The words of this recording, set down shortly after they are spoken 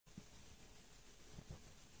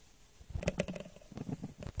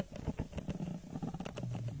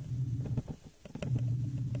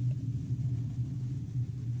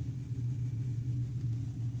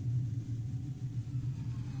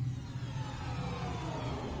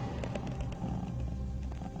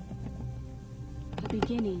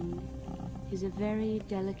beginning is a very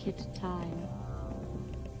delicate time.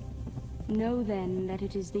 Know then that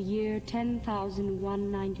it is the year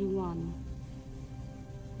 10,191.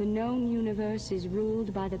 The known universe is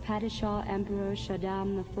ruled by the Padishah Emperor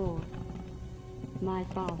Shaddam IV, my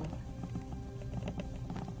father.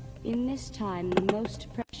 In this time, the most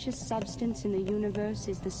precious substance in the universe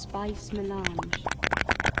is the spice melange.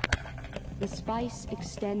 The spice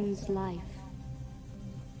extends life.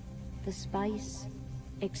 The spice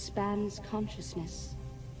expands consciousness.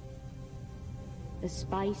 The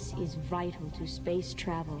spice is vital to space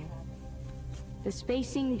travel. The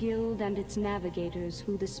Spacing Guild and its navigators,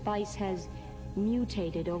 who the spice has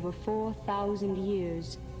mutated over 4,000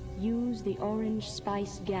 years, use the orange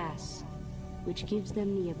spice gas, which gives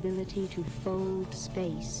them the ability to fold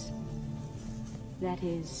space. That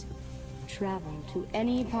is, travel to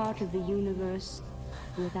any part of the universe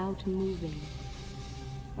without moving.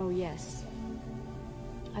 Oh yes,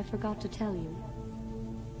 I forgot to tell you.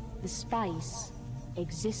 The spice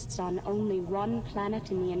exists on only one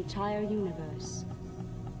planet in the entire universe.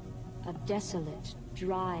 A desolate,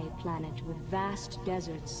 dry planet with vast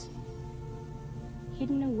deserts.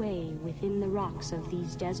 Hidden away within the rocks of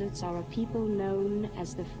these deserts are a people known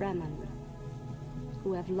as the Fremen,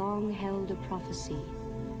 who have long held a prophecy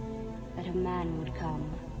that a man would come,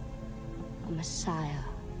 a Messiah,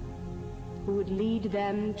 who would lead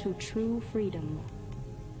them to true freedom.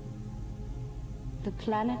 The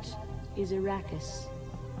planet is Arrakis,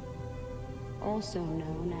 also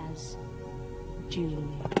known as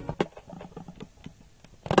June.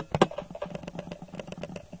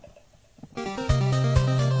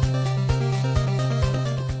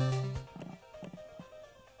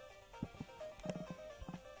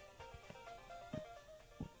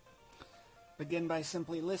 Begin by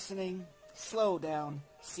simply listening, slow down,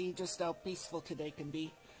 see just how peaceful today can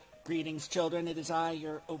be. Greetings, children, it is I,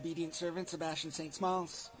 your obedient servant, Sebastian St.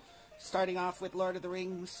 Smalls. Starting off with Lord of the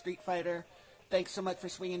Rings, Street Fighter. Thanks so much for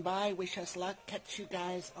swinging by, wish us luck, catch you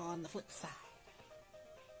guys on the flip side.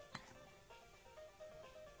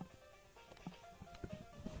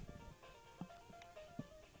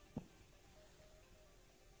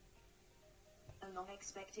 An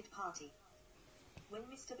unexpected party. When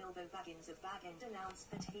Mr. Bilbo Baggins of Bag End announced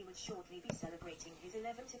that he would shortly be celebrating his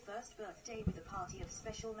 11th birthday with a party of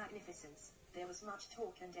special magnificence, there was much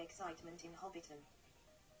talk and excitement in Hobbiton.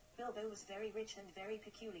 Bilbo was very rich and very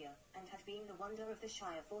peculiar, and had been the wonder of the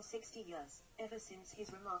Shire for 60 years, ever since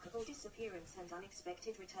his remarkable disappearance and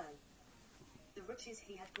unexpected return. The riches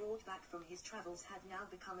he had brought back from his travels had now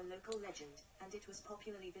become a local legend, and it was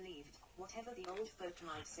popularly believed, whatever the old folk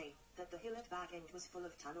might say, that the hill at Bag End was full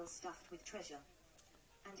of tunnels stuffed with treasure.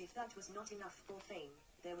 And if that was not enough for fame,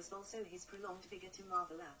 there was also his prolonged vigor to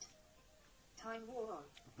marvel at. Time wore on,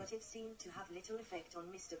 but it seemed to have little effect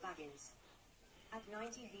on Mr. Baggins. At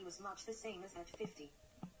 90 he was much the same as at 50.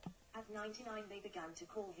 At 99 they began to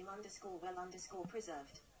call him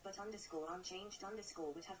 _well_preserved, but _unchanged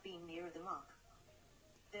would have been nearer the mark.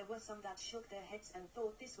 There were some that shook their heads and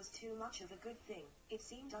thought this was too much of a good thing. It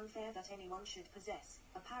seemed unfair that anyone should possess,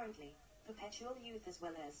 apparently, perpetual youth as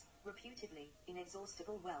well as, reputedly,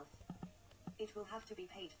 inexhaustible wealth. It will have to be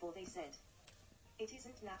paid for, they said. It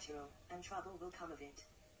isn't natural, and trouble will come of it.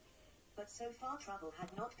 But so far trouble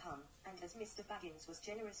had not come, and as Mr. Baggins was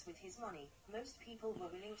generous with his money, most people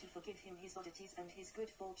were willing to forgive him his oddities and his good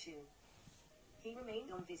fortune. He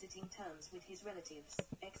remained on visiting terms with his relatives,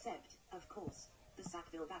 except, of course, the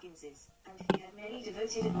Sackville Bagginses, and he had many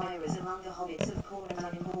devoted admirers among the hobbits of poor and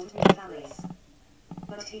unimportant families.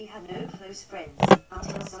 But he had no close friends,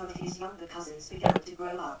 until some of his younger cousins began to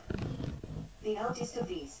grow up. The eldest of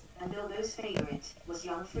these, and Bilbo's favorite, was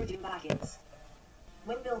young Frodo Baggins.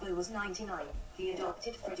 When Bilbo was 99, he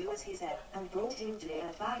adopted Frodo as his heir, and brought him to live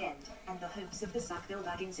at Bag End, and the hopes of the Sackville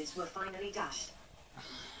Bagginses were finally dashed.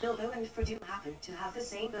 Bilbo and Frodo happened to have the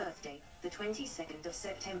same birthday, the 22nd of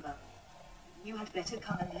September. "You had better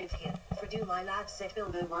come and live here, Frodo my lad," said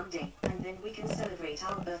Bilbo one day, "and then we can celebrate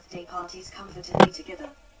our birthday parties comfortably together."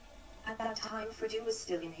 At that time Frodo was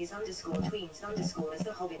still in his _tweens as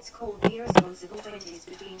the hobbits called the irresponsible 20s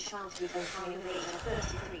between childhood and coming of age at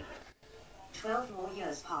 33. 12 more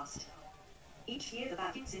years passed. Each year the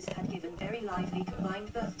Bagginses had given very lively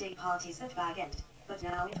combined birthday parties at Bag End, but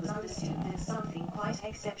now it was understood that something quite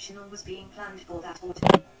exceptional was being planned for that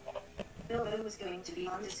autumn. Bilbo was going to be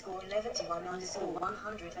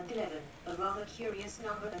 _11-111, a rather curious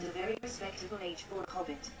number and a very respectable age for a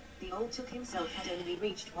hobbit. The old Took himself had only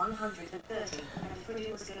reached 130, and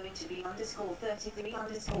Frodo was going to be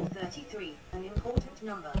 _33, an important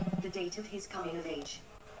number, the date of his coming of age.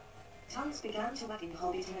 Tongues began to wag in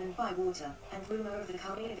Hobbiton and Bywater, and rumour of the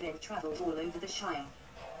coming event travelled all over the Shire.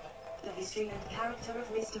 The history and character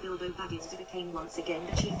of Mr. Bilbo Baggins became once again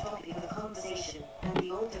the chief topic of the conversation, and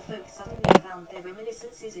the older folk suddenly found their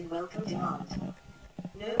reminiscences in welcome demand.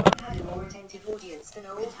 No one had a more attentive audience than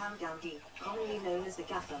old Ham Gandhi, commonly known as the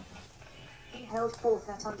Gaffer. He held forth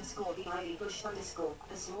at _the ivy bush _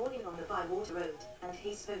 a small inn on the Bywater Road, and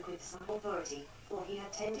he spoke with some authority, for he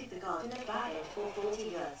had tended the garden at Bag End for 40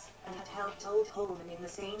 years, and had helped old Holman in the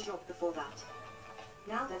same job before that.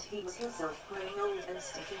 Now that he was himself growing old and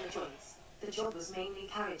stiff in the joints, the job was mainly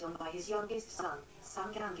carried on by his youngest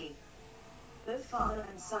son Gandhi. Both father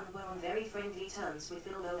and son were on very friendly terms with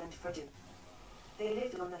Bilbo and Frodo. They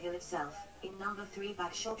lived on the hill itself, in number 3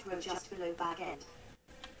 Backshot Road just below Bag End.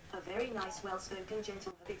 A very nice well-spoken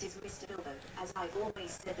gentle hobbit is Mr. Bilbo, as I've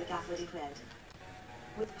always said, the Gaffer declared.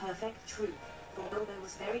 With perfect truth, for Bilbo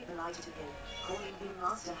was very polite to him, calling him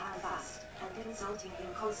Master Handfast, and consulting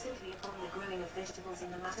him constantly upon the growing of vegetables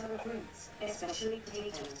in the matter of roots, especially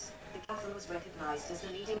potatoes. The Gaffer was recognized as the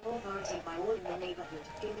leading authority by all in the neighborhood,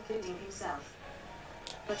 including himself.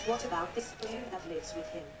 But what about this Jew that lives with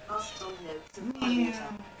him? Asked old Noakes of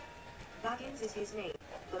Bywater. Baggins is his name,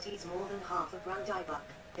 but he's more than half a Brandybuck,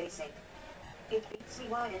 they say. It beats me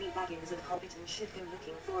why any Baggins of Hobbiton should go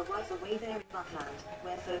looking for a wife away there in Buckland,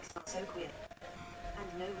 where folks are so queer.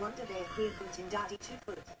 And no wonder they're queer-foot in Daddy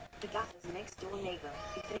Two-Foot, the Gaffer's next-door neighbor,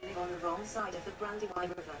 if they live on the wrong side of the Brandywine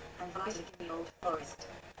River, and right in the Old Forest.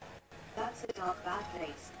 That's a dark bad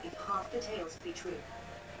place, if half the tales be true.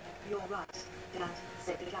 You're right, Dad,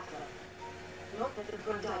 said the Gaffer. Not that the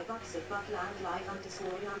Brandybucks of Buckland live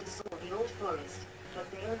 _ the Old Forest, but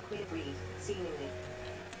they're a queer breed, seemingly.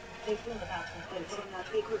 They fool about with boats on that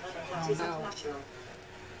big river, and that isn't natural.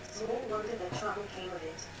 Small wonder that trouble came of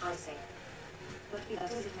it, I say. But be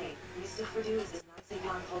that as it may, Mr. Frodo is as nice a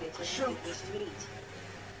young hobbit as you could wish to meet.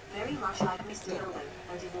 Very much like Mr. Bilbo,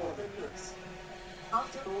 and in all the looks.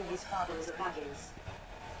 After all, his father was a Baggins.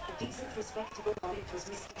 A decent, respectable hobbit was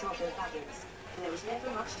Mr. Drogo Baggins. There was never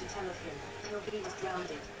much to tell of him, till he was drowned.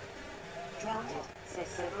 Drowned, said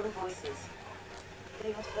several voices.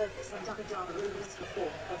 They had heard this and other dark rumors before,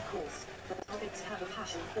 of course, but hobbits have a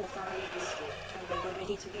passion for family history, and they were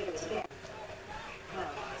ready to hear it again. Well,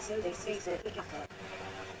 so they say, said the Gaffer.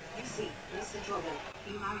 You see, Mr. Drogo,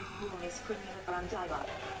 you married poor Miss Cremina Brandybuck.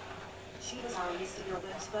 She was our Mr.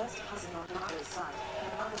 Bilbo's first cousin on the mother's side,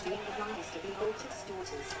 her mother being the youngest of the oldest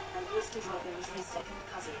daughters, and Mr. Drogo was his second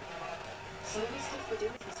cousin. So Mr. Frodo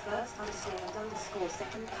is his first _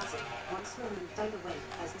 second cousin, once removed either way,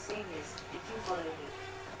 as the saying is, if you follow me.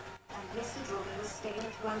 And Mr. Drogo was staying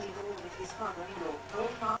at Brandy Hall with his father-in-law,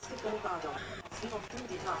 old Master Bolbardon, as he often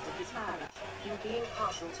did after his marriage, he being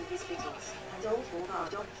partial to his victuals, and old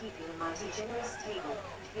Bolbardon keeping a mighty generous table.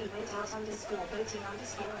 He went out boating on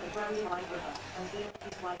the Brandywine River, and he and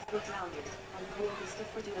his wife were drowned, and poor Mr.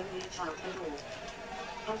 Frodo only a child and all.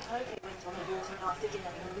 I've heard they went on the water after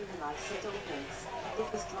dinner in the moonlight, said old Noakes, and it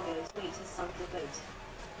was Drogo's weight has sunk the boat.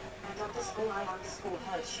 And I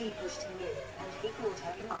heard she pushed him in, and he caught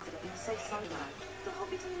her in after him, said Sunderman, the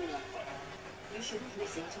Hobbiton miller. You shouldn't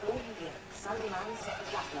listen to all you hear, Sunderman, said the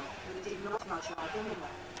Gaffer, who did not much like a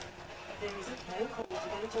miller. There isn't no call to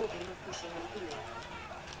go talking of pushing and pulling.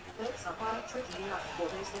 Boats are quite tricky enough for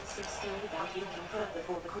those that sit still without looking further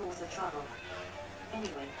for the cause of trouble.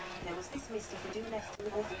 Anyway, there was this Mr. Frodo left to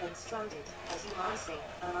the and stranded, as you might say,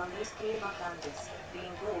 among those clear Bucklanders,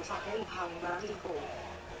 being brought up anyhow in Brandy Hall.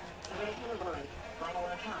 A regular worry, by all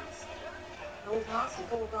accounts. Old Master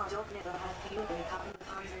Bolbardon never had fewer than a couple of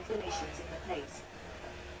 100 relations in the place.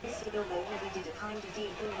 Mr. Bilbo never did a kind of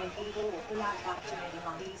deed when he brought the lad back to living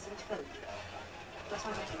on decent folk. But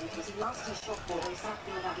I reckon it was a nasty shock for those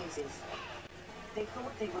Sackville Bagginses. They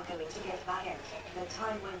thought they were going to get Bag End, the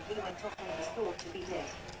time when he went off and was thought to be dead.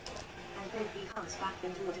 And then he comes back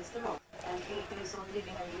and orders them off, and he goes on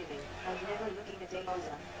living, and never looking a day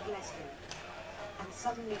older, bless him. And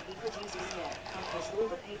suddenly he produces there, and has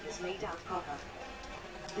all the papers laid out proper.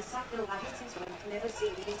 The Sackville Bagginses won't never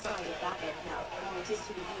see the inside of Bag End now, or it is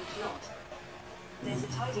to be hoped not. There's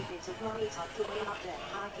a tidy bit of money tucked away up there,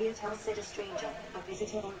 I hear tell, said a stranger, a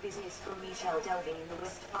visitor on business from Michel delving in the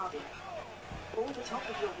West Farthing. All the top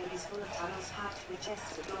of your hill is full of tunnels packed with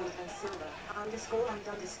chests of gold and silver,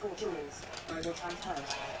 _ jewels, by what I've heard.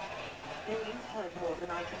 Then you've heard more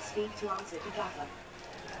than I can speak to, answered the Gaffer.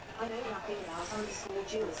 I know nothing about _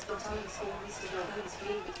 jewels. Mr. Bilbo is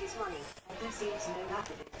free with his money, and there seems no lack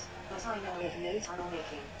of it, but I know of no tunnel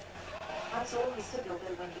making. I saw Mr.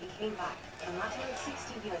 Bilbo when he came back, a matter of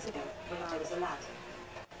 60 years ago, when I was a lad.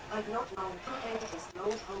 I've not long prevented his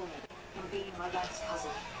old Holman from being my dad's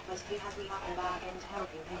cousin, but he had me up and back and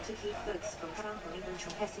helping him to keep folks from trampling and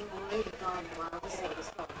trespassing all over the garden while the sale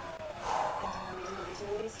was gone. And in the middle of it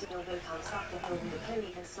all, Mr. Bilbo comes up the hill with a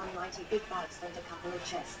pony and some mighty big bags and a couple of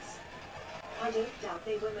chests. I don't doubt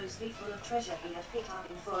they were mostly full of treasure he had picked up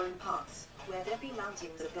in foreign parts, where there'd be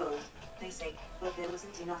mountains of gold, they say, but there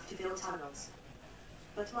wasn't enough to build tunnels.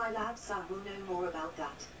 But my lad son will know more about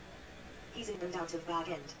that. He's in and out of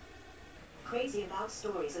Bag End. Crazy about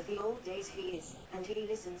stories of the old days he is, and he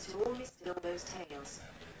listens to all Mr. Bilbo's tales.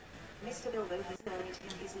 Mr. Bilbo has learned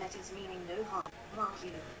in his letters meaning no harm, mark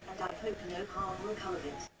you, and I hope no harm will come of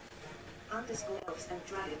it. Elves and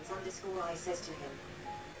dragons I says to him.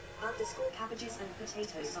 Cabbages and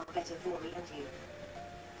potatoes are better for me and you.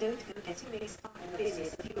 Don't go getting mixed up in the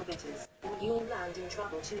business of your betters, or you'll land in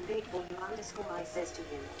trouble too big for you I says to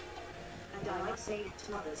him. And I might say it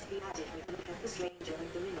to others, he added with a look at the stranger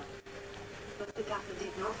and the miller. But the gaffer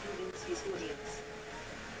did not convince his audience.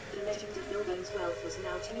 The legend of Bilbo's wealth was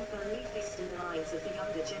now too firmly fixed in the minds of the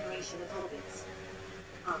younger generation of hobbits.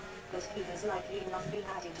 But he has likely enough been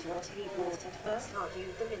adding to what he bought at first,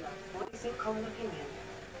 argued the miller, voicing common opinion.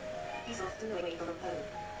 He's often away from home.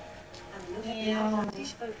 And look at the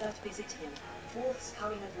outlandish folk that visit him, dwarfs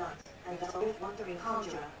coming at night, and that old wandering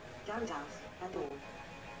conjurer, Gandalf, and all.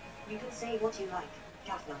 You can say what you like,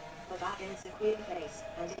 gaffer, but Bag End's a queer place,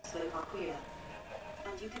 and its folk are queer.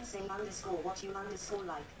 And you can say what you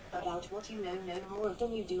like, about what you know no more of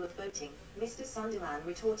than you do of boating, Mr. Sunderland,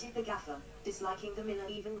 retorted the gaffer, disliking the miller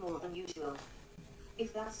even more than usual.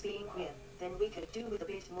 If that's being queer, then we could do with a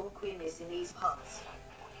bit more queerness in these parts.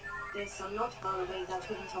 There's some not far away that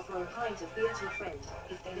wouldn't offer a pint of beer to a friend,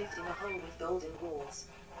 if they lived in a hole with golden walls.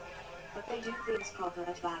 But they do things proper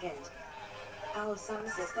at Bag End. Our son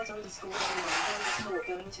says that everyone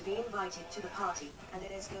going to be invited to the party, and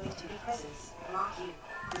there's going to be presents, mark you,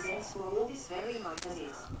 presents for all this very month as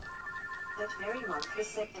is. That very month is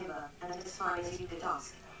September, and as fine as you could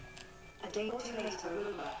ask. A day or two later, a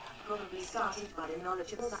rumor, probably started by the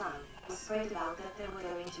knowledgeable son, was spread about that there were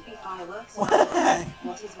going to be fireworks.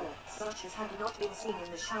 What is more, such as had not been seen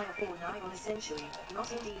in the Shire for nigh on a century, not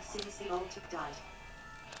indeed since the old Took died.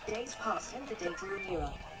 Days passed and the day drew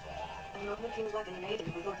nearer. An odd-looking wagon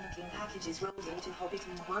laden with odd-looking packages rolled into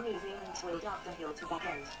Hobbiton one evening and toiled up the hill to Bag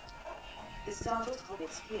End. The startled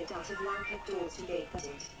hobbits peered out of lamplit doors to gape at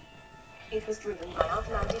it. It was driven by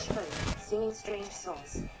outlandish folk, singing strange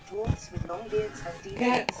songs, dwarfs with long beards and deep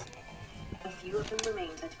voices. A few of them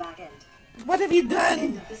remained at Bag End. What have you At the done?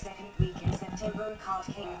 end of the second week in September, a cart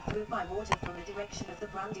came through by water from the direction of the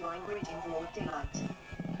Brandywine Bridge in broad daylight.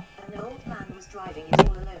 An old man was driving it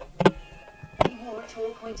all alone. He wore a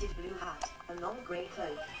tall pointed blue hat, a long grey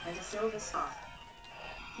cloak, and a silver scarf.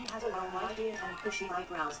 He had a long white beard and bushy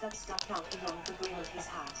eyebrows that stuck out beyond the brim of his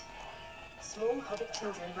hat. Small hobbit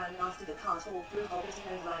children ran after the cart all through Hobbiton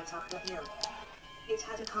and right up the hill. It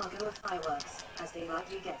had a cargo of fireworks, as they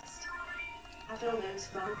rightly guessed. At Bilbo's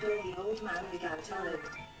front door the old man began to unload.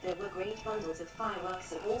 There were great bundles of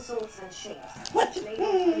fireworks of all sorts and shapes, What? made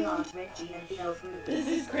of the large red G and the elf room. This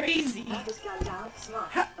is crazy. That was Gandalf's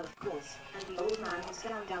mark, of course, and the old man was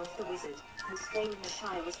Gandalf the wizard, whose fame in the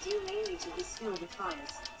Shire was due mainly to his skill with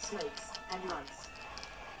fires, smokes, and lights.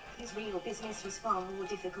 His real business was far more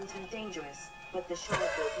difficult and dangerous, but the Shire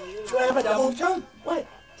folk knew. Do I have a double jump? What?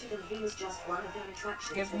 To them he was just one of their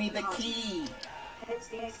attractions. Give me the party. key. Hence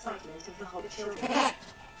the excitement of the hobbit children.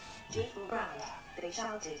 G for Brand, they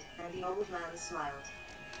shouted, and the old man smiled.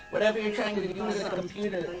 Whatever you're trying to do with a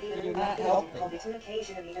computer, you're not helping. Hobbiton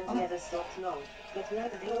occasionally and never stopped long, but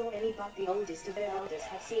neither they nor any but the oldest of their elders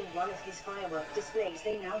had seen one of his firework displays.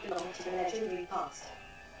 They now belonged to the legendary past.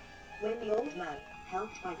 When the old man,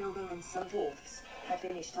 helped by Bilbo and some dwarfs, had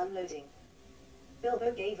finished unloading,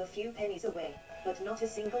 Bilbo gave a few pennies away, but not a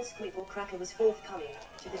single squib or cracker was forthcoming,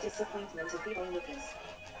 to the disappointment of the onlookers.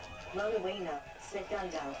 Run away now, said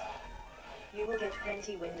Gandalf. You will get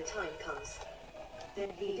plenty when the time comes. Then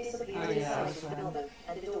he disappeared inside of Bilbo,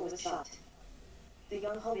 and the door was shut. The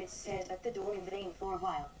young hobbits stared at the door in vain for a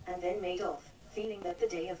while, and then made off, feeling that the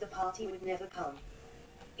day of the party would never come.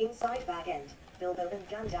 Inside Bag End, Bilbo and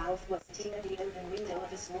Gandalf were sitting at the open window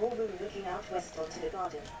of a small room looking out west onto the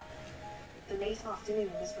garden. The late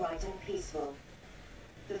afternoon was bright and peaceful.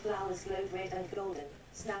 The flowers glowed red and golden,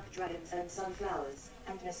 snapdragons and sunflowers,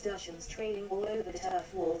 and nasturtiums trailing all over the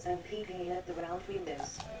turf walls and peeping in at the round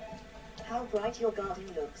windows. How bright your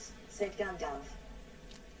garden looks, said Gandalf.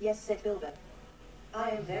 Yes, said Bilbo.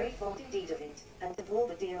 I am very fond indeed of it, and of all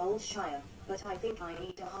the dear old Shire, but I think I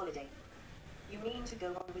need a holiday. You mean to go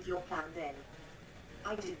on with your plan then?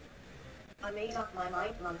 I do. I made up my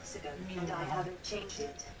mind months ago, and I haven't changed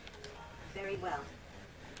it. Very well.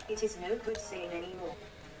 It is no good saying any more.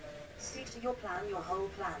 Stick to your plan, your whole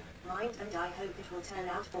plan, mind, and I hope it will turn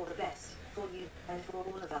out for the best, for you, and for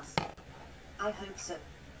all of us. I hope so.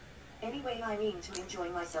 Anyway, I mean to enjoy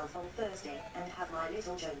myself on Thursday, and have my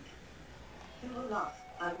little joke. Who will laugh,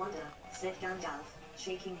 I wonder, said Gandalf,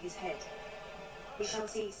 shaking his head. We shall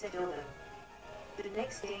see, said Bilbo. The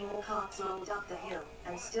next day more carts rolled up the hill,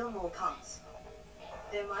 and still more carts.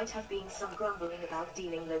 There might have been some grumbling about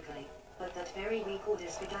dealing locally, but that very week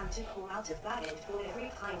orders began to pour out of Bag End for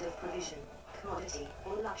every kind of provision, commodity,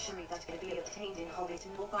 or luxury that could be obtained in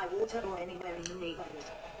Hobbiton or by water or anywhere in the neighborhood.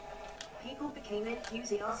 People became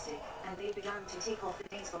enthusiastic, and they began to tick off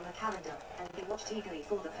the days from the calendar, and they watched eagerly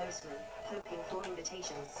for the postman, hoping for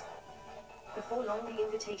invitations. Before long the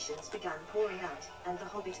invitations began pouring out, and the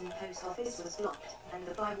Hobbiton post office was locked, and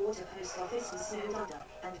the Bywater post office was snowed under,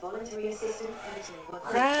 and voluntary assistant policemen were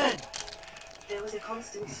called. There was a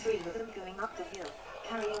constant stream of them going up the hill,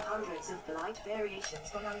 carrying hundreds of polite variations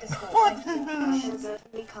from underscore Russian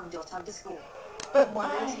certainly come dot underscore.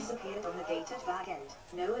 Notice appeared on the gate at Bag End,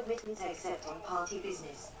 no admittance except on party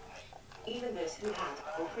business. Even those who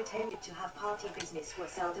had, or pretended to have party business were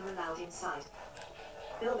seldom allowed inside.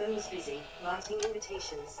 Bilbo was busy, writing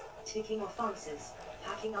invitations, ticking off answers,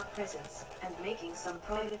 packing up presents, and making some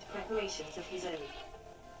private preparations of his own.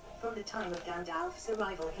 From the time of Gandalf's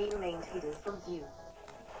arrival he remained hidden from view.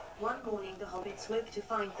 One morning the hobbits woke to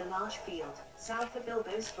find the large field, south of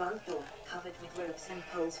Bilbo's front door, covered with ropes and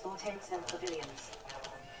poles for tents and pavilions.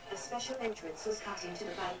 A special entrance was cut into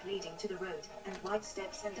the bank leading to the road, and wide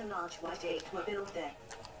steps and a large white gate were built there.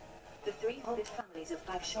 The three hobbit families of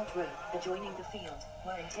Bagshot Row, adjoining the field,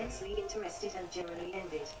 were intensely interested and generally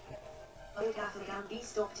envied. Old Gaffer Gamgee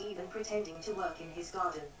stopped even pretending to work in his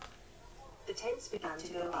garden. The tents began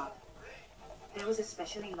to go up. There was a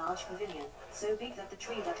specially large pavilion, so big that the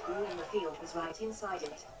tree that grew in the field was right inside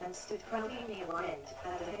it, and stood proudly near one end,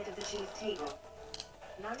 at the head of the chief table.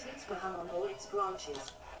 Lanterns were hung on all its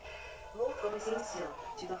branches. More promising still,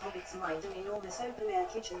 to the hobbit's mind, an enormous open-air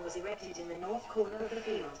kitchen was erected in the north corner of the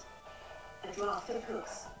field. A draft of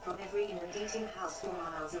cooks, from every inn and eating house for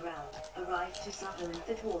miles around, arrived to supplement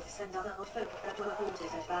the dwarfs and other odd folk that were halted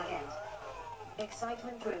at Bag End.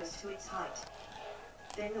 Excitement rose to its height.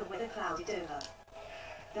 Then the weather clouded over.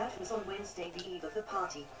 That was on Wednesday, the eve of the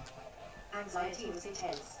party. Anxiety was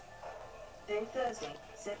intense. Then Thursday,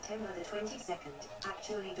 September the 22nd,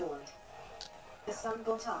 actually dawned. The sun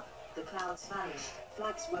got up, the clouds vanished,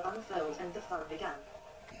 flags were unfurled, and the fun began.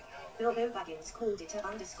 Bilbo Baggins called it a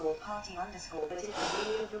underscore party underscore, but it was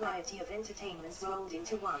really a variety of entertainments rolled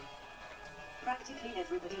into one. Practically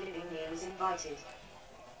everybody living near was invited.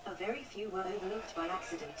 A very few were overlooked by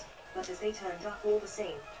accident, but as they turned up all the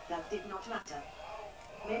same, that did not matter.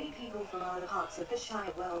 Many people from other parts of the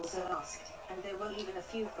Shire were also asked, and there were even a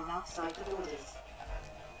few from outside the borders.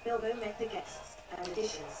 Bilbo met the guests, and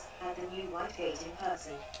additions, at the new White Gate in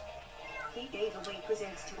person. He gave away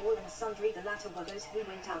presents to all and sundry. The latter were those who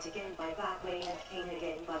went out again by back way and came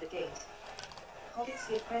again by the gate. Hobbits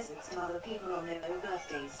give presents to other people on their own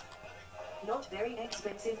birthdays. Not very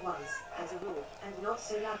expensive ones, as a rule, and not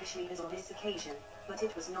so lavishly as on this occasion, but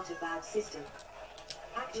it was not a bad system.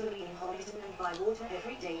 Actually in Hobbiton and Bywater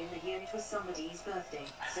every day in the year it was somebody's birthday,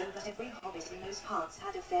 so that every hobbit in those parts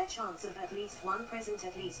had a fair chance of at least one present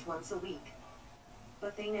at least once a week.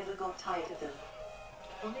 But they never got tired of them.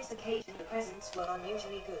 On this occasion the presents were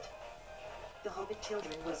unusually good. The hobbit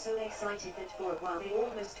children were so excited that for a while they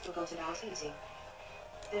almost forgot about eating.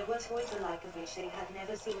 There were toys the like of which they had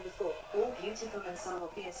never seen before, all beautiful and some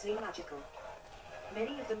obviously magical.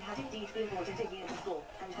 Many of them had indeed been ordered a year before,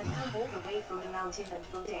 and had come all the way from the mountain and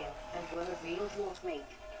from Dale, and were of real dwarf make.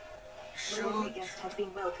 When every guest had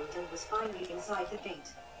been welcomed and was finally inside the gate,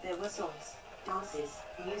 there were songs, dances,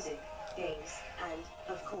 music, games, and,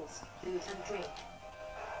 of course, food and drink.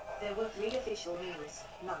 There were 3 official meals,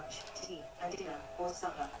 lunch, tea, and dinner, or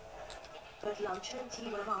supper. But lunch and tea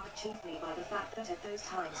were marked chiefly by the fact that at those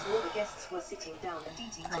times all the guests were sitting down and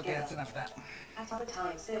eating together. Okay, that's enough of that. At other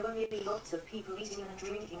times there were merely lots of people eating and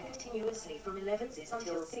drinking continuously from 11s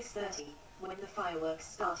until 6:30, when the fireworks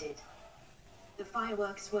started. The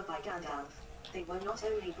fireworks were by Gandalf. They were not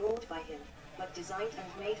only brought by him, but designed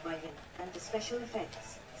and made by him, and the special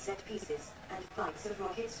effects, set pieces, and flights of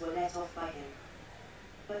rockets were let off by him.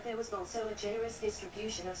 But there was also a generous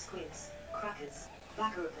distribution of squids, crackers,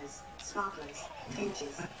 baccarupas, sparklers,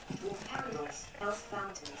 finches, dwarf candles, elf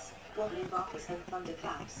fountains, goblin barkers and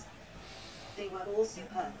thunderclaps. They were all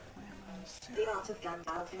superb. The art of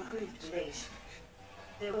Gandalf improved with age.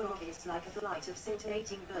 There were rockets like a flight of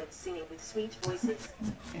scintillating birds singing with sweet voices.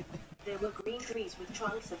 There were green trees with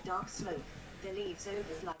trunks of dark smoke, their leaves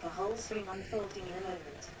opened like a whole string unfolding in a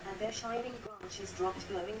moment, and their shining branches dropped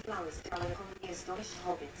glowing flowers down upon the astonished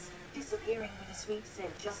hobbits, disappearing with a sweet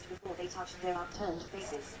scent just before they touched their upturned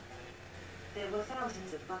faces. There were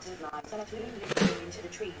thousands of butterflies that flew lifting into the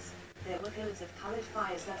trees. There were pillars of colored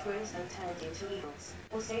fires that rose and turned into eagles,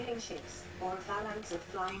 or sailing ships, or a phalanx of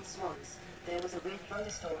flying swans. There was a red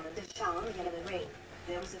thunderstorm and a shower of yellow rain.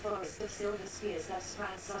 There was a forest of silver spears that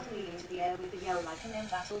sprang suddenly into the air with a yell like an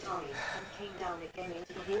embattled army, and came down again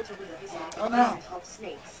into the water with a hiss like a hundred hot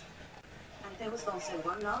snakes. And there was also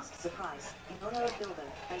one last surprise, in honor of Bilbo,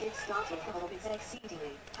 and it startled the hobbits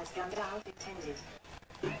exceedingly, as Gandalf intended.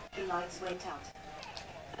 The lights went out.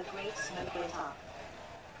 A great smoke went up.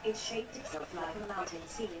 It shaped itself like a mountain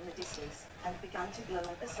seen in the distance, and began to glow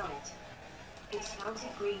at the summit. It spouted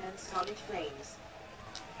green and solid flames.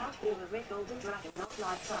 Out flew a red golden dragon, not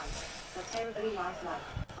life-size, but terribly lifelike.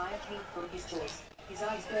 Fire came from his jaws. His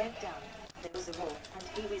eyes glared down. There was a roar, and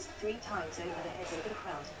he whizzed 3 times over the heads of the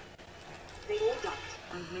crowd. They all ducked,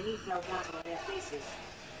 and many fell flat on their faces.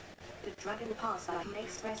 The dragon passed like an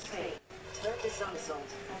express train, turned a somersault,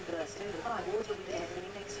 and burst over by water with a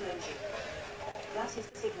deafening explosion. That is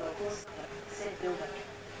the signal for supper, said Bilbo.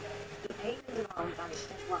 The pain and alarm vanished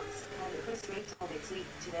at once, and the prostrate hobbits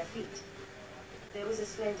leaped to their feet. There was a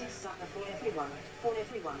splendid supper for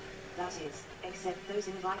everyone, that is, except those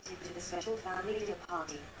invited to the special family dinner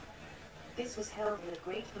party. This was held in a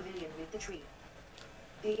great pavilion with the tree.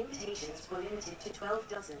 The invitations were limited to 12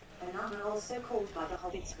 dozen, a number also called by the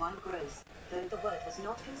hobbits 1 gross, though the word was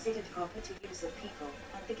not considered proper to use of people,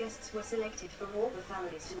 and the guests were selected from all the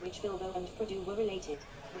families to which Bilbo and Frodo were related,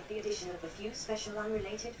 with the addition of a few special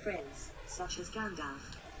unrelated friends, such as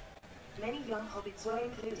Gandalf. Many young hobbits were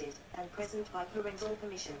included, and present by parental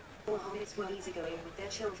permission. All hobbits were easygoing with their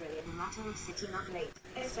children in the matter of sitting up late,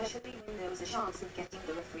 especially when there was a chance of getting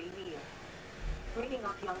them a free meal. Bringing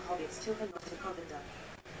up young hobbits took a lot of provender.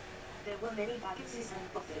 There were many Bagginses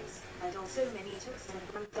and Boffins, and also many Tooks and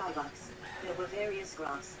Granddibucks. There were various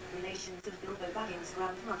Grants, relations of Bilbo Baggins'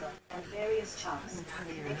 grandmother, and various Chucks,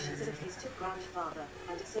 connections of his Took grandfather,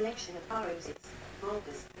 and a selection of Burrowses,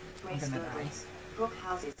 Bulgers, Gracegirdles,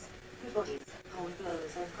 Brockhouses, Bodies,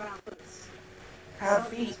 hornblowers, and Proudfoots. Some of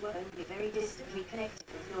these were only very distantly connected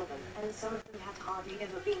with Bilbo, and some of them had hardly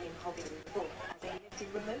ever been in Hobbiton before, as they lived in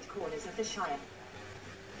remote corners of the Shire.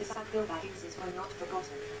 The Sackville Bagginses were not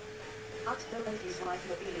forgotten. Utto and his wife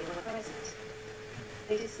Lobelia were present.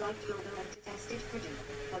 They disliked Bilbo and detested Frodo,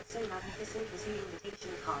 but so magnificent was the invitation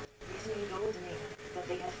card, written in golden ink, that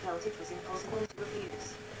they had felt it was impossible to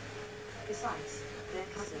refuse. Besides, their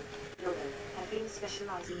cousin, Bilbo, had been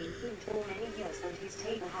specializing in food for many years, and his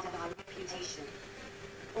table had a high reputation.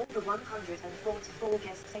 All the 144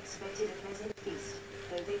 guests expected a pleasant feast,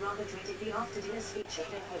 though they rather dreaded the after-dinner speech of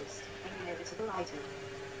their host, an inevitable item.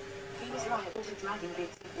 He was liable to drag in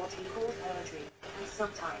bits of what he called poetry, and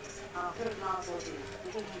sometimes, after a glass or two,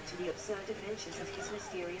 would allude to the absurd adventures of his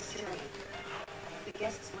mysterious journey. The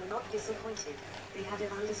guests were not disappointed. They had an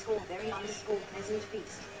very pleasant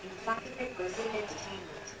feast, in fact an engrossing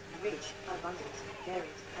entertainment, rich, abundant,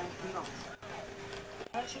 varied, and prolonged. The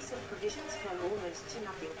purchase of provisions fell almost to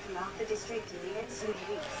nothing throughout the district in the ensuing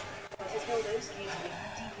weeks, but as though those catering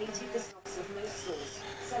depleted the stocks of most stores,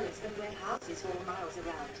 cellars and warehouses all miles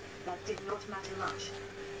around, that did not matter much.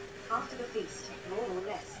 After the feast, more or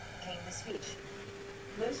less, came the speech.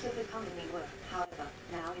 Most of the company were, however,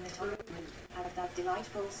 now in a tolerant mood, at that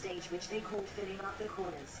delightful stage which they called filling up the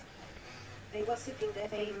corners. They were sipping their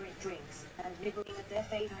favorite drinks, and nibbling at their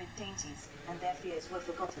favorite dainties, and their fears were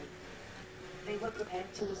forgotten. They were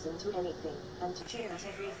prepared to listen to anything, and to cheer at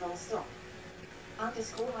every full stop. My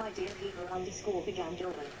dear people, began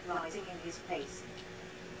Bilbo, rising in his place.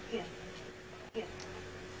 Here, here,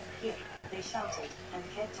 here, they shouted, and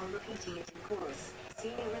kept on repeating it in chorus,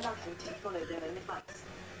 seeming reluctant to follow their own advice.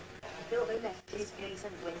 Bilbo left his place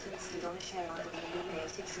and went and stood on a chair under an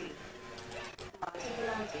illuminated tree. The light of the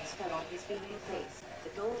lanterns fell on his beaming face,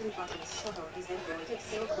 the golden buttons shone on his embroidered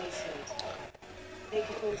silk waistcoat. They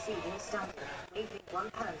could all see him standing, waving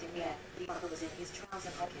one hand in the air, the other was in his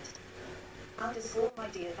trouser pocket. My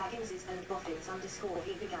dear Bagginses and Boffins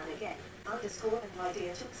he began again, and my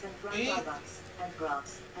dear Tooks and Granddibucks, and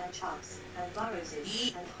Grants, and Chucks, and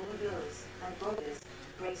Burrowses, and hornblowers, and Bulgers,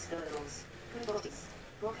 Gracegirdles, Bodies,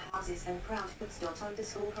 Brockhouses, and Proudfoots.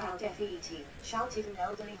 Proud FET, shouted an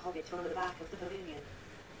elderly hobbit from the back of the pavilion.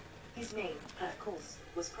 His name, of course,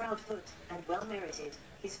 was Proudfoot, and well merited.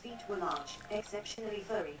 His feet were large, exceptionally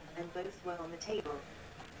furry, and both were on the table.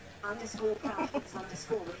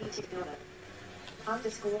 Proudfoots, repeated Bilbo.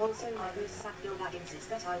 Also my Bruce Sackville Baggins is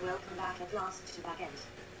that I welcome back at last to Baggend.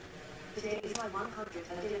 Today is my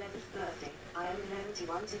 111th birthday. I am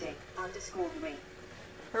 91 today. Ray.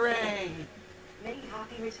 Hooray! Many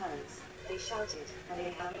happy returns, they shouted, and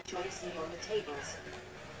they hammered joyously on the tables.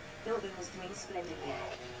 Bilbo was doing splendidly.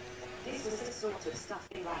 This was the sort of stuff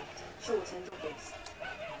they liked, short and obvious.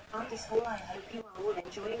 I hope you are all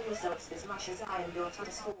enjoying yourselves as much as I am.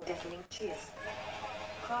 Deafening cheers.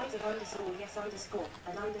 Cries of yes and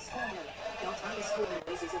no.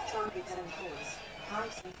 Noises of trumpets and horns,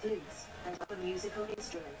 pipes and flutes, and other musical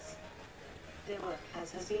instruments. There were,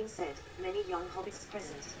 as has been said, many young hobbits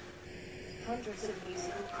present. Hundreds of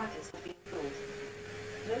musical crackers had been pulled.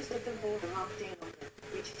 Most of them bore the marked day on them,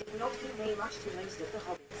 which did not convey much to most of the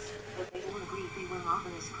hobbits, but they all agreed they were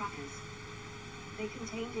marvelous crackers. They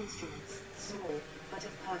contained instruments, small, but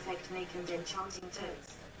of perfect make and enchanting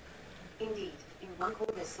tones. Indeed, in one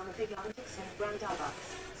corner some of the young Dicks and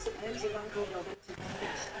Brandybucks, supposing Uncle Bilbo to be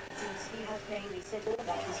finished, since he had plainly said all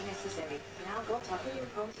that was necessary, now got up an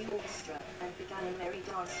impromptu orchestra, and began a merry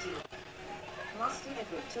dance tune. Master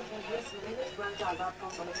Edward took and Bruce the minute Brandybuck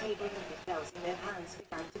got on the table and with bells in their hands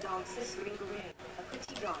began to dance the Swing-a-Ring, a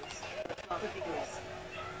pretty dance, but rather vigorous.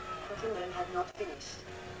 But Bilbo had not finished.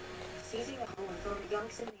 Seizing a horn from the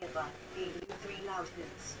youngster nearby, he blew 3 loud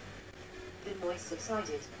hoots. The noise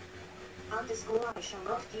subsided. I shall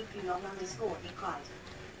not keep you long, he cried.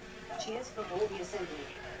 Cheers from all the assembly.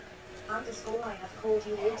 I have called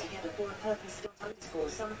you all together for a purpose.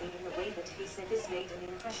 Something in the way that he said this made an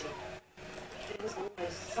impression. There was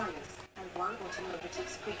almost silence, and 1 or 2 of the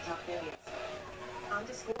Dicks pricked up their ears.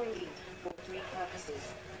 Indeed, for 3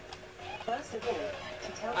 purposes. First of all,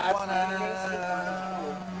 to tell us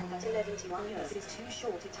that 71 years is too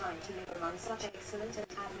short a time to live among such excellent and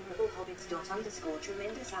admirable hobbits.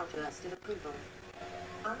 Tremendous outburst of approval.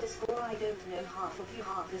 I don't know half of you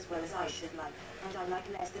half as well as I should like, and I like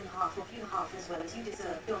less than half of you half as well as you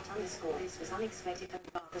deserve. This was unexpected and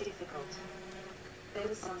rather difficult. There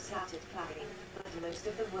was some scattered clapping, but most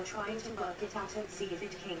of them were trying to work it out and see if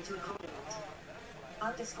it came to a compliment.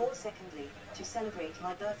 Secondly, to celebrate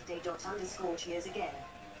my birthday. Cheers again.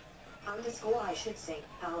 I should say,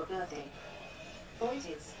 our birthday. For it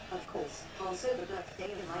is, of course, also the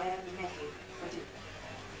birthday of my own nephew, Frodo.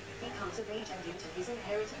 He comes of age and into his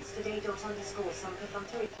inheritance today. Some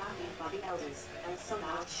perfunctory clapping by the elders, and some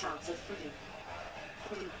loud shouts of Frodo.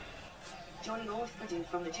 Frodo. Jolly old Frodo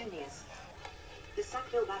from the juniors. The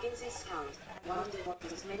Sackville Baggins scowled, and wondered what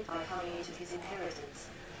was meant by coming into his inheritance.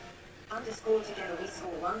 Together we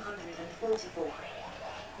score 144.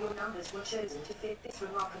 Your numbers were chosen to fit this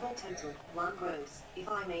remarkable total. 1 gross, if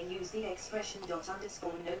I may use the expression. No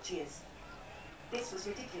cheers. This was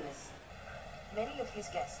ridiculous. Many of his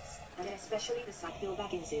guests, and especially the Sackville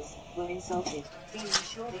Bagginses, were insulted, feeling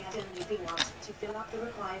sure they had only been asked to fill up the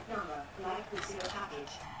required number, like with 0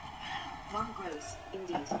 package. 1 gross,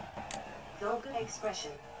 indeed. Vulgar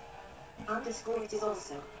expression. It is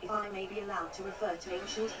also, if I may be allowed to refer to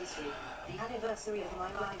ancient history, the anniversary of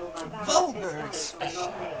my Bible by Baroness Gandalf on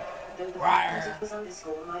long name, though the fact that it was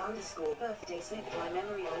my birthday slipped my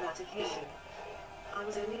memory on that occasion. I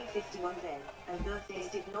was only 51 then, and birthdays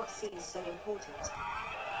did not seem so important.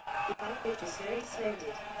 The banquet was very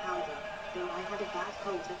splendid, however, though I had a bad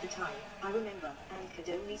cold at the time, I remember, and could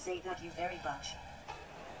only say that you very much.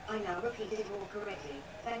 I now repeated it all correctly.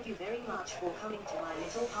 Thank you very much for coming to my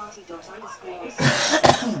little party. They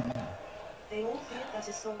all feared that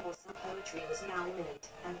a song or some poetry was now imminent,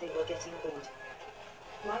 and they were getting bored.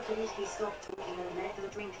 Why couldn't he stop talking and let them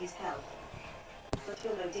drink his health? But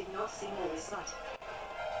Bilbo did not sing or recite.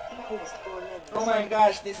 He paused for a moment. Oh my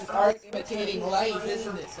gosh, this is art imitating life,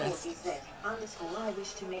 isn't it? He said, I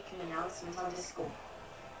wish to make an announcement.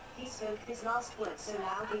 He spoke his last words so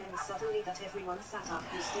loudly and subtly that everyone sat up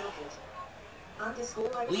who still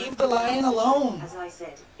could. Leave the lion alone! As I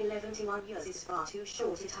said, 71 years is far too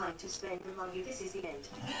short a time to spend among you. This is the end.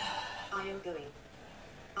 I am going.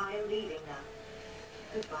 I am leaving now.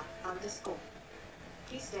 Goodbye.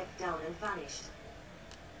 He stepped down and vanished.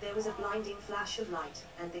 There was a blinding flash of light,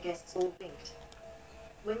 and the guests all blinked.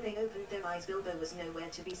 When they opened their eyes, Bilbo was nowhere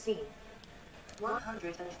to be seen.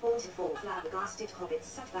 144 flabbergasted hobbits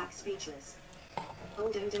sat back speechless.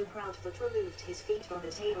 Old Odo Proudfoot removed his feet from the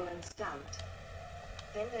table and stamped.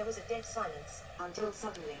 Then there was a dead silence, until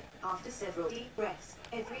suddenly, after several deep breaths,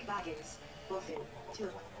 every Baggins, Pippin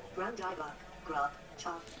Took, Brandybuck, Grub,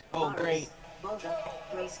 Chuck, great. Bolger,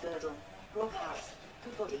 Gracegirdle, Brockhouse,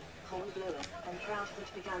 Peabody, Hornblower, and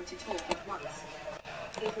Proudfoot began to talk at once.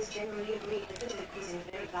 It was generally agreed that the joke was in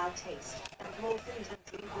very bad taste, and more food and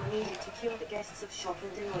drink were needed to cure the guests of shock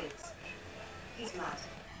and annoyance. He's mad.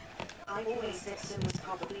 I always said so was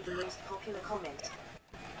probably the most popular comment.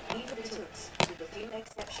 Even the Tooks, with a few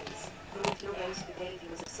exceptions, thought Bilbo's behavior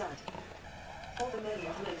was absurd. For the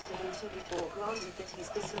moment most of them took it for granted that his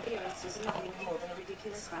disappearance was nothing more than a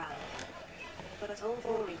ridiculous prank. But old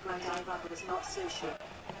Rory Grandeybrother was not so sure.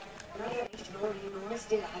 Neither aged nor the enormous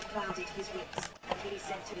dinner had clouded his wits, and he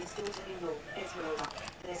said to his daughter-in-law, Esmeralda,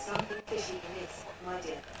 "There's something fishy in this, my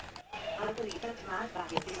dear. I believe that mad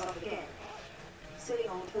Baggins is off again. Silly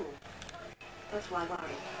old fool. But why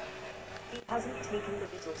worry? He hasn't taken the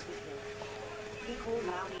victuals with him." He called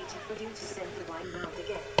loudly to Frodo to send the wine round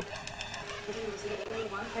again. But he was the only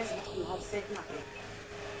one present who had said nothing.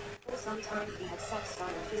 For some time he had sat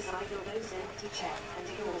silent beside Bilbo's empty chair and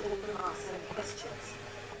ignored all the remarks and questions.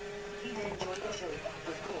 He'd enjoyed the show,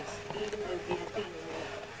 of course, even though he had been in the way.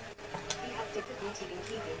 He had difficulty in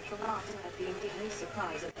keeping from laughter at the indignant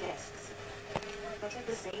surprise of guests. But at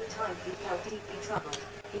the same time he felt deeply troubled.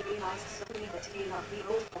 He realized suddenly that he loved the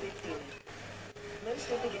old Hobbit theory. Most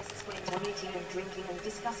of the guests went on eating and drinking and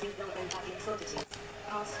discussing Bilbo Baggins' oddities,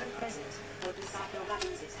 past and present, but the Sackville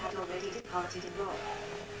Bagginses had already departed in wrath.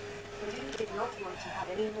 Frodo did not want to have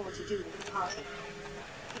any more to do with the party.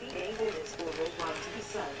 He gave orders for more wine to be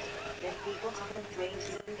served. Then he got up and drained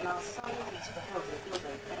his own glass silently to the health of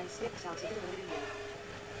Bilbo and slipped out into the room.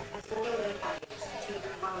 As for Bilbo Baggins,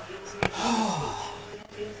 even while he was making his speech, he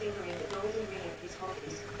had been fingering the golden ring in his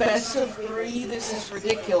pocket. Best of 3, this is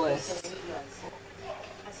ridiculous.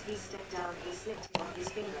 As he stepped down, he slipped it on his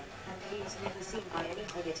finger, and he was never seen by any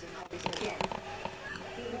Hobbiton again.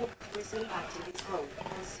 He walked briskly back to his hole,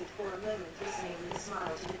 and stood for a moment listening with a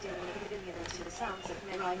smile to the din in the pavilion and to the sounds of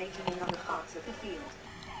merry-making in other parts of the field.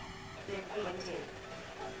 Then he went in.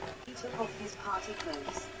 He took off his party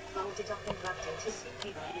clothes, folded up and wrapped into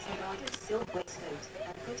paper his embroidered silk waistcoat,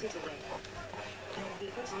 and put it away. Then he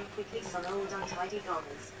put on quickly some old untidy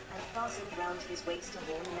garments, and fastened round his waist a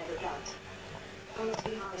worn leather belt. On it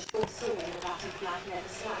he hung a short sword in a battered black leather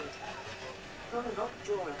stand. From a locked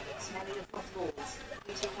drawer, smelling of mothballs,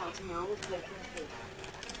 he took out an old cloak and hood.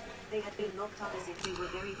 They had been locked up as if they were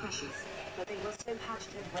very precious, but they were so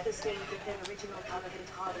patched and weather-stained that their original color could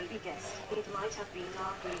hardly be guessed. It might have been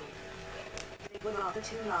dark green. They were rather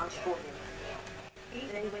too large for him. He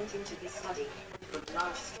then went into his study, and put a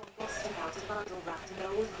large strong box out a bundle wrapped in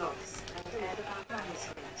old cloths, and a leather-bound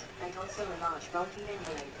manuscript, and also a large bulky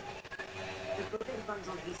envelope. The broken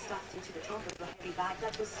bundle he stuffed into the top of the heavy bag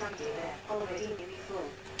that was standing there, already nearly full.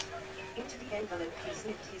 Into the envelope he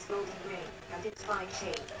slipped his golden ring, and its fine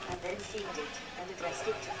chain, and then sealed it, and addressed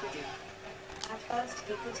it to Frodo. At first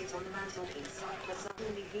he put it on the mantelpiece, but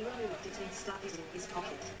suddenly he removed it and stuck it in his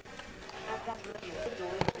pocket. At that moment the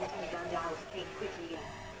door opened and Gandalf came quickly in.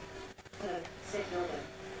 "Hello," said Bilbo.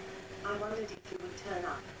 "I wondered if you would turn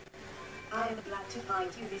up." "I am glad to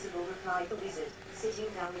find you visible," replied the wizard, sitting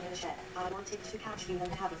down in a chair. "I wanted to catch you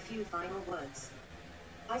and have a few final words.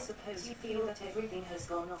 I suppose you feel that everything has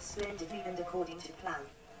gone off splendidly and according to plan."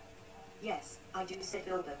 "Yes, I do," said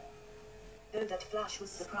Bilbo. "Though that flash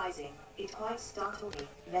was surprising, it quite startled me,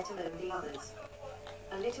 let alone the others.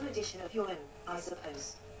 A little addition of your own, I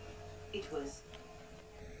suppose." "It was.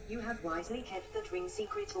 You have wisely kept that ring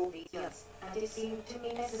secret all these years, and it seemed to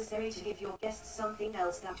me necessary to give your guests something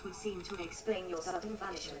else that would seem to explain your sudden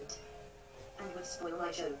vanishment. And would spoil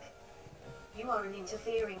my joke. You are an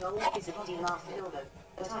interfering old busybody," laughed Bilbo,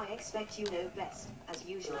 "but I expect you know best, as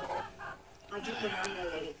usual." "I do think I know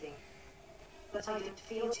anything. But I don't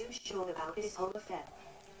feel too sure about this whole affair.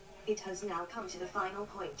 It has now come to the final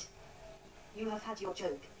point. You have had your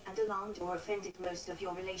joke, and alarmed or offended most of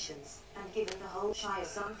your relations, and given the whole Shire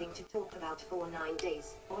something to talk about for 9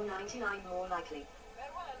 days, or 99 more likely.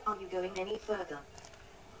 Are you going any further?"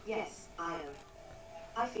 "Yes, I am.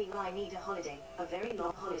 I feel I need a holiday, a very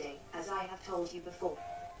long holiday, as I have told you before.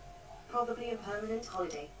 Probably a permanent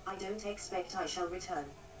holiday. I don't expect I shall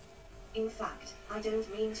return. In fact, I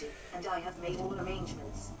don't mean to, and I have made all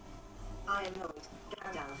arrangements. I am old,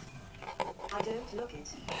 Gandalf. I don't look it,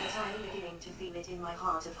 but I am beginning to feel it in my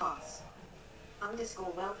heart of hearts.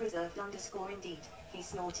 Well preserved indeed," he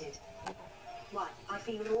snorted. "Why, I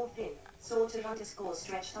feel all thin, sort of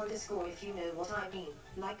stretched if you know what I mean,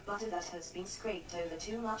 like butter that has been scraped over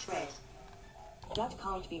too much bread. That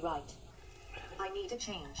can't be right. I need a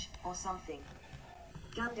change, or something."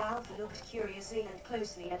 Gandalf looked curiously and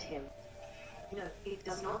closely at him. "No, it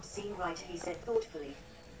does not seem right," he said thoughtfully.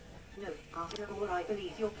 "No, after all I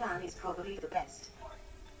believe your plan is probably the best.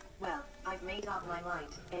 Well, I've made up my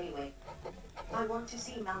mind, anyway. I want to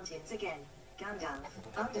see mountains again, Gandalf,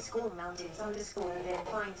 _mountains_ and then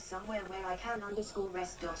find somewhere where I can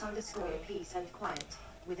 _rest_ in peace and quiet.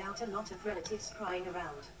 without a lot of relatives crying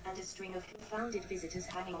around, and a string of confounded visitors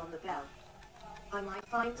hanging on the bell. I might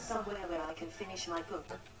find somewhere where I can finish my book.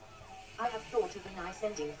 I have thought of a nice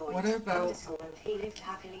ending for What it. about Underscore, and he lived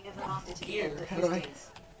happily ever after to the here? end of How his do I...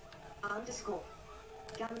 days. Underscore.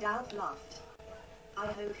 Gandalf laughed. I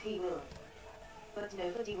hope he will. But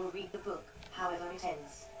nobody will read the book, however it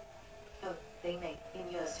ends. Oh, they may,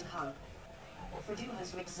 in years to come. Frodo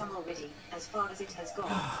has read some already, as far as it has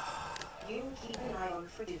gone. You keep an eye on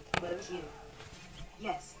Frodo, won't you?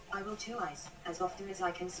 Yes, I will too, eyes, as often as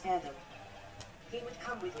I can spare them. He would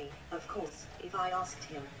come with me, of course, if I asked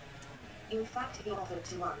him. In fact, he offered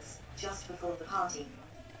to once, just before the party.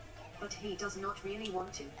 But he does not really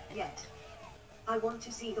want to, yet. I want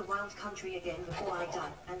to see the wild country again before I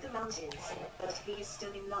die, and the mountains, but he is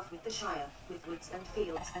still in love with the Shire, with woods and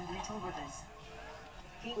fields and little rivers.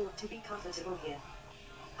 He ought to be comfortable here.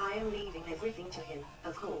 I am leaving everything to him,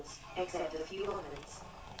 of course, except a few ornaments.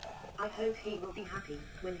 I hope he will be happy,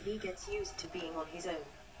 when he gets used to being on his own.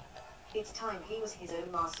 It's time he was his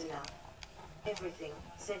own master now. Everything,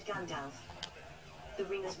 said Gandalf. The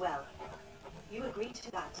ring as well. You agreed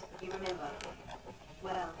to that, you remember?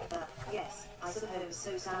 Well, yes, I suppose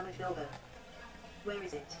so, Sam Bilbo. Where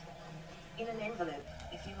is it? In an envelope,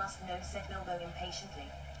 if you must know, said Bilbo impatiently.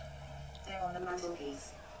 There on the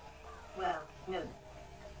mantelpiece. Well, no.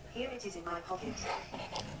 Here it is in my pocket.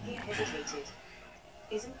 He hesitated.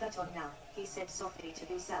 Isn't that odd now, he said softly to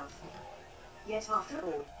himself. Yet after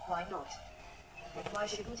all, why not? Why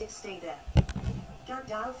shouldn't it stay there?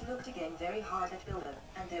 Gandalf looked again very hard at Bilbo,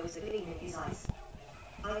 and there was a gleam in his eyes.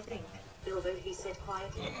 I think, Bilbo, he said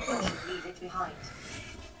quietly, I should leave it behind.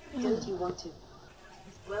 Don't you want to?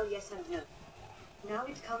 Well, yes and no. Now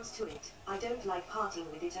it comes to it, I don't like parting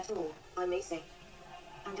with it at all, I may say.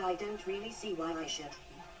 And I don't really see why I should.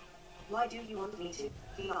 Why do you want me to?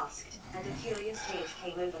 He asked, and a curious change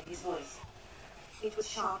came over his voice. It was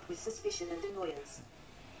sharp with suspicion and annoyance.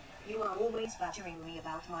 You are always badgering me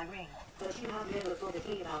about my ring, but you have never bothered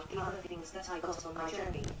me about the other things that I got on my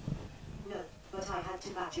journey. No, but I had to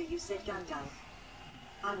badger you, said Gandalf.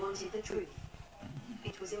 I wanted the truth.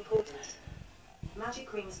 It was important.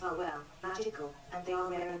 Magic rings are, well, magical, and they are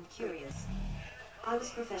rare and curious. I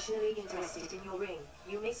was professionally interested in your ring,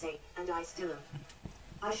 you may say, and I still am.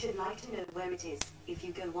 I should like to know where it is, if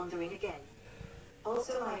you go wandering again.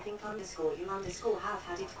 Also, I think you have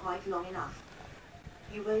had it quite long enough.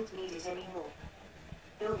 You won't need it anymore.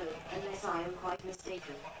 Bilbo, unless I am quite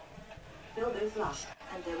mistaken. Bilbo flushed,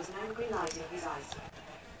 and there was an angry light in his eyes.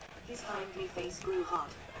 His kindly face grew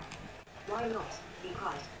hard. Why not? He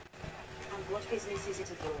cried. And what business is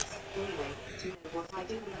it of yours, anyway, to know what I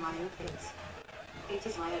do with my own things? It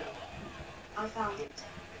is my own. I found it.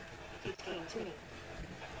 It came to me.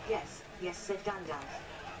 Yes, said Gandalf.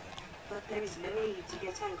 But there is no need to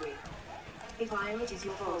get angry. If I am, it is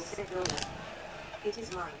your fault, said Bilbo. It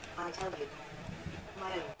is mine, I tell you.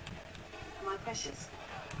 My own. My precious.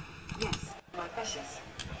 Yes, my precious.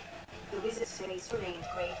 The wizard's face remained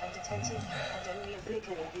grave and attentive, and only a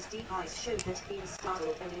flicker in his deep eyes showed that he was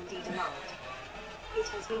startled and indeed alarmed. It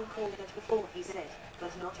has been called that before, he said,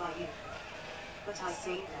 but not by you. But I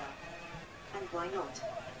say it now. And why not?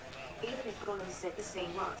 Even if Gollum said the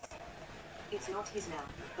same once. It's not his now,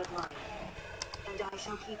 but mine. And I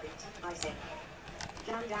shall keep it, I said.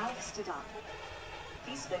 Gandalf stood up.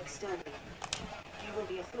 He spoke sternly. You will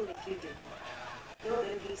be a fool if you do.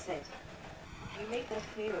 Bilbo, he said. You make that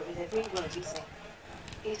clearer with every word you say.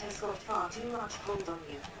 It has got far too much hold on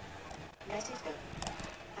you. Let it go.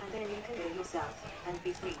 And then you can go yourself, and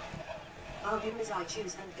be free. I'll do as I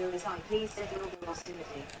choose and go as I please, said Bilbo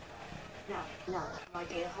obstinately. Now, my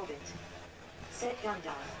dear Hobbit, said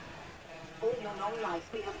Gandalf. All your long life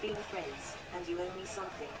we have been friends, and you owe me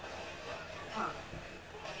something. Come.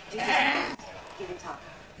 Do you want it? Give it up.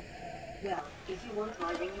 Well, if you want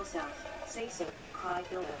my ring yourself, say so, cried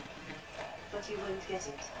Bilbo. But you won't get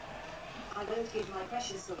it. I won't give my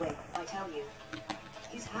precious away, I tell you.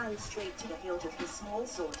 His hand straight to the hilt of his small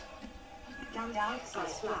sword. Gandalf's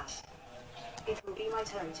eyes flashed. It will be my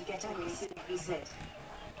turn to get angry soon, he said.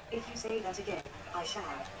 If you say that again, I shall.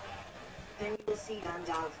 Then you will see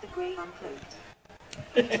Gandalf the Grey uncloaked.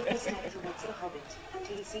 He took a step towards the Hobbit, and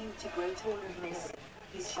he seemed to grow tall and menacing.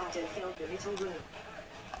 His shadow filled the little room.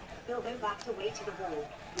 Bilbo backed away to the wall,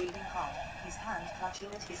 breathing hard, his hand clutching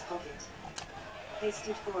at his pocket. They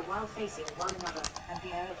stood for a while facing one another, and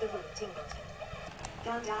the air of the room tingled.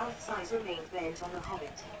 Gandalf's eyes remained bent on the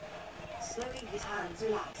Hobbit. Slowly his hands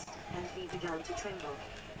relaxed, and he began to tremble.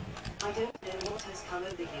 I don't know what has come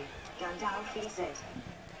over you, Gandalf, he said.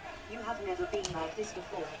 You have never been like this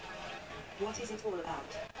before. What is it all about?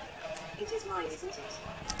 It is mine, isn't it?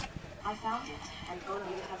 I found it, and Gollum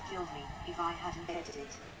would have killed me if I hadn't edited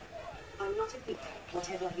it. I'm not a thief,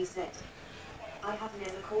 whatever he said. I have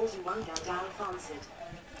never called you one, Gandalf answered.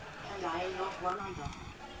 And I am not one either.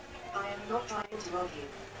 I am not trying to rob you,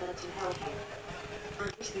 but to help you. I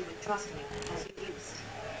wish you would trust me, as you used.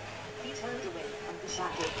 He turned away, and the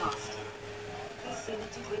shadow passed. He seemed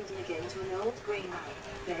to dwindle again to an old grey man,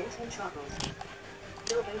 bent and troubled.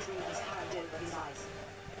 Bilbo drew his hand over his eyes.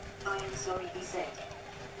 I am sorry, he said.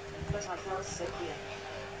 But I felt so queer.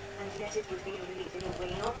 And yet it would be a relief in a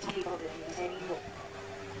way not to be bothered with it anymore.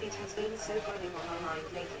 It has been so growing on my mind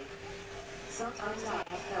lately. Sometimes I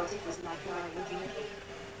have felt it was like an eye looking at me.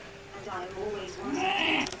 And I am always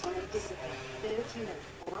wanting to put it on a discipline, don't you know,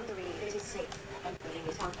 wondering if it is safe, and pulling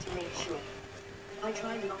it out to make sure. I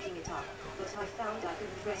tried locking it up, but I found I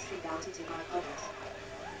couldn't rest without it in my pocket.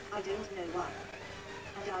 I don't know why.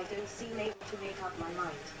 And I don't seem able to make up my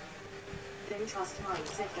mind. Don't trust mine,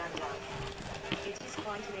 said Gandalf. It is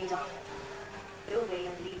quite made up. Go away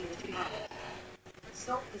and leave it to hand.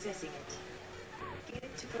 Stop possessing it. Give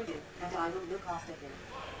it to Frodo, and I will look after him.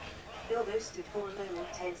 Bilbo stood for a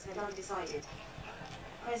moment tense and undecided.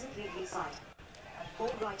 Presently he sighed.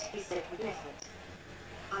 All right, he said with an effort.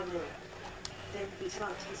 I will. Then he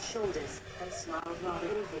shrugged his shoulders, and smiled rather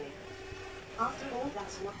ruefully. After all,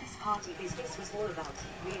 that's what this party business was all about,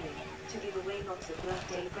 really, to give away lots of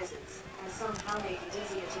birthday presents, and somehow make it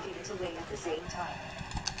easier to give it away at the same time.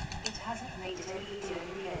 It hasn't made it any easier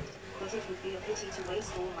in the end, but it would be a pity to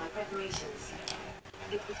waste all my preparations.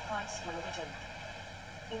 It would quite spoil the joke.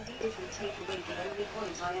 Indeed, it would take away the only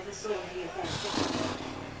point I ever saw in the affair.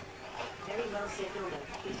 Very well, said Bilbo.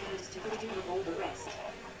 It goes to the do of all the rest.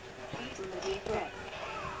 He drew a deep breath.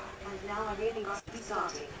 And now I really must be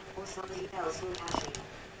starting, or somebody else will catch me.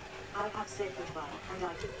 I have said goodbye, and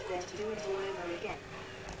I couldn't bear to do it all over again.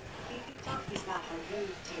 He picked up his bag and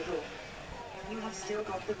moved to the door. You have still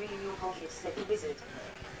got the ring in your pocket, said the wizard.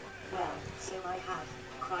 Well, so I have,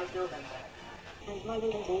 cried Bilbo. And my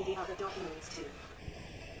ring and all the other documents too.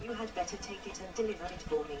 You had better take it and deliver it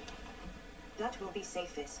for me. That will be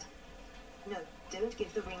safest. No, don't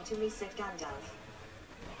give the ring to me, said Gandalf.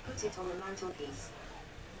 Put it on the mantelpiece.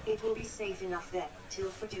 It will be safe enough there, till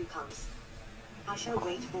Frodo comes. I shall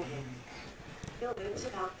wait for him. Bilbo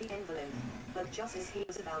took out the envelope, but just as he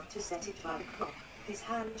was about to set it by the clock, his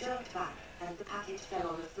hand jerked back, and the package fell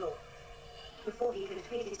on the floor. Before he could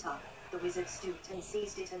pick it up, the wizard stooped and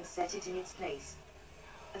seized it and set it in its place.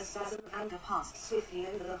 A spasm of anger passed swiftly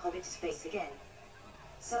over the hobbit's face again.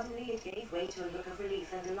 Suddenly it gave way to a look of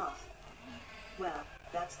relief and a laugh. Well,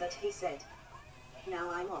 that's that, he said. Now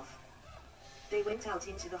I'm off. They went out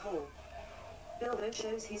into the hall. Bilbo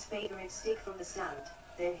chose his favorite stick from the stand,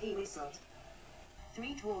 then he whistled.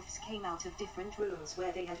 3 dwarfs came out of different rooms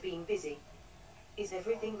where they had been busy. Is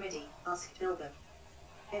everything ready? Asked Bilbo.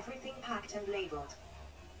 Everything packed and labeled.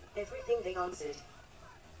 Everything, they answered.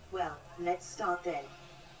 Well, let's start then.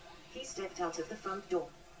 He stepped out of the front door.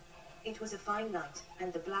 It was a fine night,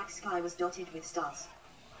 and the black sky was dotted with stars.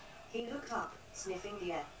 He looked up, sniffing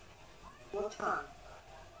the air. What fun!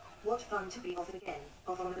 What fun to be off again,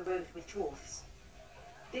 off on the road with dwarfs.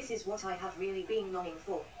 This is what I have really been longing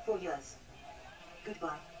for years.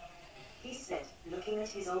 Goodbye, he said, looking at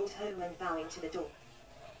his old home and bowing to the door.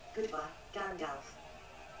 Goodbye, Gandalf.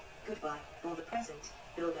 Goodbye, for the present,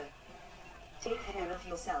 Bilbo. Take care of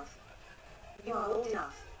yourself. You are old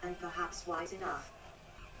enough, and perhaps wise enough.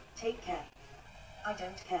 Take care. I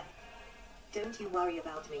don't care. Don't you worry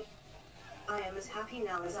about me. I am as happy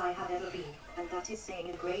now as I have ever been, and that is saying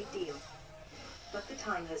a great deal. But the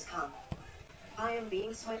time has come. I am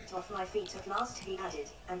being swept off my feet at last, he added,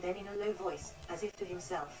 and then in a low voice, as if to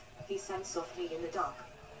himself, he sang softly in the dark.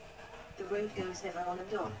 The road goes ever on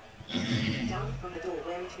and on. Down from the door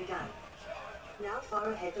where it began. Now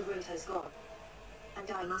far ahead the road has gone. And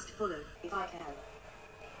I must follow, if I can.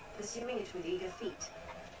 Pursuing it with eager feet.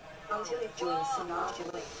 Until it joins some larger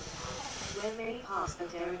way. Where many paths and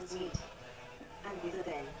errands meet. And whither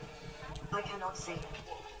then? I cannot say.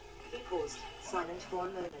 He paused, silent for a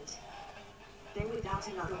moment. Then without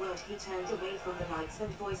another word he turned away from the lights and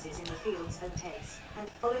voices in the fields and tents, and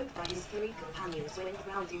followed by his 3 companions went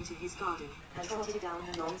round into his garden, and trotted down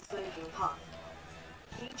the long sloping path.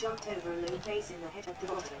 He jumped over a low place in the hedge at the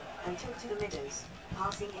bottom, and took to the meadows,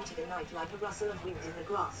 passing into the night like a rustle of wind in the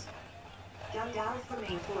grass. Gandalf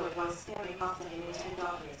remained for a while staring after him into the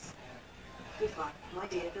darkness. Goodbye, my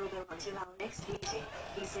dear Bilbo, until our next meeting,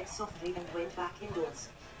 he said softly and went back indoors.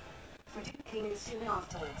 Frodo came in soon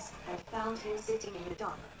afterwards, and found him sitting in the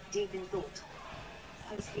dark, deep in thought.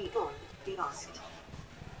 Has he gone? He asked.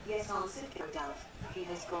 Yes, answered Gandalf. He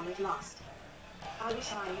has gone at last. I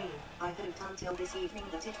wish I knew. I hoped until this evening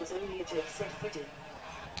that it was only a joke, said Frodo.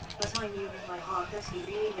 But I knew in my heart that he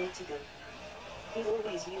really meant to go. He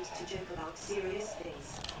always used to joke about serious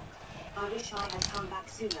things. I wish I had come back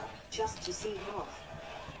sooner, just to see him off.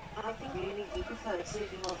 I think really he preferred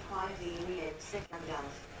slipping off quietly in the end, said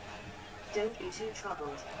Gandalf. Don't be too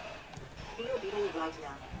troubled. He'll be all right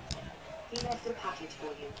now. He left a package for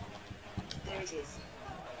you. There it is.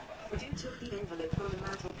 Frodo took the envelope from the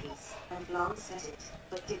mantelpiece, and glanced at it,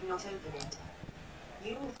 but did not open it.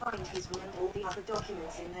 You will find his will and all the other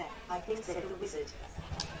documents in there, I think, said the wizard.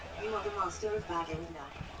 You are the master of Bag End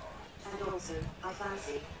now. And also, I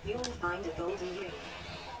fancy, you will find a golden ring.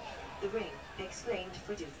 The ring, exclaimed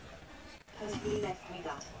Frodo. Has he left me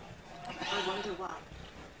that? I wonder why.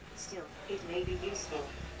 Still, it may be useful.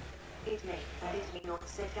 It may, and it may not,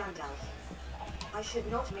 said Gandalf. I should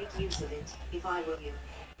not make use of it, if I were you.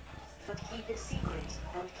 But keep it secret,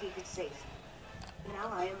 and keep it safe.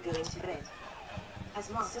 Now I am going to bed. As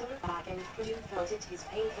master of Bag End, Frodo felt it his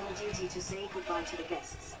painful duty to say goodbye to the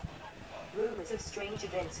guests. Rumors of strange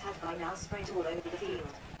events had by now spread all over the field,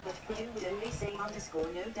 but Frodo would only say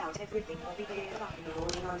no doubt everything will be cleared up in the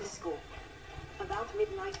morning . About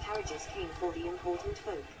midnight carriages came for the important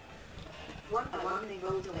folk. One by one they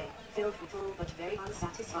rolled away, filled with full but very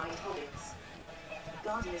unsatisfied hobbits.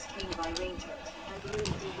 Gardeners came by rangelet, and moved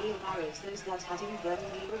in wheelbarrows those that had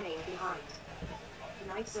inadvertently remained behind.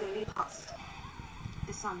 Night slowly passed.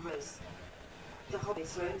 The sun rose. The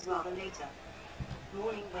hobbits rose rather later.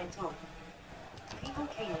 Morning went on. People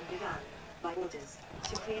came and began, by orders,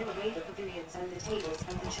 to clear away the pavilions and the tables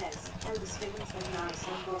and the chairs, and the spoons and knives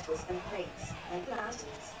and bottles and plates, and the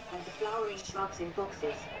lanterns, and the flowering shrubs in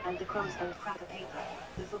boxes, and the crumbs and cracker paper,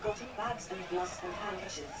 the forgotten bags and gloves and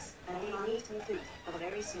handkerchiefs, and the uneaten food, a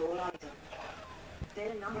very small item.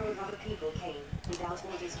 Then a number of other people came, without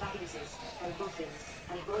orders, Bagginses, and Boffins,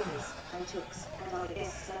 and Boilers, and Tooks, and other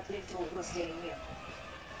guests that lived or were staying near.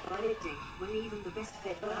 By midday, when even the best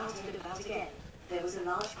fed were out and about again, there was a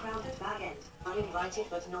large crowd at Bag End, uninvited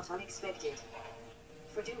but not unexpected.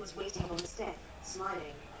 Frodo was waiting on the step,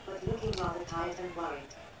 smiling, but looking rather tired and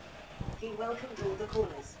worried. He welcomed all the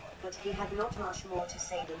callers, but he had not much more to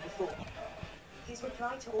say than before. His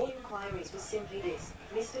reply to all inquiries was simply this: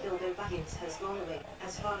 Mr. Bilbo Baggins has gone away,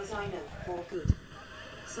 as far as I know, for good.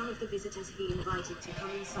 Some of the visitors he invited to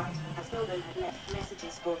come inside, as Bilbo had left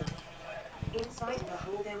messages for them. Inside in the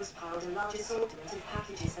hall there was piled a large assortment of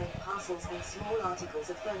packages and parcels and small articles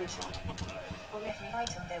of furniture. On every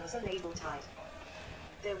item there was a label tied.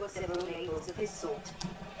 There were several labels of this sort.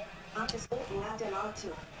 Underscore for Adelard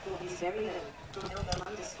took, for his very own, from Bilbo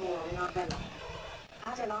underscore on an umbrella.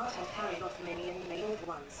 Adelard had carried off many unlabeled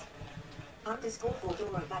ones. Underscore for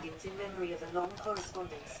Dora Baggins in memory of a long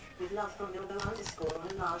correspondence, with love from Bilbo underscore on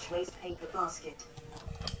a large waste paper basket.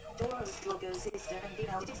 Dora was Drogo's sister and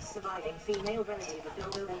the eldest surviving female relative of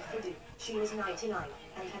Bilbo and Frodo. She was 99,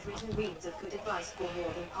 and had written reams of good advice for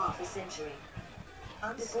more than half a century.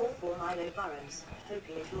 Underscore for Milo Burrows,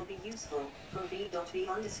 hoping it will be useful, from B.B.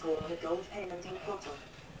 underscore on a gold pen and ink bottle.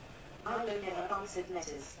 Milo never answered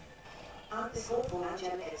letters. Underscore for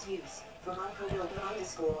Angelica's use, from Uncle Bilbo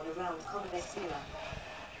underscore on a round convex mirror.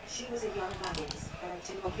 She was a young Baggins, and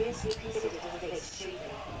too obviously considered a face shaping.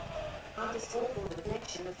 Underscore for the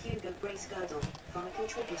collection of Hugo Brace girdle, from a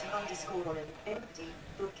contributor underscore on an empty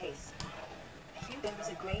bookcase. Hugo was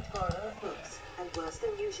a great borrower of books, and worse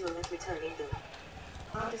than usual at returning them.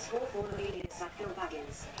 Underscore for Amelia Sackville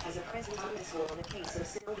Baggins, as a present underscore on a case of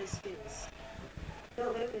silver spoons.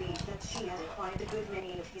 Bilbo believed that she had acquired a good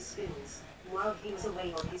many of his spoons, while he was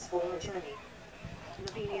away on his former journey.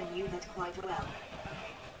 Lobelia knew that quite well.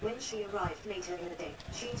 When she arrived later in the day,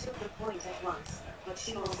 she took the point at once, but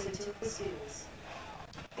she also took the spoons.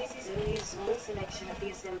 This is only a small selection of the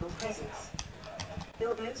assembled presents.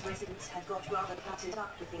 Bilbo's residence had got rather cluttered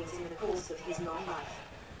up with things in the course of his long life.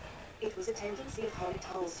 It was a tendency of hobbit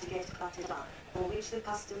holes to get cluttered up, for which the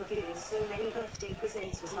custom of giving so many birthday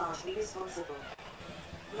presents was largely responsible.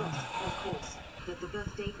 Not, of course, that the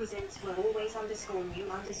birthday presents were always underscore new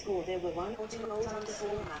underscore. There were one or two old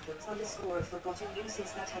underscore methods underscore of forgotten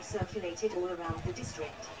uses that had circulated all around the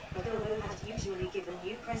district, but Bilbo had usually given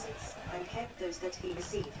new presents, and kept those that he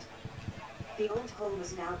received. The old hole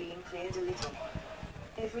was now being cleared a little.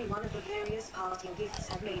 Every one of the various parting gifts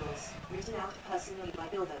had labels, written out personally by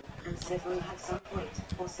Bilbo, and several had some point,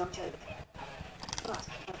 or some joke. But,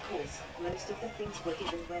 of course, most of the things were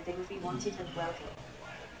given where they would be wanted and welcome.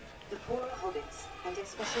 The poorer hobbits, and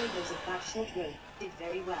especially those of Bagshot Row, did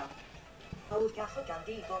very well. Old Gaffer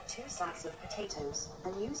Gandhi got 2 sacks of potatoes,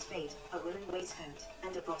 a new spade, a woolen waistcoat,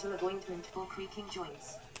 and a bottle of ointment for creaking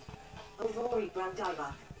joints. Old Rory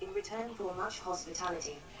Brandivak, in return for much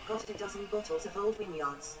hospitality, got a dozen bottles of Old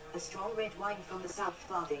Vineyards, a strong red wine from the South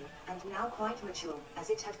Farthing, and now quite mature, as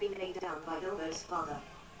it had been laid down by Bilbo's father.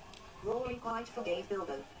 Rory quite forgave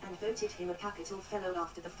Bilbo, and voted him a capital fellow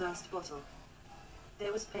after the first bottle.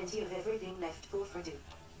 There was plenty of everything left for Frodo.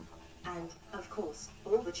 And, of course,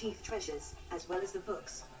 all the chief treasures, as well as the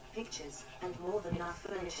books, pictures, and more than enough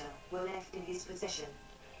furniture, were left in his possession.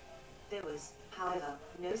 There was, however,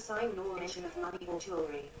 no sign nor mention of money or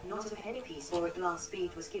jewelry, not a penny piece or a glass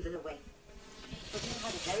bead was given away. Frodo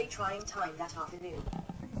had a very trying time that afternoon.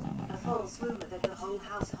 A false rumor that the whole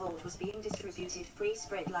household was being distributed free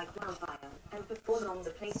spread like wildfire, and before long the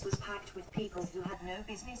place was packed with people who had no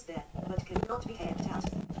business there, but could not be kept out.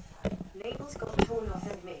 Labels got torn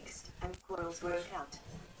off and mixed, and quarrels broke out.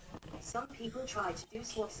 Some people tried to do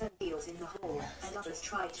swaps and deals in the hall, and others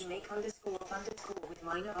tried to make underscore of underscore with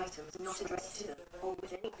minor items not addressed to them, or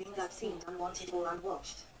with anything that seemed unwanted or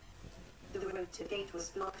unwatched. The road to gate was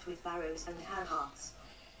blocked with barrows and handcarts.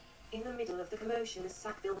 In the middle of the commotion the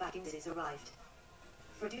Sackville Bagginses arrived.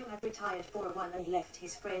 Frodo had retired for a while and left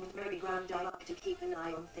his friend Merry Granddilock to keep an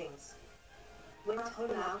eye on things. When Utho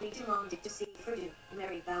loudly demanded to see Frodo,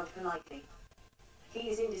 Merry bowed politely. "He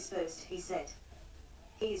is indisposed," he said.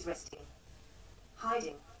 "He is resting."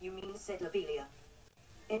 "Hiding, you mean," said Lobelia.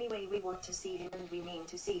 "Anyway, we want to see him and we mean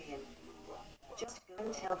to see him. Just go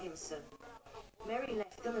and tell him so." Merry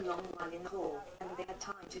left them a long while in the hall, and they had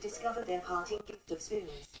time to discover their parting gift of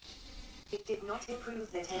spoons. It did not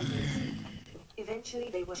improve their tempers. Eventually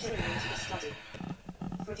they were shown into the study.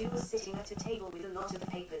 Frodo was sitting at a table with a lot of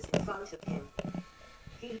papers in front of him.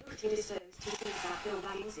 He looked indisposed to see Sackville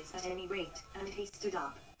Bagginses at any rate, and he stood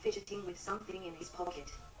up, fidgeting with something in his pocket.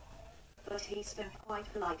 But he spoke quite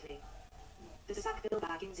politely. The Sackville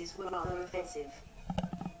Bagginses were rather offensive.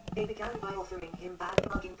 They began by offering him bad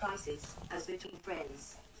bargain prices, as between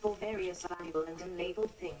friends, for various valuable and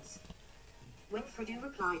unlabeled things. When Frodo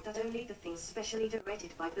replied that only the things specially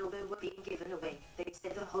directed by Bilbo were being given away, they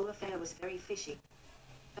said the whole affair was very fishy.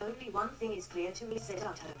 "Only one thing is clear to me," said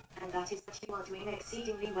Utho, "and that is that you are doing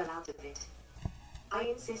exceedingly well out of it. I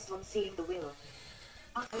insist on seeing the will."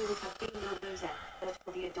 Utho would have been no loser, but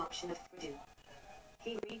for the adoption of Frodo.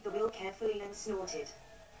 He read the will carefully and snorted.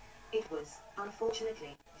 It was,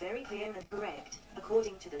 unfortunately, very clear and correct,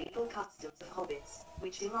 according to the legal customs of hobbits,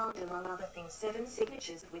 which demand among other things 7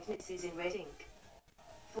 signatures of witnesses in red ink.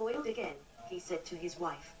 "Foiled again," he said to his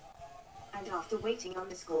wife. "And after waiting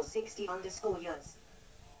 _60 years.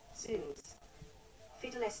 Zoons.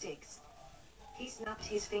 Fiddlesticks." He snapped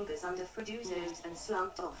his fingers under Frodo's nose and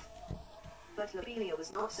slumped off. But Lobelia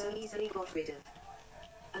was not so easily got rid of.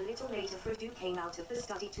 A little later Frodo came out of the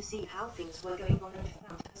study to see how things were going on and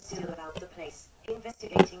found her still about the place,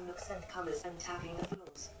 investigating nooks and corners and tapping the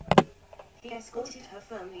floors. He escorted her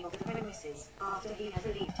firmly off the premises, after he had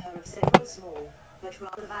relieved her of several small, but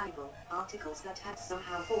rather valuable, articles that had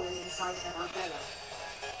somehow fallen inside her umbrella.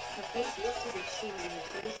 Her face looked as if she was in the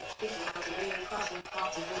throes of giving out a really crushing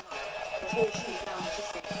party remark, but all she found to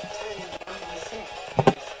say, turning around and said,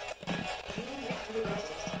 "You live to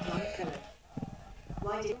regret it, young fellow.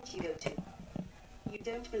 Why didn't you go to? You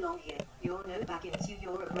don't belong here, you're no Baggins,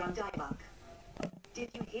 you're a Granddilock. Did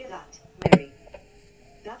you hear that, Merry?"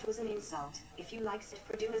 "That was an insult, if you like," said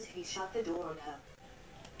Frodo as he shut the door on her.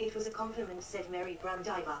 "It was a compliment," said Merry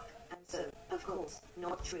Granddilock, "and so, of course,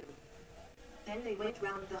 not true." Then they went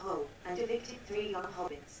round the hole, and evicted 3 young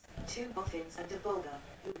hobbits, 2 boffins and a bolger,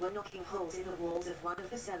 who were knocking holes in the walls of one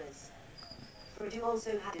of the cellars. Frodo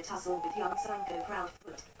also had a tussle with young Sancho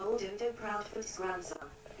Proudfoot, old Odo Proudfoot's grandson,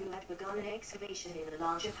 who had begun an excavation in the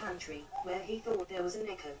larger pantry, where he thought there was an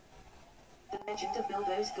echo. The legend of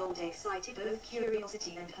Bilbo's gold excited both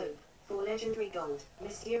curiosity and hope, for legendary gold,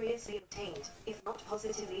 mysteriously obtained, if not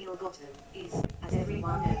positively ill-gotten, is, as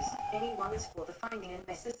everyone knows, anyone's for the finding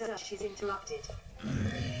unless the search is interrupted.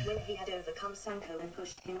 When he had overcome Sancho and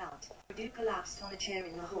pushed him out, Frodo collapsed on a chair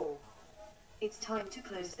in the hall. "It's time to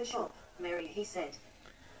close the shop, Merry," he said.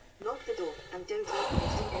 "Lock the door, and don't open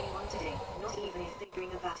it to anyone today, not even if they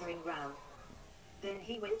bring a battering ram." Then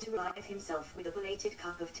he went to relieve himself with a belated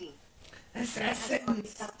cup of tea. He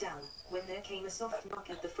sat down, when there came a soft knock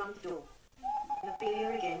at the front door.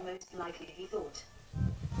 Lobelia again, most likely, he thought.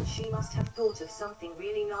 She must have thought of something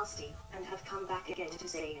really nasty, and have come back again to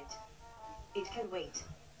say it. It can wait.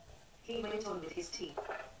 He went on with his tea.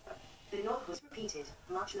 The knock was repeated,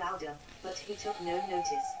 much louder, but he took no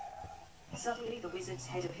notice. Suddenly the wizard's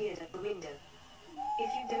head appeared at the window.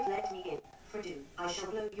 "If you don't let me in, Frodo, I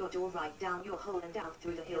shall blow your door right down your hole and out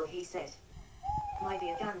through the hill, he said. My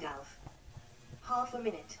dear Gandalf. Half a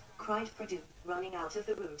minute, cried Frodo, running out of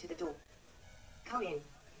the room to the door. Come in.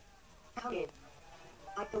 Come in.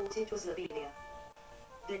 I thought it was Lobelia.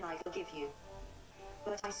 Then I forgive you.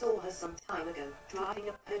 But I saw her some time ago, driving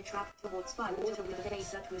a pony trap towards Bywater with a face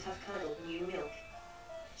that would have curdled new milk.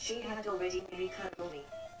 She had already nearly curdled me.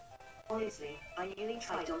 Honestly, I nearly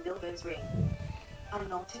tried on Bilbo's ring. I'm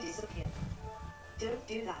not to disappear. Don't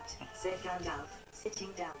do that, said Gandalf,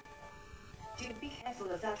 sitting down. Do be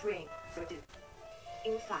careful of that ring, Frodo.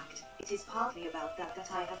 In fact, it is partly about that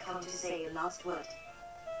I have come to say a last word.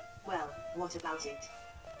 Well, what about it?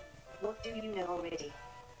 What do you know already?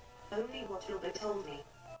 Only what Bilbo told me.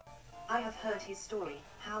 I have heard his story,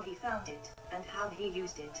 how he found it, and how he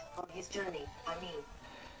used it, on his journey, I mean.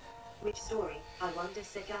 Which story, I wonder,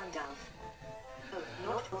 said Gandalf. Oh,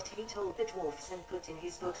 not what he told the dwarfs and put in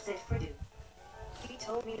his book, said Frodo. He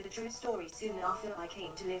told me the true story soon after I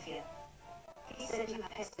came to live here. He said you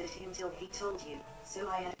had pestered him till he told you, so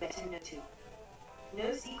I had better know too.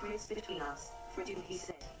 No secrets between us, Frodo, he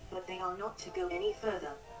said, but they are not to go any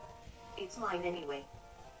further. It's mine anyway.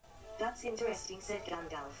 That's interesting, said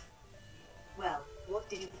Gandalf. Well, what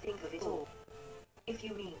did you think of it all? If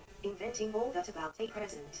you mean, inventing all that about a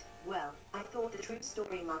present, well, I thought the true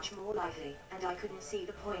story much more likely, and I couldn't see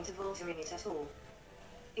the point of altering it at all.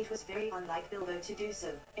 It was very unlike Bilbo to do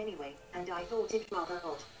so, anyway, and I thought it rather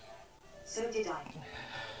odd. So did I.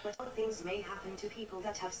 But odd things may happen to people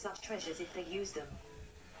that have such treasures if they use them.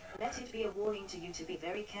 Let it be a warning to you to be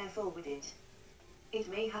very careful with it. It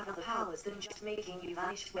may have other powers than just making you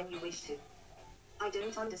vanish when you wish to. I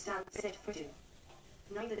don't understand, said Frodo.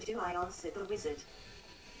 Neither do I, answered the wizard.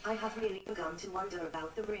 I have really begun to wonder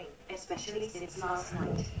about the ring, especially since last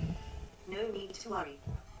night. No need to worry.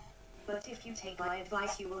 But if you take my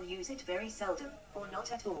advice, you will use it very seldom, or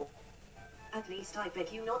not at all. At least I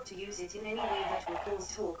beg you not to use it in any way that will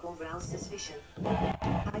cause talk or rouse suspicion.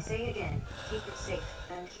 I say again, keep it safe,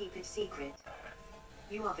 and keep it secret.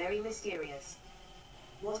 You are very mysterious.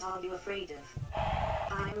 What are you afraid of?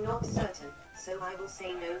 I am not certain, so I will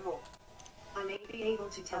say no more. I may be able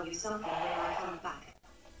to tell you something when I come back.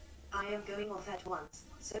 I am going off at once,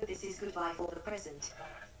 so this is goodbye for the present.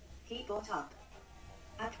 He got up.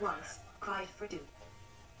 At once, cried Frodo.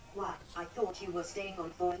 Why, I thought you were staying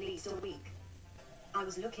on for at least a week. I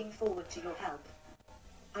was looking forward to your help.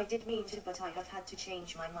 I did mean to, but I have had to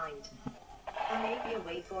change my mind. I may be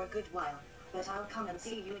away for a good while, but I'll come and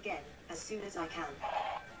see you again, as soon as I can.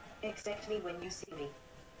 Expect me when you see me.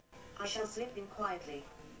 I shall slip in quietly.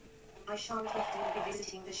 I shan't often be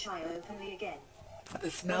visiting the Shire openly again.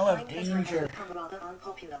 The smell of danger. I have become rather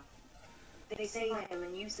unpopular. They say I am a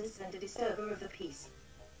nuisance and a disturber of the peace.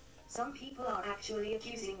 Some people are actually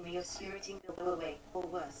accusing me of spiriting Bilbo away, or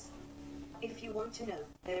worse. If you want to know,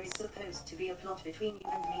 there is supposed to be a plot between you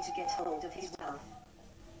and me to get hold of his wealth.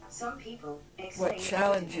 Some people exclaim, what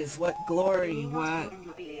challenges, what glory, what...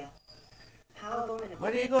 How abominable.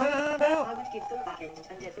 What are you going on about? I would give them back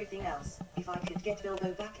and everything else, if I could get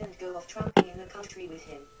Bilbo back and go off tramping in the country with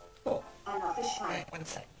him. Oh. I love the Shire. Right, one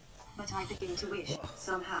sec. But I begin to wish,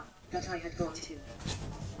 somehow, that I had gone too.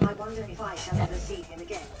 I wonder if I shall ever see him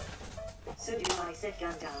again. So do I, said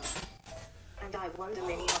Gandalf. And I wonder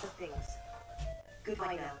many other things.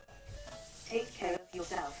 Goodbye now. Take care of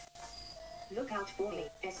yourself. Look out for me,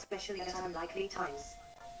 especially at unlikely times.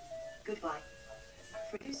 Goodbye.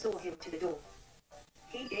 Frodo saw him to the door.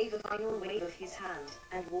 He gave a final wave of his hand,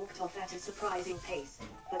 and walked off at a surprising pace,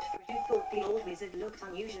 but Frodo thought the old wizard looked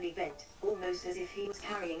unusually bent, almost as if he was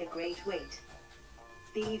carrying a great weight.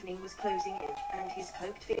 The evening was closing in, and his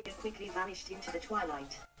cloaked figure quickly vanished into the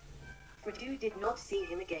twilight. Frodo did not see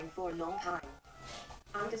him again for a long time.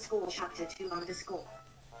 Chapter 2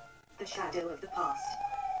 The Shadow of the Past.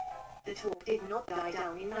 The talk did not die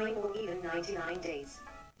down in 9 or even 99 days.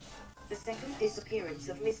 The second disappearance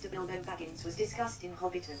of Mr. Bilbo Baggins was discussed in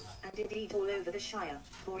Hobbiton, and indeed all over the Shire,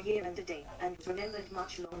 for a year and a day, and was remembered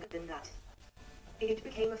much longer than that. It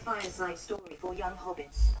became a fireside story for young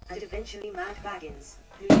hobbits, and eventually Mad Baggins,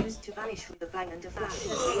 who used to vanish with a bang and a flash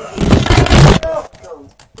as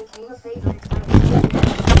gold, became a favourite character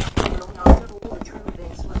long after all the true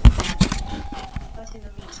events were forgotten. But in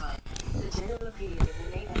the meantime, the general opinion in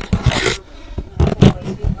the neighbourhood of Bilbo, who had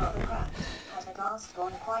always been rather cracked, had at last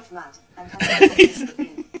gone quite mad, and had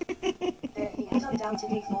disappeared. There he had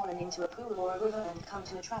undoubtedly fallen into a pool or a river and come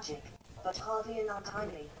to a tragic, but hardly an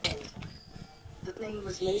untimely, end. The blame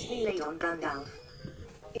was mostly laid on Gandalf.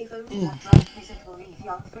 If only that drunk wizard will leave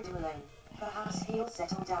young Frodo alone, perhaps he'll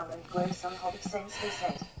settle down and grow some hobbit sense, they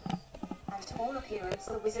said. And and to all appearance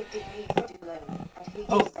the wizard did leave Frodo alone, and he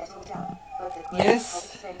Oh. did settle down, but the great Yes.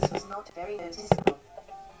 hobbit fence was not very noticeable.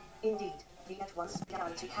 Indeed, he at once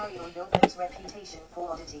began to carry on Bilbo's reputation for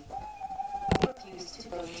oddity. He refused to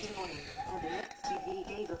go into mourning, and the next year he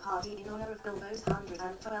gave a party in honor of Bilbo's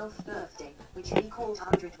 112th birthday, which he called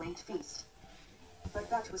 100-weight feast. But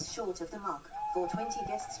that was short of the mark, for 20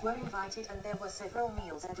 guests were invited and there were several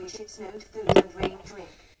meals at which it snowed food and rained drink,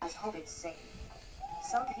 as hobbits say.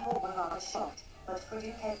 Some people were rather shocked, but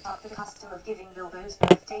Frodo kept up the custom of giving Bilbo's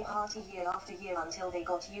birthday party year after year until they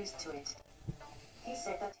got used to it. He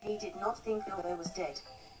said that he did not think Bilbo was dead.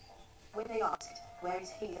 When they asked, "Where is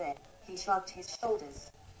he then?" he shrugged his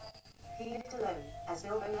shoulders. He lived alone, as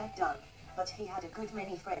Bilbo had done, but he had a good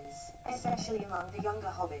many friends, especially among the younger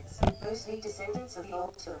hobbits, mostly descendants of the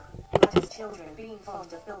old Took, who had as children been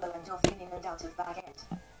fond of Bilbo and often in and out of Bag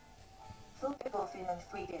End. Thorpe and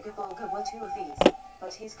Frigga were two of these,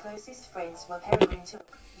 but his closest friends were Pippin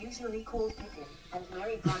Took, usually called Pippin, and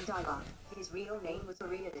Merry Gandalf. His real name was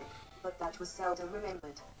Peril, but that was seldom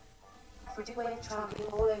remembered. Frodo went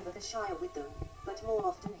traveling all over the Shire with them, but more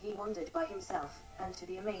often he wandered by himself, and to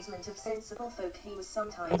the amazement of sensible folk he was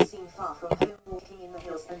sometimes seen far from home walking in the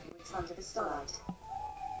hills and woods under the starlight.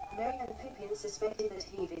 Merry and Pippin suspected that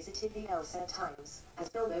he visited the elves at times, as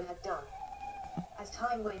Bilbo had done. As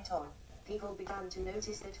time went on, people began to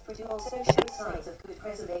notice that Frodo also showed signs of good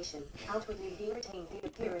preservation. Outwardly he retained the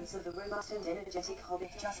appearance of the robust and energetic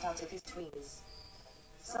hobbit just out of his tweens.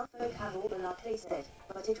 Some folk have all the luck they said,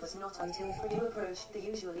 but it was not until Frodo approached the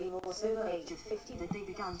usually more sober age of 50 that they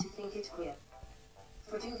began to think it queer.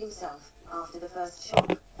 Frodo himself, after the first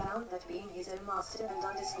shock, found that being his own master and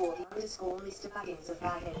Mr. Baggins of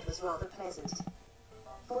Bag End was rather pleasant.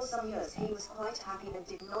 For some years he was quite happy and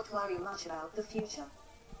did not worry much about the future.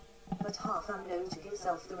 But half unknown to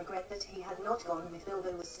himself the regret that he had not gone with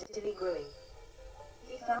Bilbo was steadily growing.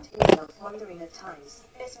 He found himself wondering at times,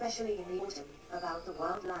 especially in the autumn, about the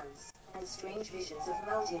wild lands, and strange visions of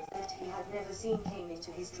mountains that he had never seen came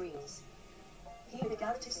into his dreams. He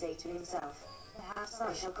began to say to himself, "Perhaps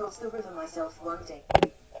I shall cross the river myself one day."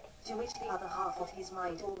 To which the other half of his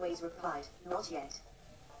mind always replied, "Not yet."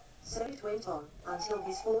 So it went on, until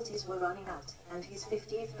his 40s were running out, and his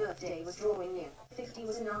 50th birthday was drawing near. 50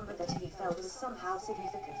 was a number that he felt was somehow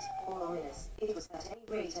significant, or ominous. It was at any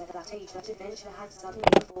rate at that age that adventure had suddenly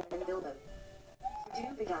befallen Bilbo.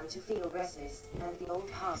 Frodo began to feel restless, and the old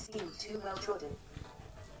path seemed too well trodden.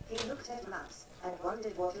 He looked at maps, and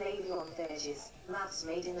wondered what lay beyond their edges. Maps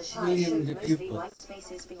made in the Shire showed mostly white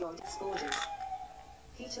spaces beyond its borders.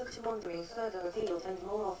 He took to wandering further afield and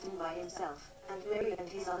more often by himself, and Merry and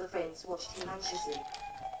his other friends watched him anxiously.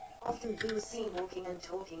 Often he was seen walking and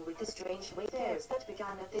talking with the strange wayfarers that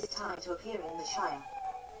began at this time to appear in the Shire.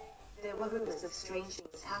 There were rumors of strange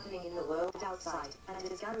things happening in the world outside,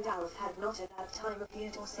 and as Gandalf had not at that time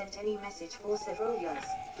appeared or sent any message for several years,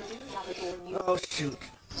 Frodo gathered all news. Oh shoot.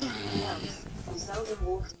 The elves, who seldom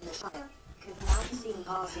walked in the Shire, could now be seen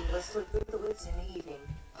passing westward through the woods in the evening,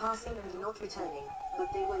 passing and not returning,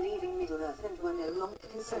 but they were leaving Middle-earth and were no longer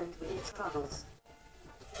concerned with its troubles.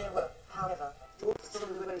 There were, however, dwarfs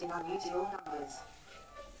on the road in unusual numbers.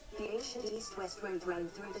 The ancient east-west road ran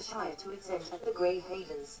through the Shire to its end at the Grey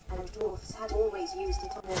Havens, and dwarfs had always used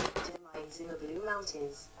it on their winter mines in the Blue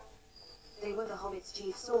Mountains. They were the hobbits'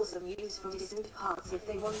 chief source of news from distant parts if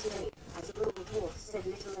they wanted any, as a rule dwarfs said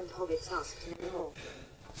little and hobbits asked no more.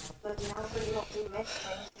 But now Frodo often met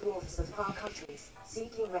strange dwarfs of far countries,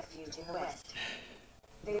 seeking refuge in the west.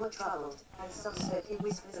 They were troubled, and some spoke in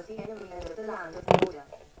whispers of the enemy and of the land of Mordor.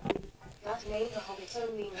 That name the hobbits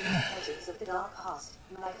only knew legends of the dark past,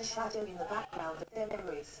 like a shadow in the background of their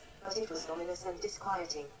memories, but it was ominous and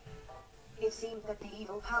disquieting. It seemed that the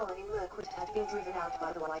evil power in Mirkwood had been driven out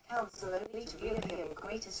by the White Council only to reappear in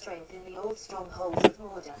greater strength in the old strongholds of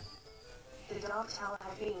Mordor. The Dark Tower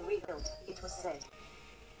had been rebuilt, it was said.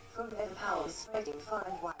 From there the power was spreading far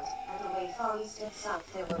and wide, and away far east and south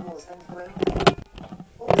there were wars and growing fear.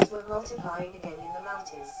 Wars were multiplying again in the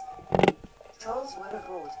mountains. Trolls were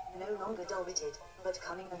abroad, no longer dull-witted, but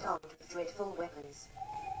cunning and armed with dreadful weapons.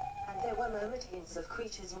 And there were murmured hints of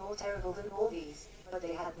creatures more terrible than all these, but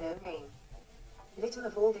they had no name. Little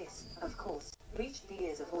of all this, of course, reached the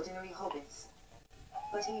ears of ordinary hobbits.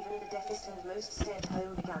 But even the deafest and most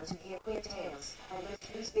stay-at-home began to hear queer tales, and those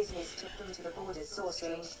whose business took them to the borders saw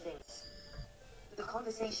strange things. The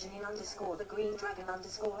conversation in _the Green Dragon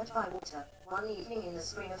 _at Bywater, one evening in the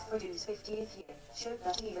spring of Frodo's 50th year, showed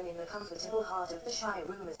that even in the comfortable heart of the Shire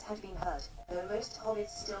rumors had been heard, though most hobbits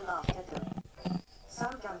still laughed at them.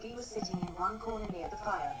 Sam Gamgee was sitting in one corner near the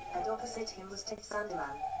fire, and opposite him was Ted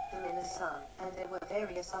Sanderman, the miller's son, and there were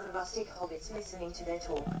various other rustic hobbits listening to their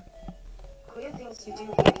talk. Queer things you do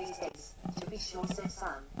here these days, to be sure, said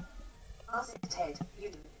Sam. Ah, said Ted,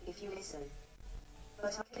 you do, if you listen.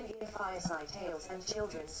 But I can hear fireside tales and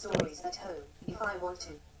children's stories at home, if I want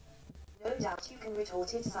to. No doubt you can,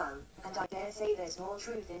 retorted Sam, and I dare say there's more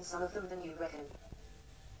truth in some of them than you reckon.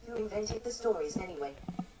 Who invented the stories anyway?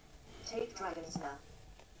 Take dragons now.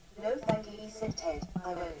 No thank ye, said Ted,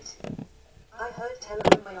 I won't. I heard tell of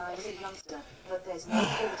them when I was a youngster, but there's no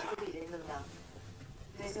call to believe in them now.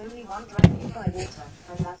 There's only one dragon in Bywater,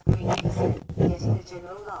 and that's Green said, getting a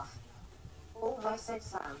general laugh. All right, said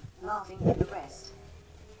Sam, laughing with the rest.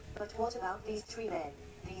 But what about these tree men,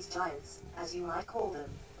 these giants, as you might call them?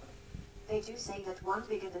 They do say that one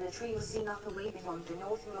bigger than a tree was seen up away beyond the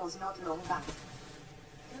North Moors not long back.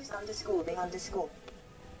 Who's underscore they underscore?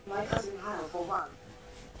 My cousin Hal, for one.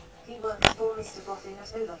 He works for Mr. Boffin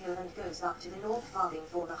at Overhill and goes up to the North Farthing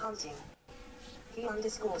for the hunting. He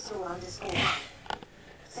underscore saw underscore one.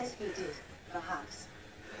 Says he did, perhaps.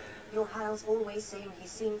 Your Hal's always saying he's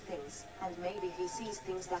seen things, and maybe he sees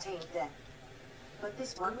things that ain't there. But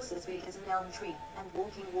this one was as big as an elm tree, and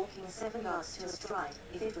walking 7 yards to a stride,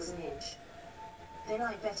 if it was an inch. Then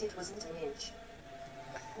I bet it wasn't an inch.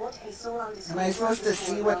 What he saw underscore... Am I supposed to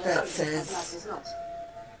see what that says? That is not.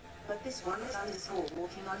 But this one was underscore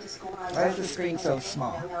walking underscore... Why is the screen so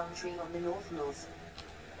small? ...an elm tree on the North Moors.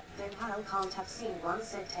 Then Hal can't have seen one,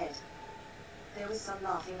 said Ted. There was some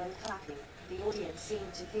laughing and clapping. The audience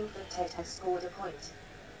seemed to think that Ted had scored a point.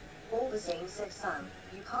 All the same, said Sam,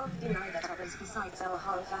 you can't deny that others besides our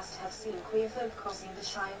Holdfast have seen queer folk crossing the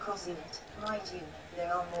Shire, crossing it. Mind you,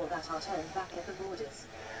 there are more that are turned back at the borders.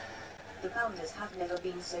 The Bounders have never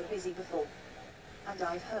been so busy before. And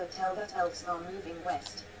I've heard tell that elves are moving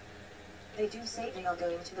west. They do say they are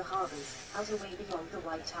going to the harbours, out away beyond the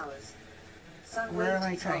White Towers. Where am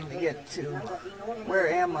I trying to get to? Where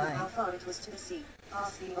am I? How far it was to the sea,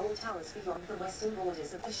 past the old towers beyond the western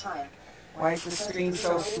borders of the Shire. Why is the screen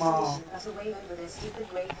so small? That away over their stupid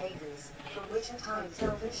great havens, from which at times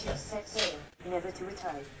elven ships set sail, never to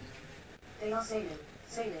return. They are sailing,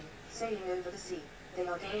 sailing, sailing over the sea. They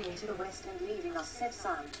are going into the west and leaving us, said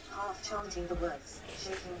Sam, half chanting the words,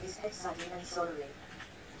 shaking his head sadly and sorrowing.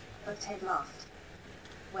 But Ted laughed.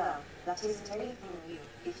 Well, that isn't anything new,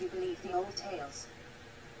 if you believe the old tales.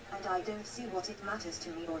 And I don't see what it matters to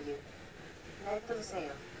me or you. Let them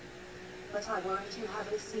sail. But I warrant you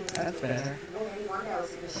haven't seen them, nor anyone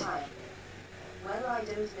else in the Shire. Well, I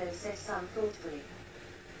don't know, said Sam thoughtfully.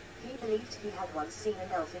 He believed he had once seen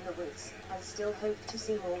an elf in the woods, and still hoped to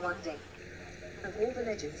see more one day. Of all the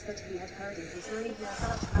legends that he had heard in his early years,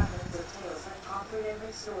 such fragments of tales and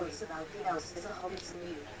half-remembered stories about the elves as a Hobbiton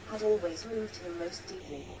knew, had always moved him most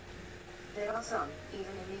deeply. There are some, even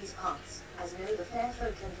in these parts, as know the fair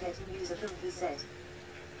folk and get news of them, he said.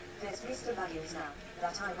 There's Mr. Baggins now,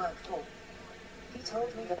 that I work for. He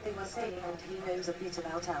told me that they were sailing and he knows a bit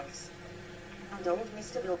about elves. And old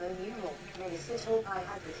Mr. Bilbo knew more, menace the talk I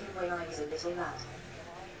had with him when I was a little lad.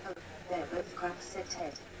 Oh, they're both cracked, said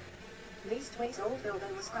Ted. Leastways old Bilbo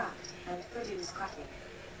was cracked, and Frodo's cracking.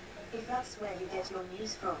 If that's where you get your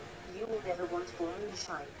news from, you will never want for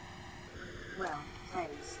moonshine. Well,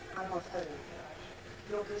 friends, I'm off home.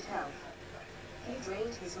 Your good health. He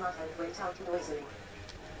drained his mug and went out noisily.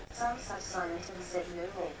 Sam sat silent and said no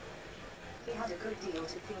more. He had a good deal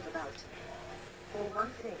to think about. For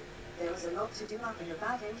one thing, there was a lot to do up in the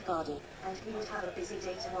back end garden, and he would have a busy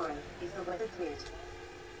day tomorrow, if the weather cleared.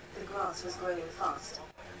 The grass was growing fast.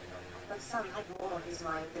 But Sam had more on his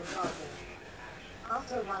mind than gardening.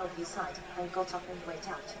 After a while he sighed, and got up and went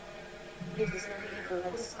out. It was early April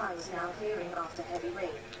and the sky was now clearing after heavy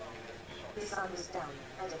rain. The sun was down,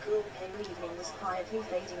 and a cool pale evening was quietly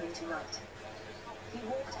fading into night. He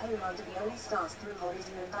walked home under the early stars through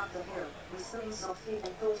Hobbiton and up the hill, whistling softly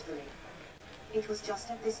and thoughtfully. It was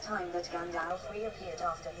just at this time that Gandalf reappeared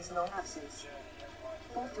after his long absence.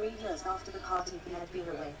 For 3 years after the party he had been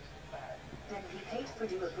away. Then he paid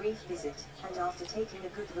Frodo a brief visit, and after taking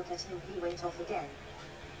a good look at him he went off again.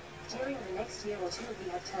 During the next year or two he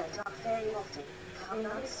had turned up fairly often, coming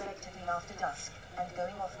unexpectedly after dusk, and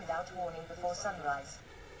going off without warning before sunrise.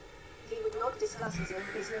 He would not discuss his own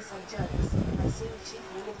business and journeys, and seemed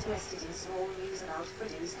chiefly interested in small news about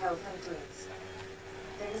Frodo's health and doings.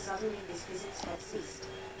 Then suddenly his visits had ceased.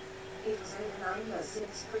 It was over 9 years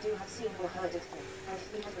since Frodo had seen or heard of him, and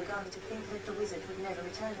he had begun to think that the wizard would never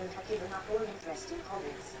return and had given up all interest in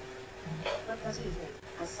hobbits. But that evening,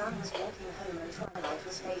 as Sam was walking home and twilight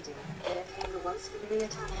was fading, there came the once familiar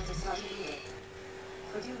tap at a sudden ear.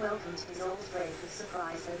 Frodo welcomed his old friend with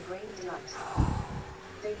surprise and great delight.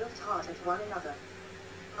 They looked hard at one another.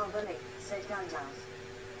 "Albany," said Gandalf.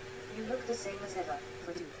 "You look the same as ever,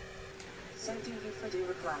 Frodo." "So do you," Frodo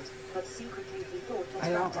replied, but secretly he thought that I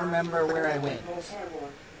don't Gandalf remember looked where a I little went. more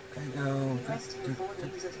careworn. He pressed him for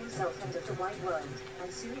news of himself and of the wide world,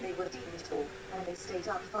 and soon they were deep in talk, and they stayed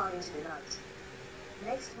up far into the night.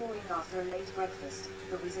 Next morning after a late breakfast,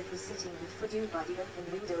 the wizard was sitting with Frodo by the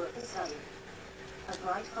open window of the study. A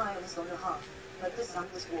bright fire was on the hearth, but the sun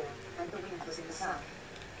was warm, and the wind was in the south.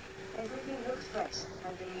 Everything looked fresh,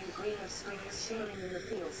 and the new green of spring was shimmering in the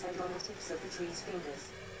fields and on the tips of the trees'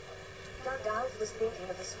 fingers. Gandalf was thinking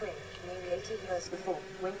of the spring, nearly 80 years before,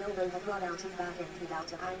 when Bilbo had run out of Bag End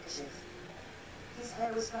without a handkerchief. His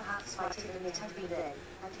hair was perhaps whiter than it had been then,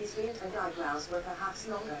 and his beard and eyebrows were perhaps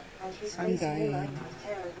longer, and his face more lined with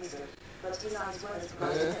care and wisdom, but his eyes were as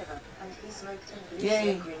bright as ever, and he smoked and blew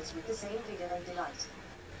cigarettes with the same vigor and delight.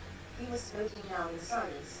 He was smoking now in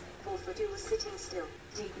silence, for Frodo was sitting still,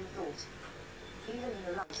 deep in thought. Even in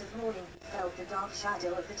the light of morning he felt the dark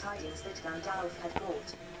shadow of the tidings that Gandalf had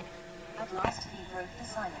brought. At last he broke the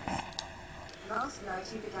silence. "Last night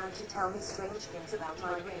you began to tell me strange things about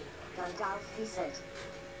my ring, Gandalf," he said.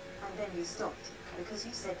 "And then you stopped, because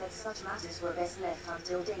you said that such matters were best left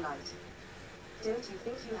until daylight. Don't you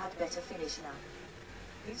think you had better finish now?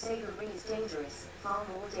 You say the ring is dangerous, far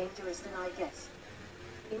more dangerous than I guess."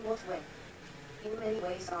 "In what way?" "In many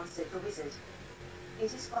ways," answered the wizard.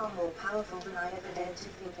 "It is far more powerful than I ever dared to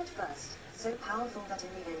think at first. So powerful that in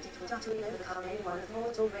the end it would utterly overcome anyone of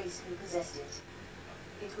mortal race who possessed it.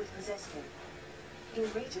 It would possess him.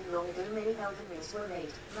 In region long ago many elven rings were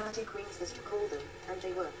made, magic rings as you call them, and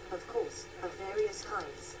they were, of course, of various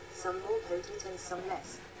kinds, some more potent and some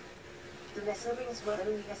less. The lesser rings were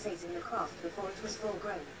only essays in the craft before it was full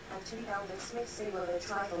grown, and to the elven smiths they were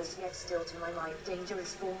trifles yet still to my mind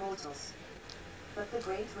dangerous for mortals. But the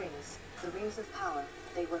great rings, the rings of power,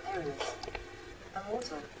 they were perilous. A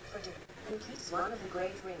mortal, Frodo, who keeps one of the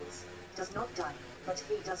great rings, does not die, but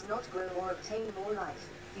he does not grow or obtain more life.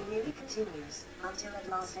 He merely continues, until at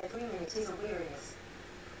last every minute is a weariness.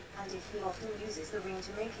 And if he often uses the ring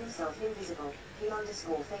to make himself invisible, he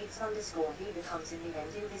he becomes in the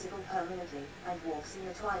end invisible permanently, and walks in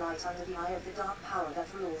the twilight under the eye of the dark power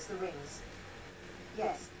that rules the rings.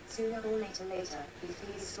 Yes, sooner or later, if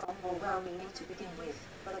he is strong or well-meaning to begin with,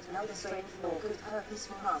 but neither strength nor good purpose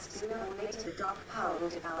will last, sooner or later the dark power will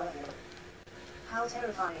devour him." "How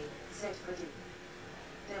terrifying," said Frodo.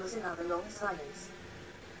 There was another long silence.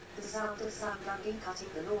 The sound of Sam Gundy cutting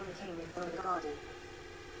the lawn came in from the garden.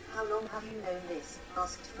 "How long have you known this?"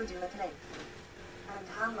 asked Frodo at length. "And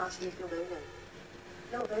how much did Bilbo know?"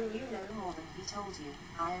 "Bilbo knew no more than he told you,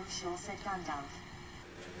 I am sure," said Gandalf.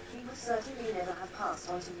 "He would certainly never have passed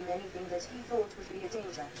on to you anything that he thought would be a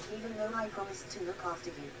danger, even though I promised to look after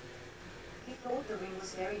you. He thought the ring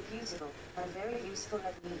was very beautiful, and very useful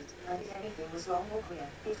at need, and if anything was wrong or queer,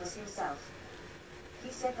 it was himself.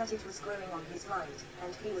 He said that it was growing on his mind,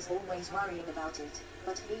 and he was always worrying about it,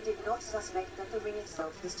 but he did not suspect that the ring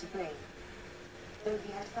itself was to blame. Though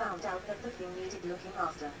he had found out that the thing needed looking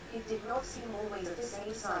after, it did not seem always of the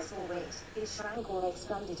same size or weight, it shrank or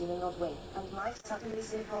expanded in an odd way, and might suddenly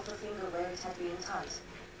slip off a finger where it had been tight.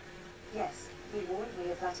 Yes, he warned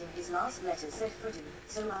me of that in his last letter," said Frodo,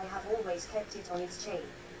 "so I have always kept it on its chain."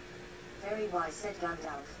 "Very wise," said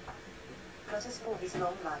Gandalf. But as for his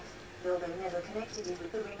long life, Bilbo never connected it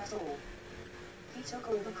with the ring at all. He took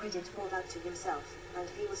all the credit for that to himself, and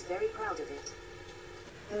he was very proud of it.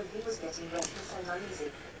 Though he was getting restless and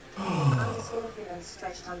uneasy. Thin and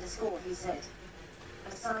stretched he said.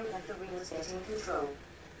 A sign that the ring was getting control.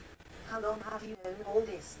 "How long have you known all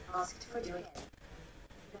this?" asked Frodo again.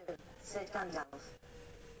 "No," said Gandalf.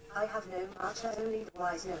 "I have known much as only the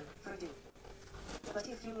wise know, Frodo. But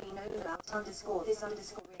if you mean known about this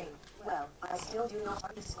ring, well, I still do not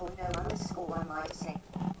know I might say.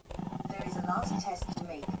 There is a last test to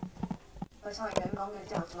make. But I no longer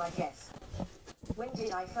doubt my guess. When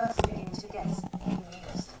did I first begin to guess?" he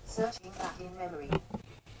mused, searching back in memory.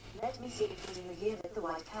 "Let me see, it was in the year that the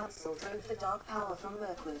White Council drove the dark power from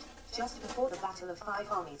Mirkwood, just before the Battle of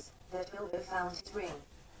 5 Armies, that Bilbo found his ring.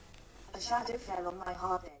 A shadow fell on my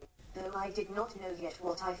heart then, though I did not know yet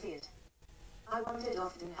what I feared. I wondered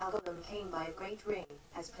often how Gollum came by a great ring,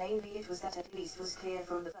 as plainly it was that at least was clear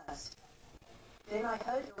from the first. Then I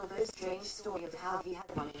heard Bilbo's strange story of how he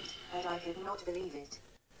had won it, and I could not believe it.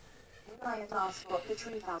 When I at last got the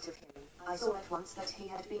truth out of him, I saw at once that he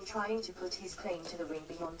had been trying to put his claim to the ring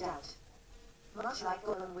beyond doubt. Much like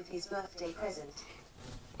Gollum with his birthday present.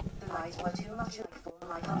 The lies were too much alike for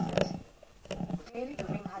my comfort. Clearly the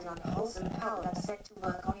ring had unwholesome power that set to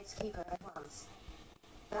work on its keeper at once.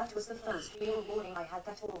 That was the first real warning I had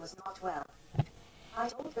that all was not well. I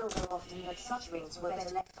told Bilbo often that such rings were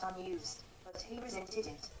better left unused, but he resented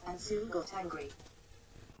it, and soon got angry.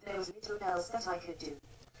 There was little else that I could do.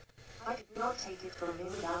 I could not take it from him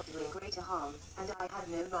without doing greater harm, and I had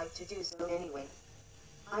no right to do so anyway.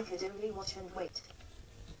 I could only watch and wait.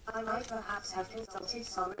 I might perhaps have consulted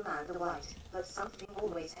Saruman the White, but something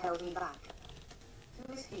always held me back.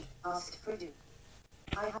 Who is he? Asked Frodo.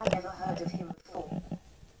 I had never heard of him before.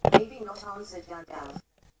 Maybe not, answered Gandalf.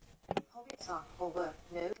 Hobbits are, or were,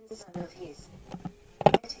 no concern of his.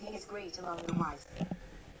 Yet he is great among the wise.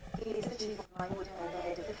 He is the chief of my order and the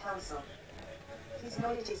head of the council. His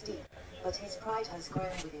knowledge is deep, but his pride has grown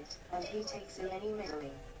with it, and he takes in any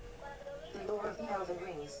meddling. The lore of the Elven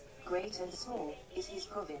Rings, great and small, is his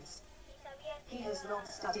province. He has long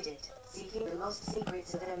studied it, seeking the lost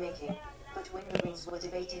secrets of their making, but when the rings were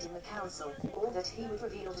debated in the council, all that he would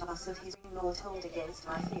reveal to us of his ring lore told against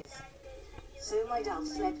my fears. So my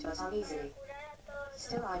doubts slept but uneasily.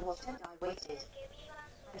 Still I watched and I waited.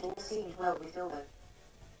 And all seemed well with Bilbo.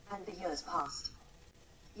 And the years passed.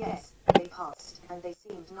 Yes, they passed, and they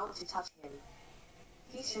seemed not to touch him.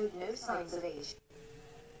 He showed no signs of age.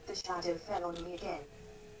 The shadow fell on me again.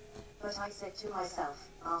 But I said to myself,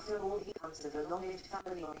 after all he comes of a long-lived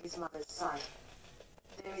family on his mother's side.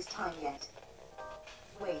 There is time yet.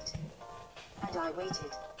 Wait. And I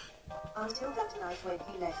waited. Until that night when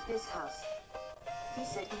he left this house. He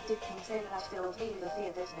said he did things then that filled me with a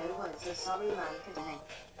fear that no words of Saruman could allay.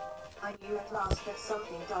 I knew at last that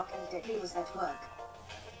something dark and deadly was at work.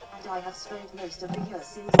 And I have spent most of the years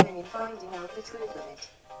since then in finding out the truth of it.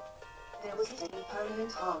 There wasn't any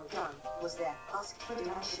permanent harm done, was there? Asked Frodo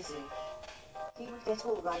anxiously. He would get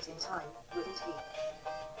all right in time, wouldn't he?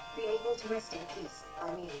 Be able to rest in peace,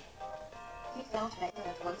 I mean. He felt better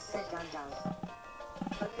at once, said Gandalf.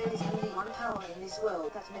 But there is only one power in this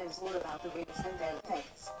world that knows all about the rings and their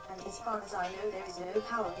effects, and as far as I know there is no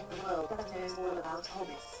power in the world that knows all about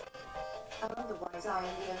hobbits. Among the wise I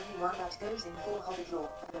am the only one that goes in for hobbit lore,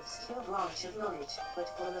 an obscure branch of knowledge, but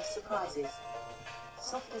full of surprises.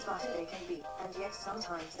 Soft as butter they can be, and yet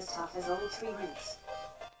sometimes as tough as old tree roots.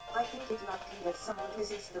 I think it likely that someone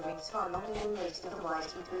possesses the rings far longer than most of the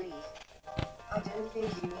wise would believe. I don't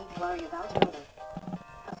think you need worry about Bilbo.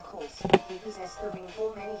 Of course, he possessed the ring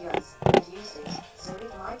for many years, and used it, so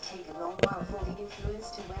it might take a long while for the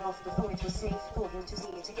influence to wear off before it was safe for him to see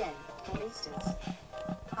it again, for instance.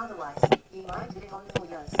 Otherwise, he might live on for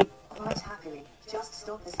years, quite happily, just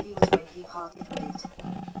stop as he was when he parted with it.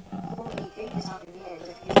 For he gave it up in the end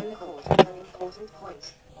of his own accord, an important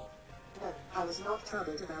point. No, I was not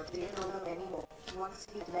troubled about dear Bilbo anymore, once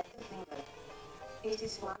he'd let the thing go. It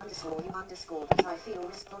is for _you_ that I feel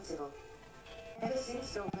responsible. Ever since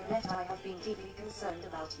Silver left I have been deeply concerned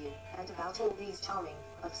about you, and about all these charming,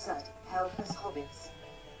 absurd, helpless hobbits.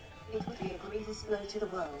 It would be a grievous blow to the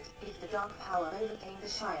world, if the dark power overcame the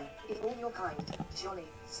Shire, if all your kind, jolly,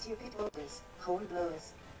 stupid voters,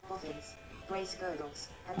 hornblowers, boffins, brace girdles,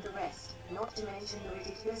 and the rest, not to mention the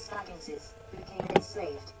ridiculous Bagginses, became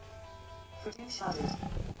enslaved. Frodo shuddered.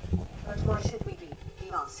 But why should we be, he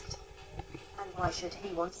asked. And why should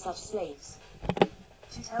he want such slaves?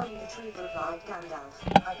 To tell you the truth, replied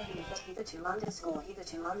Gandalf, I believe that hitherto mark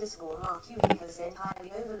you he has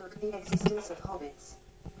entirely overlooked the existence of hobbits.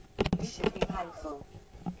 You should be thankful.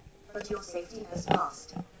 But your safety has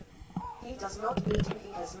passed. He does not need you,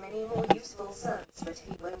 he has many more useful servants, but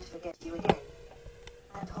he won't forget you again.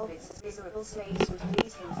 And hobbits as miserable slaves would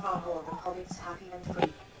please him far more than hobbits happy and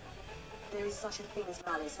free. There is such a thing as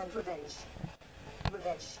malice and revenge.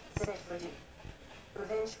 Revenge, said Frodo.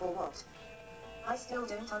 Revenge for what? I still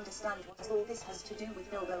don't understand what all this has to do with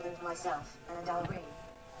Bilbo and myself, and our ring.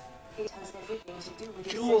 It has everything to do with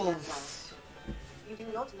it, said Gandalf. You do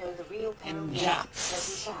not know the real peril yet, said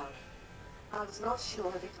you shall. I was not sure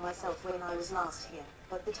of it myself when I was last here,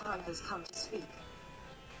 but the time has come to speak.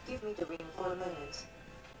 Give me the ring for a moment.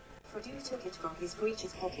 Frodo took it from his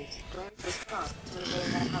breeches pocket, where it was clasped to a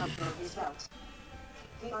bow that hung from his belt.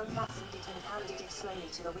 He unfastened it and handed it slowly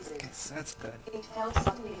to the wizard. Yes, that's good. It felt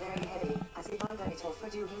suddenly very heavy, as if either it or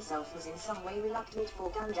Frodo himself was in some way reluctant for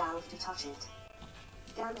Gandalf to touch it.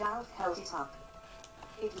 Gandalf held it up.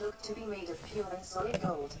 It looked to be made of pure and solid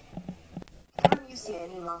gold. Can you see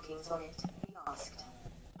any markings on it? He asked.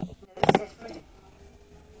 No, said Frodo.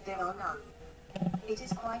 There are none. It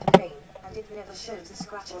is quite plain, and it never shows a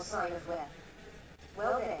scratch or sign of wear.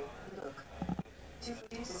 Well then, look. To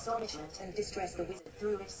Frodo's astonishment and distress, the wizard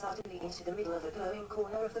threw it suddenly into the middle of a glowing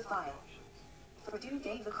corner of the fire. Frodo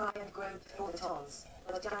gave a cry and groped for the tongs,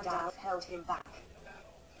 but Gandalf held him back.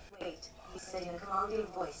 Wait, he said in a commanding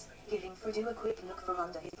voice, giving Frodo a quick look from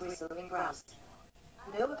under his bristling brows.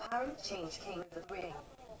 No apparent change came with the ring.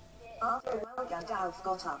 After a while Gandalf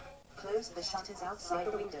got up, closed the shutters outside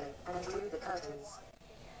the window, and drew the curtains.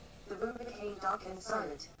 The room became dark and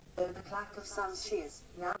silent, though the clack of sun's shears,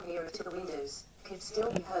 now nearer to the windows, could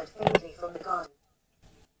still be heard faintly from the garden.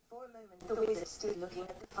 For a moment the wizard stood looking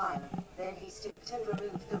at the fire, then he stooped and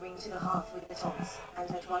removed the ring to the hearth with the tongs, and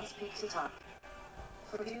at once picked it up.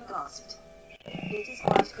 Frodo gasped. "It is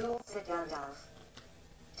quite cool," said Gandalf.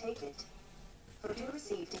 "Take it." Frodo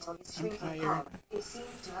received it on his shrinking palm. It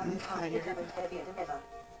seemed to have become bigger and heavier than ever.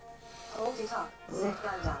 "Hold it up," said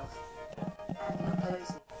Gandalf. "And look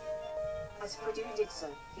closely." As Frodo did so,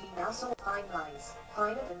 he now saw fine lines,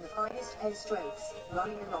 finer than the finest pen strokes,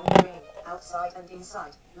 running along the ring, outside and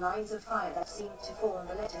inside, lines of fire that seemed to form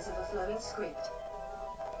the letters of a flowing script.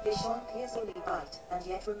 They shone piercingly bright, and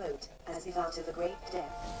yet remote, as if out of a great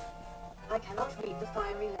depth. "I cannot read the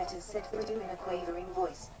fiery letters," said Frodo in a quavering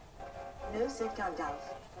voice. "No," said Gandalf,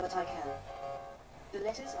 "but I can. The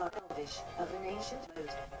letters are Elvish, of an ancient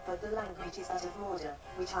mode, but the language is that of Mordor,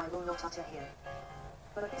 which I will not utter here.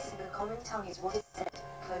 But this in the common tongue is what is said,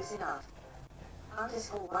 close enough.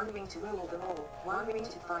 Underscore one ring to rule them all, one ring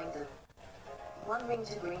to find them. One ring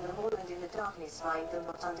to bring them all, and in the darkness find them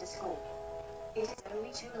but underscore. It is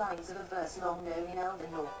only 2 lines of a verse long known in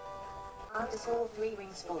Elven lore. Underscore 3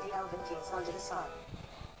 rings for the Elven kings under the sun.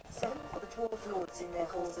 7 for the dwarf lords in their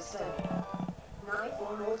halls of stone. 9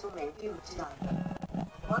 for mortal men doomed to die.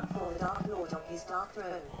 1 for the Dark Lord on his dark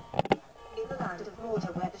throne. In the land of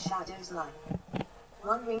Mordor where the shadows lie.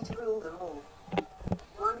 1 ring to rule them all.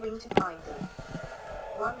 1 ring to find them.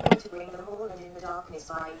 1 ring to bring them all, and in the darkness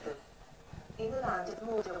find them. In the land of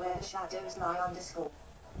Mordor where the shadows lie underscore."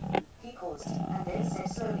 He paused, and then said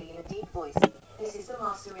slowly in a deep voice, "This is the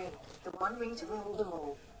Master Ring, the 1 ring to rule them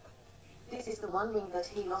all. This is the 1 ring that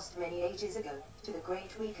he lost many ages ago, to the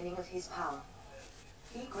great weakening of his power.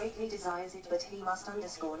 He greatly desires it, but he must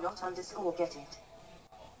underscore not underscore get it."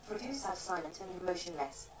 Frodo sat silent and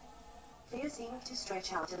motionless. Fear seemed to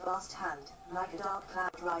stretch out a vast hand, like a dark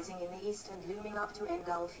cloud rising in the east and looming up to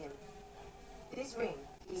engulf him. "This ring,"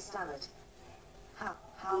 he stammered.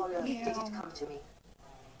 How on earth did it come to me?"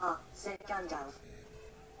 "Ah," said Gandalf.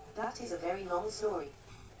 "That is a very long story.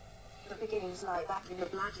 The beginnings lie back in the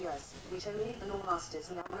black years, which only the lore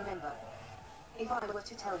masters now remember. If I were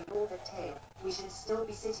to tell you all that tale, we should still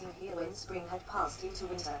be sitting here when spring had passed into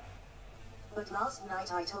winter. But last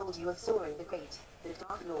night I told you of Sauron the Great, the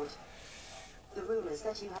Dark Lord. The rumors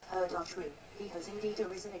that you have heard are true. He has indeed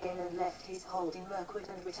arisen again and left his hold in Mirkwood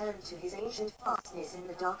and returned to his ancient fastness in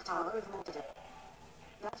the Dark Tower of Mordor.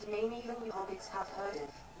 That name even you hobbits have heard of,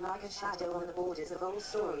 like a shadow on the borders of old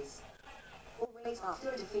stories. Always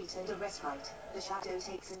after a defeat and a respite, the shadow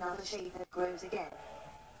takes another shape and grows again.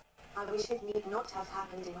 I wish it need not have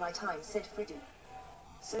happened in my time," said Frodo.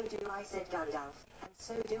 "So do I," said Gandalf, "and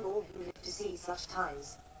so do all who live to see such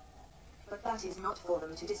times. But that is not for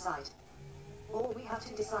them to decide. All we have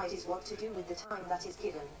to decide is what to do with the time that is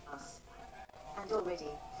given us. And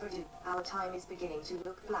already, Frodo, our time is beginning to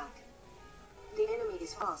look black. The enemy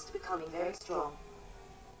is fast becoming very strong.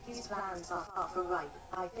 His plans are far from ripe,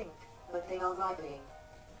 I think, but they are ripening.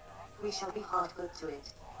 We shall be hard put to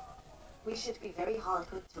it. We should be very hard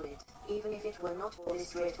put to it, even if it were not for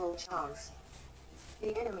this dreadful chance.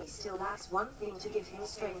 The enemy still lacks one thing to give him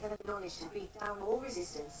strength and knowledge to beat down all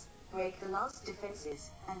resistance, break the last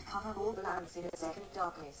defenses, and cover all the lands in a second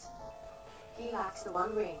darkness. He lacks the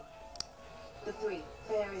 1 ring. The 3,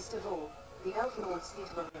 fairest of all, the elf lords hid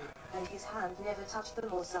from him, and his hand never touched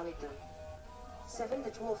them or sullied them. 7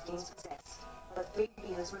 the dwarf kings possessed, but 3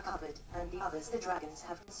 he has recovered, and the others the dragons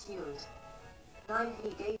have consumed. 9 he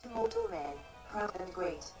gave to mortal men, proud and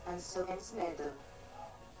great, and so ensnared them.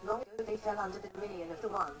 Long ago they fell under the dominion of the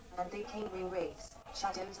One, and they came ring wraiths,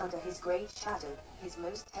 shadows under his great shadow, his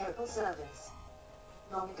most terrible servants.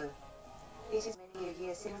 Long ago. It is many a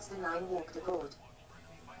year since the 9 walked abroad.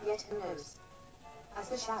 Yet who knows? As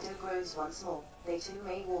the shadow grows once more, they too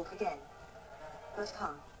may walk again. But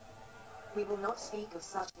come. We will not speak of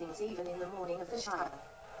such things even in the morning of the Shire.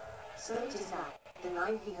 So it is now, the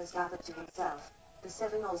 9 he has gathered to himself, the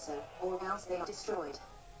 7 also, or else they are destroyed.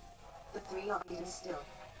 The 3 are hidden still.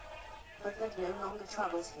 But that no longer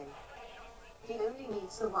troubles him. He only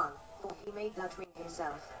needs the 1, for he made that ring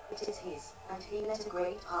himself, it is his, and he let a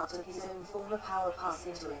great part of his own former power pass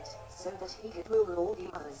into it, so that he could rule all the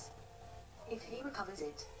others. If he recovers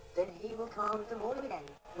it, then he will command them all again,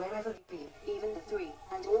 wherever they be, even the three,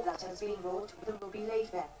 and all that has been wrought with them will be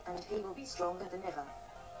laid bare, and he will be stronger than ever.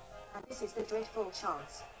 And this is the dreadful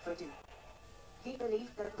chance, Frodo. He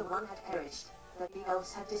believed that the one had perished, that the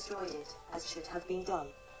elves had destroyed it, as should have been done.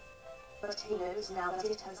 But he knows now that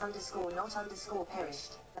it has not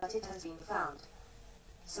perished, that it has been found.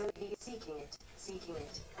 So he is seeking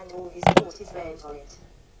it, and all his thought is bent on it.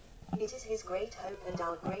 It is his great hope and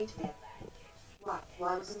our great fear. Why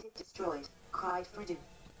wasn't it destroyed? Cried Frodo.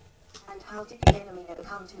 And how did the enemy ever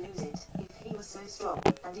come to lose it, if he was so strong,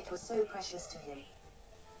 and it was so precious to him?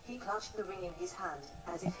 He clutched the ring in his hand,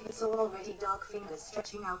 as if he saw already dark fingers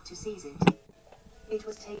stretching out to seize it. It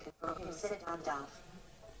was taken from him, said Gandalf.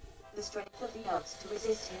 The strength of the elves to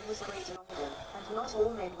resist him was great among them, and not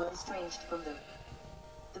all men were estranged from them.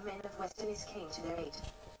 The men of Westerness came to their aid.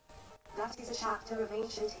 That is a chapter of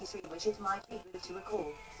ancient history which it might be good to recall,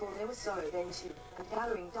 for there was sorrow then too, and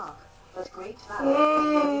gathering dark, but great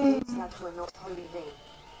valor, and things that were not wholly vain.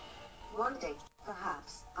 One day,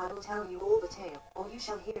 perhaps, I will tell you all the tale, or you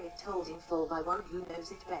shall hear it told in full by one who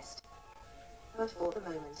knows it best. But for the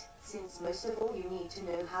moment, since most of all you need to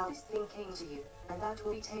know how this thing came to you, and that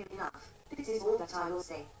will be tale enough, this is all that I will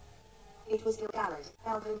say. It was Gil-galad,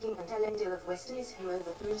 Elven King and Elendil of Westerness who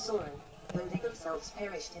overthrew Sauron, though they themselves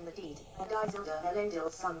perished in the deed, and Isildur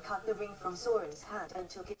Elendil's son cut the ring from Sauron's hand and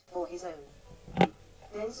took it for his own.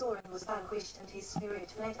 Then Sauron was vanquished and his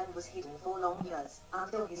spirit fled and was hidden for long years,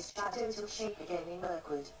 until his shadow took shape again in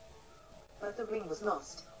Mirkwood. But the ring was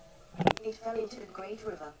lost. It fell into the great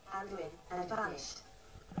river, Anduin, and vanished.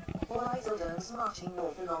 While Isildur was marching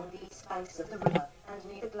north along the east banks of the river, and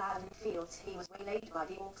near the Gladden fields he was waylaid by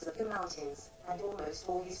the orcs of the mountains, and almost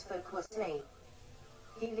all his folk were slain.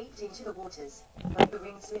 He leaped into the waters, but the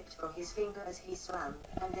ring slipped from his finger as he swam,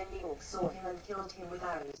 and then the orcs saw him and killed him with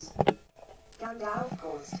arrows. Gandalf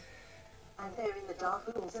paused. And there in the dark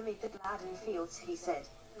pools amid the Gladden fields he said,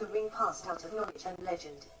 the ring passed out of knowledge and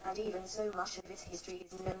legend, and even so much of its history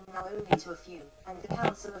is known now only to a few, and the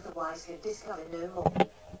counsel of the wise could discover no more.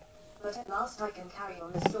 But at last I can carry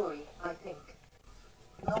on the story, I think.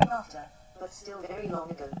 Long after, but still very long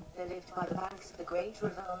ago, there lived by the banks of the great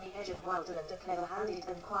river on the edge of Wilderland a clever-handed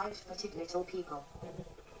and quiet-footed little people.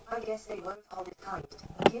 I guess they weren't hobbit kind,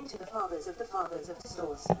 akin to the fathers of the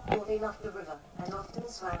stores, or they loved the river, and often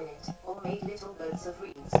swam in it, or made little boats of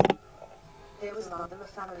reeds. There was among them a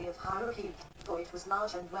family of high repute, for it was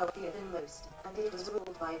large and wealthier than most, and it was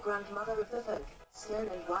ruled by a grandmother of the folk, stern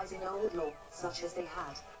and wise in old law, such as they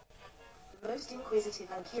had. The most inquisitive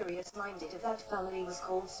and curious-minded of that family was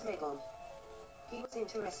called Sméagol. He was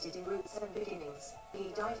interested in roots and beginnings,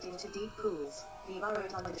 he dived into deep pools, he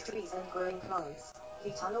burrowed under trees and growing plants,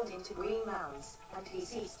 he tunneled into green mounds, and he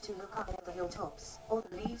ceased to look up at the hilltops, or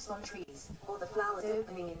the leaves on trees, or the flowers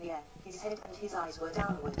opening in the air. His head and his eyes were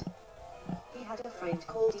downward. He had a friend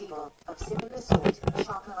called Eagle, of similar sort,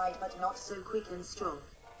 sharp-eyed but not so quick and strong.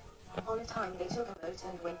 On a time they took a boat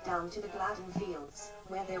and went down to the Gladden fields,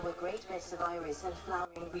 where there were great beds of iris and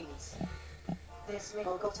flowering reeds. There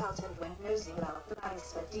Sméagol got out and went nosing about the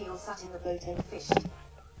banks, but Deal sat in the boat and fished.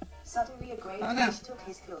 Suddenly a great fish took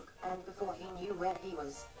his hook, and before he knew where he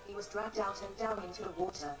was dragged out and down into the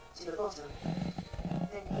water, to the bottom.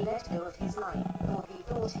 Then he let go of his line, for he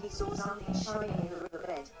thought he saw something shining in the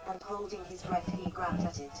riverbed, and holding his breath he grabbed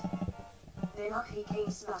at it. Then up he came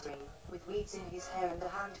spluttering, with weeds in his hair and a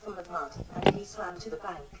handful of mud, and he swam to the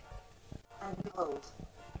bank. And behold,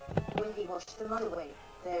 when he washed the mud away,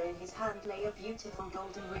 there in his hand lay a beautiful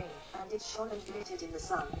golden ring, and it shone and glittered in the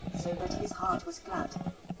sun, so that his heart was glad.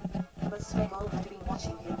 But Sméagol had been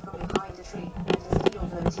watching him from behind a tree, and as Deal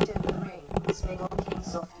floated over the ring, Sméagol came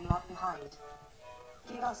softly up behind.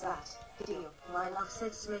 Give us that, Deal, my love,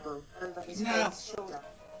 said Sméagol, over his friend's shoulder.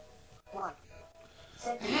 Why?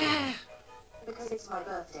 Said Deal. Because it's my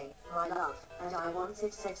birthday, my love, and I want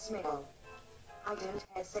it, said Sméagol. I don't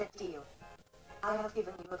care, said Deal. I have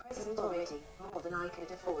given you a present already, more than I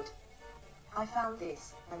could afford. I found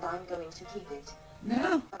this, and I'm going to keep it.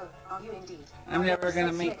 No. Oh, are you indeed? I'm never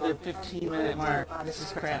gonna make the 15-minute mark. This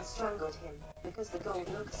is crap. Strangled him, because the gold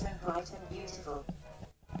looked so bright and beautiful.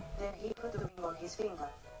 Then he put the ring on his finger.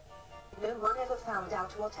 No one ever found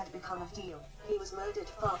out what had become of Deal. He was murdered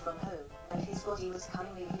far from home, and his body was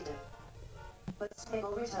cunningly hidden. But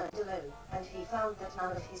Sméagol returned alone, and he found that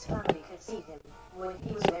none of his family could see him, when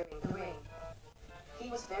he was wearing the ring. He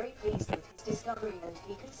was very pleased with his discovery, and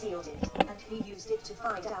he concealed it, and he used it to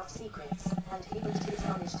find out secrets, and he put his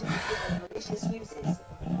knowledge to good malicious uses.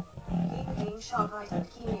 He became sharp-eyed and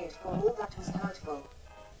keen-eared for all that was hurtful.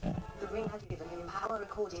 The ring had given him power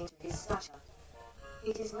according to his stature.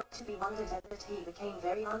 It is not to be wondered at that he became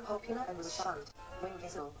very unpopular and was shunned, when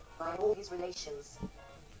visible, by all his relations.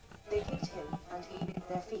 They kicked him, and he bit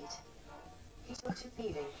their feet. He took to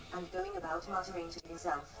thieving, and going about muttering to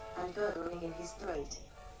himself, and gurgling in his throat.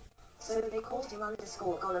 So they called him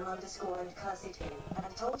Gollum and cursed him,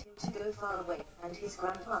 and told him to go far away, and his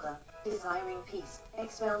grandmother, desiring peace,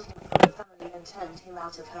 expelled him from the family and turned him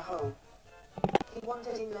out of her hole. He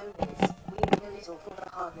wandered in loneliness, weeping a little for the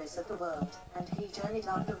hardness of the world, and he journeyed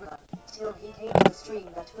up the river, till he came to a stream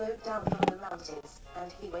that flowed down from the mountains,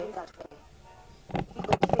 and he went that way. He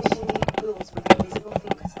caught fish in deep pools with invisible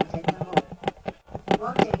fingers and ate them all.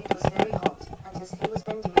 One day it was very hot, and as he was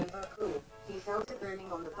bending over a pool, he felt a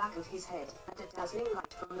burning on the back of his head, and a dazzling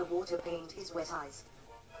light from the water pained his wet eyes.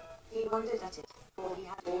 He wondered at it, for he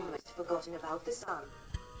had almost forgotten about the sun.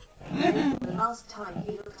 Then, the last time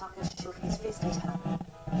he looked up and shook his fist at her.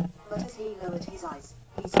 But as he lowered his eyes,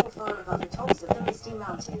 he saw far above the tops of the misty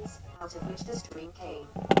mountains, out of which the stream came.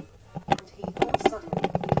 And he thought suddenly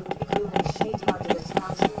it would be cool and shady under those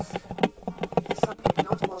mountains. The sun did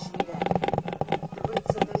not wash me there. The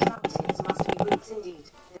roots of those mountains must be roots indeed.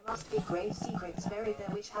 There must be great secrets buried there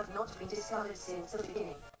which have not been discovered since the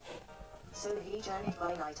beginning. So he journeyed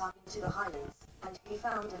by night up into the highlands, and he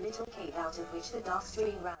found a little cave out of which the dark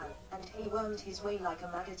stream ran, and he wormed his way like a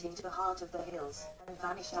maggot into the heart of the hills, and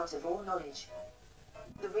vanished out of all knowledge.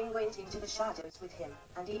 The ring went into the shadows with him,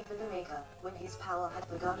 and even the Maker, when his power had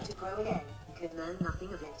begun to grow again, could learn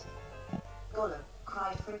nothing of it. Gollum,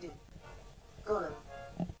 cried Frodo. Gollum.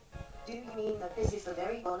 Do you mean that this is the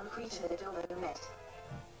very Gollum creature that Bilbo met?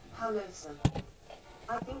 How loathsome.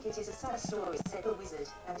 I think it is a sad story, said the wizard,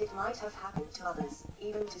 and it might have happened to others,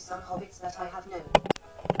 even to some hobbits that I have known.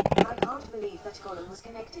 I can't believe that Gollum was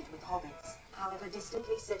connected with hobbits, however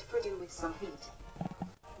distantly, said Frodo with some heat.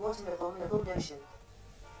 What an abominable notion.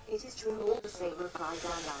 It is true all the same, replied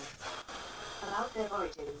Gandalf. About their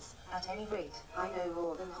origins, at any rate, I know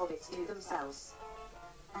more than hobbits do themselves.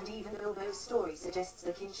 And even Bilbo's story suggests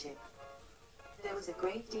the kinship. There was a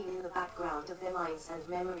great deal in the background of their minds and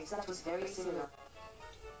memories that was very similar.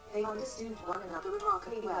 They understood one another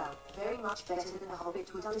remarkably well, very much better than a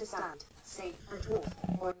hobbit would understand, say, a dwarf,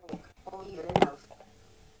 or an orc, or even an elf.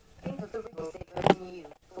 Think of the riddles they both knew,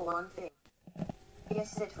 for one thing.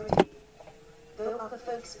 Yes, said Frodo. Though other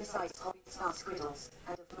folks besides hobbits ask riddles,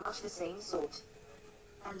 and of much the same sort.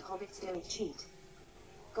 And hobbits don't cheat.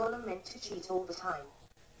 Gollum meant to cheat all the time.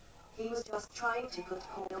 He was just trying to put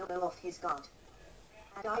poor Bilbo off his guard.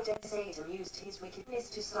 And I dare say it amused his wickedness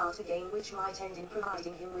to start a game which might end in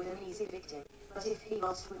providing him with an easy victim, but if he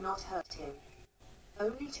lost would not hurt him.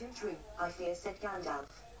 Only too true, I fear, said Gandalf.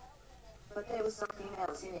 But there was something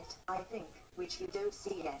else in it, I think, which you don't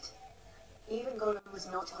see yet. Even Gollum was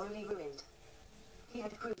not wholly ruined. He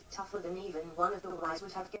had proved tougher than even one of the wise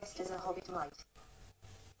would have guessed as a hobbit might.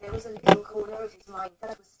 There was a little corner of his mind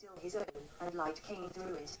that was still his own, and light came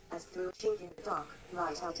through it, as through a chink in the dark,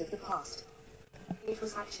 light out of the past. It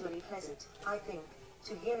was actually pleasant, I think,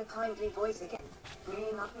 to hear a kindly voice again,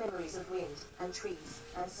 bringing up memories of wind, and trees,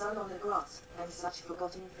 and sun on the grass, and such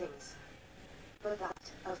forgotten things. But that,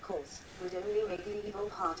 of course, would only make the evil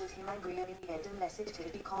part of him angrier in the end unless it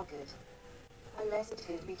could be conquered. Unless it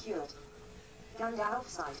could be cured. Gandalf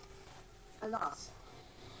sighed. Alas!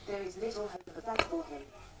 There is little hope of that for him.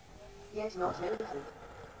 Yet not no hope.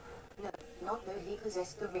 No, not though he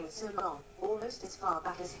possessed the ring so long, almost as far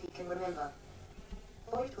back as he can remember.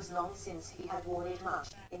 For it was long since he had worn it much,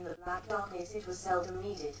 in the black darkness it was seldom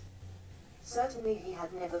needed. Certainly he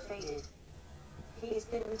had never faded. He is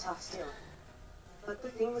thin and tough still. But the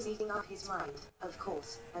thing was eating up his mind, of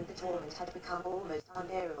course, and the torment had become almost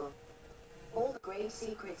unbearable. All the great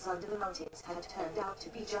secrets under the mountains had turned out to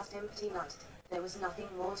be just empty light. There was nothing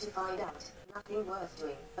more to find out, nothing worth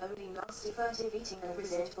doing, only nasty furtive eating and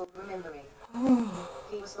resentful remembering.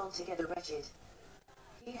 He was altogether wretched.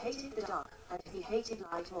 He hated the dark, and he hated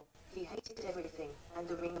light more. He hated everything, and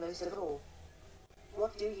the ring most of all.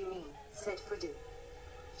 What do you mean? Said Frodo.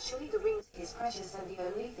 Surely the ring's his precious and the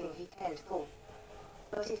only thing he cared for.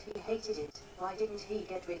 But if he hated it, why didn't he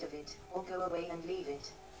get rid of it, or go away and leave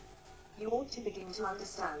it? You ought to begin to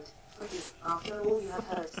understand, Frodo, after all you have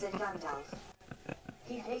heard, said Gandalf.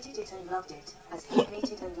 He hated it and loved it, as he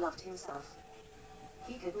hated and loved himself.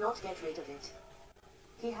 He could not get rid of it.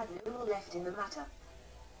 He had no more left in the matter.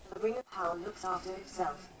 The ring of power looks after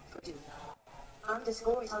itself, Frodo.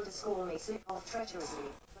 _it_ may slip off treacherously,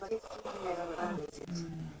 but its keeper never abandons it.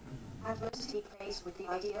 At most he plays with the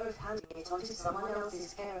idea of handing it on to someone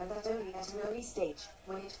else's care, and that only at an early stage,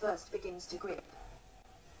 when it first begins to grip.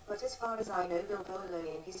 But as far as I know, Bilbo alone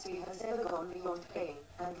in history has ever gone beyond playing,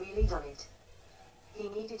 and really done it. He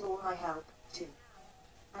needed all my help, too.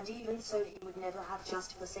 And even so he would never have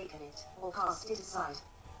just forsaken it, or cast it aside.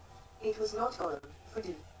 It was not Gollum,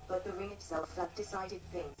 Frodo, but the ring itself that decided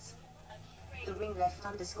things. The ring left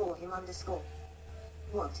 _him _.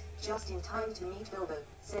 What, just in time to meet Bilbo,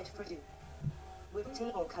 said Frodo. Wouldn't he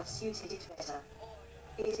orc have suited it better?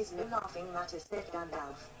 It is no laughing matter, said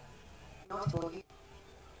Gandalf. Not all you.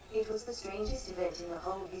 It was the strangest event in the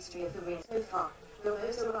whole history of the ring so far,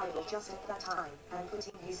 Bilbo's arrival just at that time, and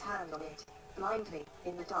putting his hand on it, blindly,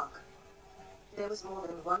 in the dark. There was more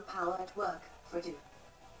than one power at work, Frodo.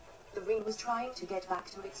 The ring was trying to get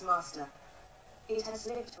back to its master. It had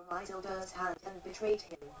slipped from Isildur's hand and betrayed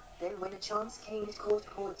him, then when a chance came it caught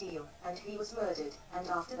poor Deal, and he was murdered, and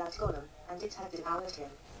after that Gollum, and it had devoured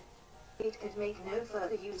him. It could make no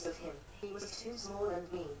further use of him, he was too small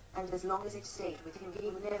and mean, and as long as it stayed with him he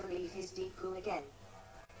would never leave his deep pool again.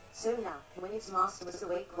 So now, when its master was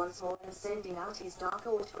awake once more and sending out his dark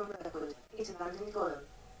order from Mirkwood, it abandoned Gollum.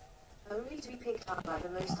 Only to be picked up by the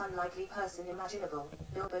most unlikely person imaginable,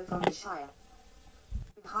 Bilbo from the Shire.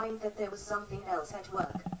 Behind that there was something else at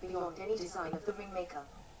work, beyond any design of the ringmaker.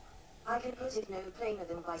 I can put it no plainer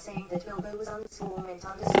than by saying that Bilbo was meant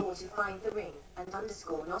to find the ring, and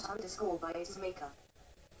not by its maker.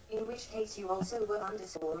 In which case you also were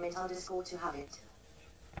meant to have it.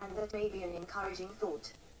 And that may be an encouraging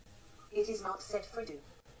thought. It is not said Frodo.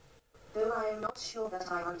 Though I am not sure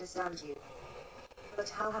that I understand you. But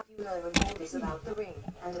how have you learned all this about the ring,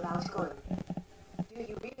 and about Gollum? Do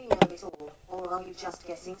you really know it all, or are you just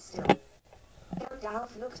guessing still?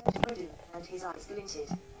 Gandalf looked at Frodo, and his eyes glinted.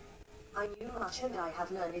 I knew much and I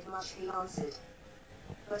have learned much, he answered.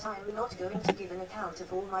 But I am not going to give an account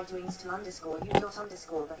of all my doings to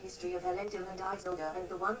the history of Elendil and Isildur, and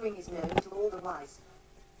the One Ring is known to all the wise.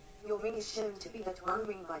 Your ring is shown to be that one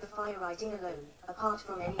ring by the fire writing alone, apart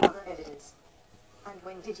from any other evidence. And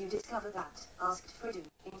when did you discover that? Asked Frodo,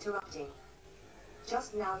 interrupting.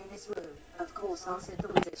 Just now in this room, of course, answered the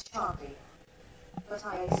wizard sharply. But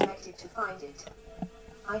I expected to find it.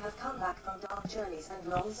 I have come back from dark journeys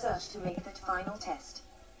and long search to make that final test.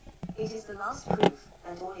 It is the last proof,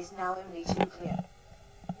 and all is now only too clear.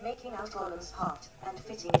 Making out Gollum's part, and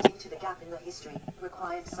fitting it into the gap in the history,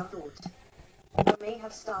 required some thought. I may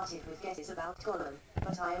have started with guesses about Gollum,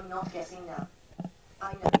 but I am not guessing now.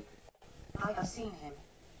 I know. I have seen him.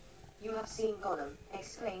 You have seen Gollum,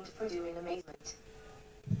 exclaimed Frodo in amazement.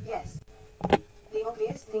 Yes. The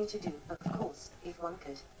obvious thing to do, of course, if one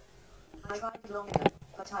could. I tried long ago,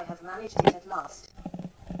 but I have managed it at last.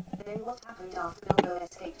 Then what happened after Bilbo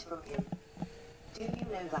escaped from him? Do you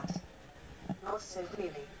know that? Not so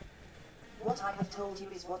clearly. What I have told you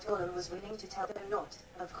is what Gollum was willing to tell, though not,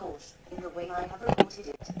 of course, in the way I have reported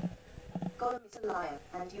it. Gollum is a liar,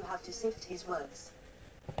 and you have to sift his words.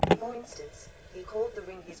 For instance, he called the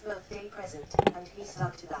ring his birthday present, and he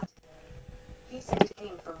stuck to that. He said it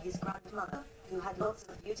came from his grandmother, who had lots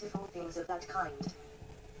of beautiful things of that kind.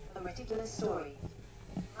 A ridiculous story.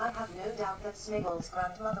 I have no doubt that Smeagol's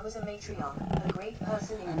grandmother was a matriarch, a great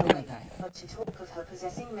person in her way, but to talk of her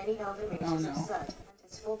possessing many elder rings was absurd, and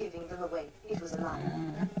as for giving them away, it was a lie.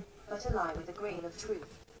 But a lie with a grain of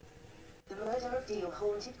truth. The murder of Deal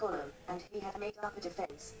haunted Gollum, and he had made up a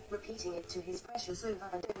defense, repeating it to his precious over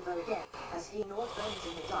and over again, as he gnawed bones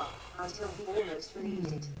in the dark, until he almost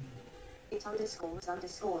believed it. It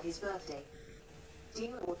was his birthday.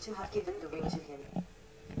 Deal ought to have given the ring to him.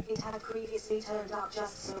 It had previously turned out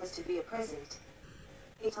just so as to be a present.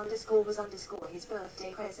 It was his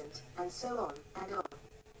birthday present, and so on, and on.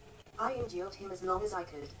 I endured him as long as I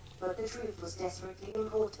could, but the truth was desperately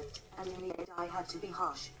important, and in the end I had to be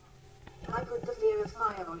harsh. I put the fear of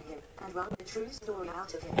fire on him, and wrung the true story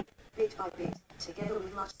out of him, bit by bit, together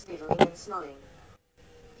with much snivelling and snarling.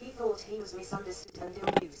 He thought he was misunderstood and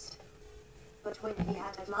ill-used. But when he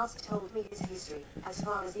had at last told me his history, as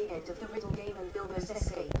far as the end of the riddle game and Bilbo's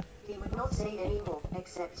escape, he would not say any more,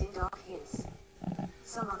 except in dark hints.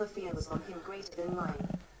 Some other fear was on him greater than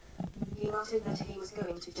mine. He muttered that he was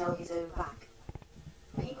going to gel his own back.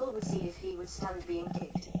 People would see if he would stand being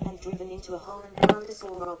kicked, and driven into a hole, and then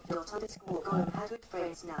Gollum had good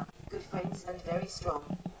friends now, good friends and very strong.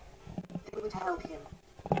 They would help him.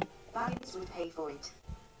 Baggins would pay for it.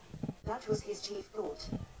 That was his chief thought.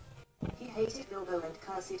 He hated Bilbo and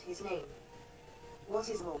cursed his name. What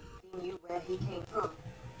is more, he knew where he came from.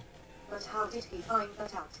 But how did he find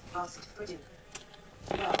that out? Asked Frodo.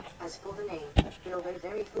 Well, as for the name, Bilbo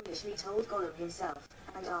very foolishly told Gollum himself,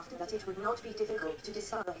 and after that it would not be difficult to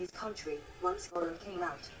discover his country, once Gollum came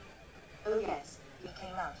out. Oh yes, he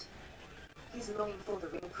came out. His longing for the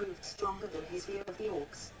ring proved stronger than his fear of the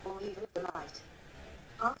orcs, or even of the light.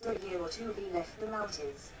 After a year or two he left the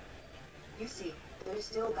mountains. You see, though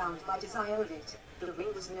still bound by desire of it, the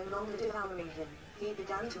ring was no longer devouring him. He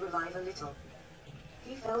began to revive a little.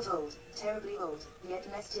 He felt old, terribly old, yet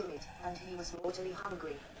less timid, and he was mortally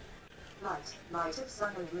hungry. Light of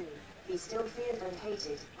sun and moon, he still feared and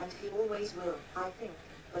hated, and he always will, I think,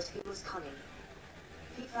 but he was cunning.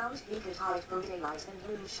 He found he could hide from daylight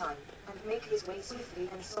and moonshine, and make his way swiftly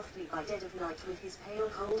and softly by dead of night with his pale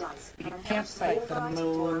cold eyes, and can't fight the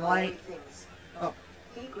moonlight. Oh.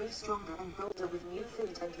 He grew stronger and bolder with new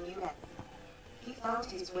food and new air. He found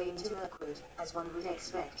his way into Mirkwood, as one would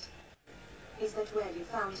expect. Is that where you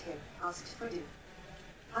found him? Asked Frodo.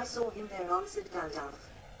 I saw him there, answered Gandalf.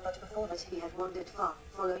 But before that he had wandered far,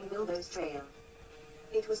 following Bilbo's trail.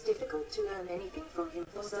 It was difficult to learn anything from him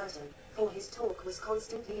for certain, for his talk was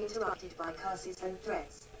constantly interrupted by curses and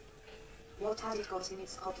threats. What had it got in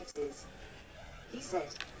its pockets? He said.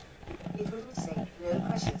 It wouldn't say, no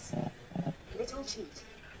precious. Little cheat.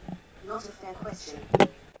 Not a fair question.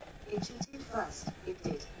 It cheated first, it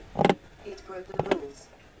did. It broke the rules.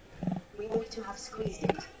 We ought to have squeezed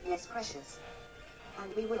it, yes precious.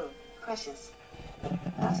 And we will, precious.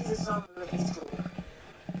 That is a sample of his talk.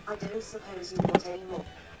 I don't suppose you want any more.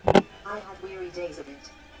 I had weary days of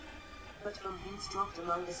it. But from hints dropped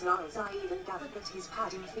among the stars I even gathered that his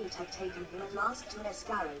padding feet had taken him at last to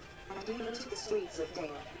Escarrow, and even to the streets of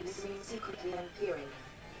Dale, listening secretly and peering.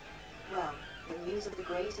 Well, the news of the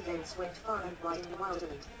great events went far and wide in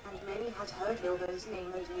Wildland, and many had heard Bilbo's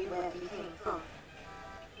name and knew where he came from.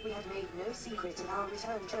 We had made no secret of our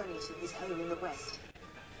return journey to his home in the west.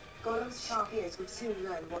 Gollum's sharp ears would soon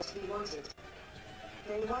learn what he wanted.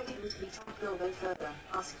 Then why didn't he track Bilbo further?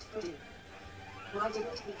 Asked Frodo. Why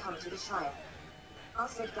didn't he come to the Shire?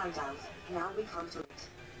 Said Gandalf. Now we come to it.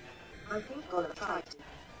 I think Gollum tried to.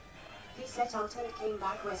 He set out and came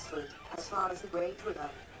back westward, as far as the Great River.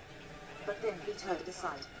 But then he turned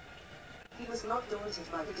aside. He was not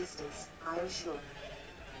daunted by the distance, I am sure.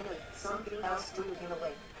 No, something else drew him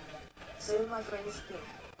away. So my friends think,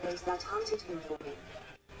 those that hunted him for me.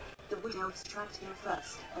 The wood elves tracked him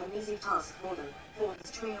first, an easy task for them, for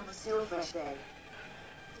his trail was still fresh then.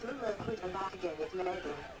 Through Mirkwood and back again it led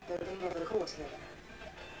them, though they never caught him.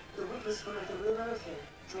 The wood was full of the rumour of him,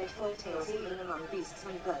 dreadful tales even among beasts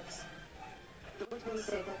and birds. The woodman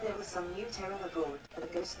said that there was some new terror abroad, a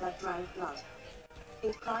ghost that drank blood.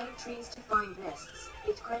 It climbed trees to find nests,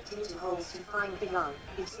 it crept into holes to find the young,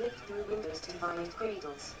 it slipped through windows to find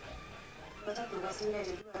cradles. But at the western edge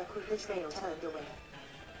of Mirkwood the trail turned away.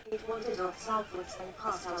 It wandered off southwards and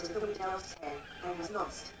passed out of the wood elf's hair, and was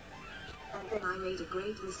lost. And then I made a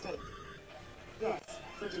great mistake. Yes,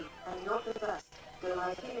 Frodo, and not the first, though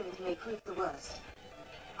I fear it may prove the worst.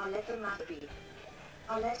 I let the matter be.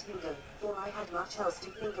 I let him go, for I had much else to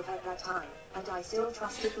think of at that time, and I still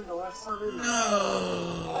trusted the law of Saruman.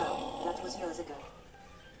 Well, that was years ago.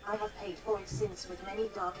 I have paid for it since with many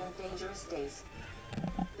dark and dangerous days.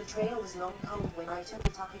 The trail was long cold when I took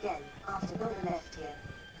it up again, after Bilbo left here.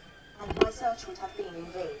 And my search would have been in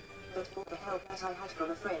vain, but for the help that I had from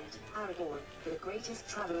a friend, Aragorn, the greatest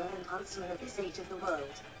traveller and huntsman of this age of the world.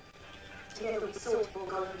 Together we sought for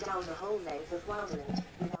Gollum down the whole length of Wildland,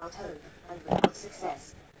 without hope, and without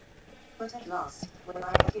success. But at last, when I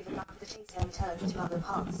had given up the chase and turned to other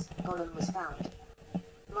paths, Gollum was found.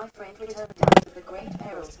 My friend returned out of the great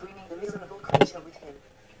perils, bringing the miserable creature with him.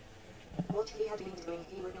 What he had been doing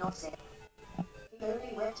he would not say. He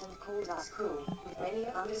only wept and called us cruel, with many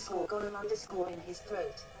a Gollum in his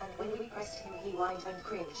throat, and when we pressed him he whined and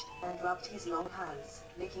cringed, and rubbed his long hands,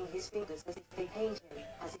 licking his fingers as if they pained him,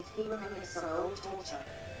 as if he remembered some old torture.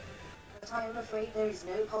 But I am afraid there is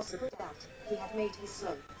no possible doubt, he had made his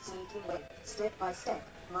slow, sneaking way, step by step,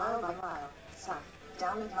 mile by mile, south,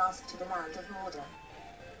 down at last to the land of Mordor.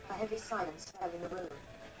 A heavy silence fell in the room.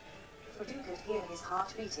 Frodo could hear his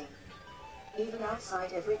heart beating. Even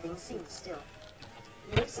outside everything seemed still.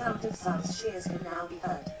 No sound of scythes shears could now be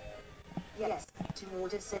heard. Yes, to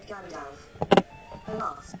Mordor, said Gandalf.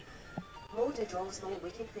 Alas! Mordor draws more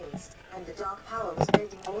wicked things, and the Dark Power was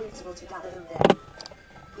bending all its will to gather them there.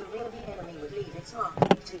 The ring of the enemy would leave its mark,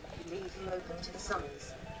 to leave him open to the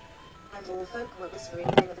summons. And all folk were whispering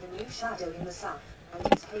then of the new shadow in the south,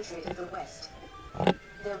 and his hatred of the west.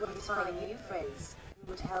 There were his fine new friends,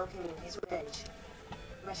 who would help him in his revenge.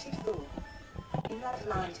 Wretched fool! In that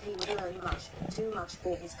land he would learn much, too much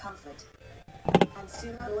for his comfort. And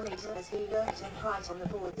sooner or later as he lurked and cried on the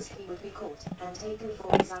borders he would be caught, and taken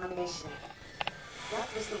for examination.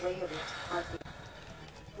 That was the way of it, I think.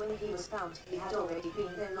 When he was found he had already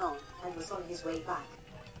been there long, and was on his way back.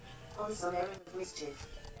 On some errand of mischief.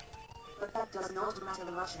 But that does not matter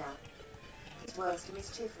much now. his worst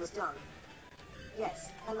mischief was done. Yes,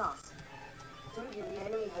 alas. Through him the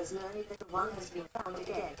enemy has learned that the one has been found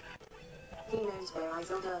again. He knows where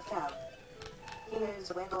Isildur fell. He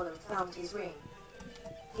knows where Gollum found his ring.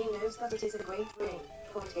 He knows that it is a great ring,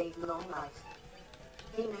 for it gave long life.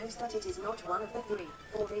 He knows that it is not one of the three,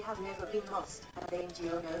 for they have never been lost, and they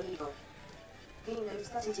endure no evil. He knows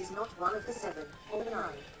that it is not one of the 7, or the 9,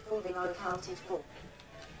 for they are accounted for.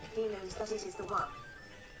 He knows that it is the one.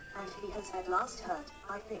 And he has at last heard,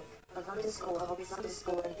 I think, of _Hobbiton_ and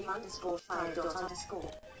the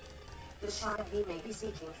 _Shire. The Shire he may be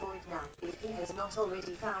seeking for it now, if he has not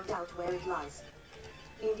already found out where it lies.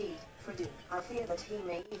 Indeed, Frodo, I fear that he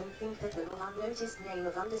may even think that the long unnoticed name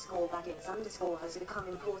of _Baggins_ has become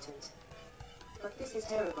important. But this is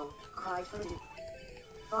terrible, cried Frodo.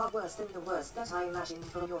 Far worse than the worst that I imagined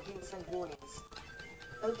from your hints and warnings.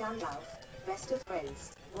 Oh Gandalf, best of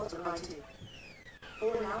friends, what am I to do?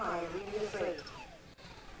 For now I am really afraid.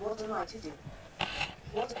 What am I to do?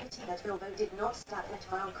 What a pity that Bilbo did not stab that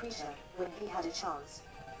vile creature, when he had a chance.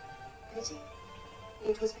 Pity.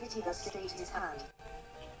 It was pity that stayed his hand.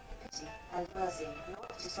 Pity, and mercy,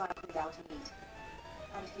 not to strike without need.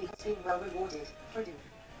 And he has been well rewarded, Frodo.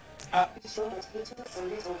 Be sure that he took so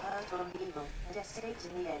little hurt from the evil, and escaped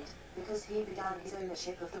in the end, because he began his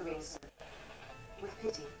ownership of the rings with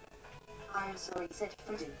pity. I am sorry, said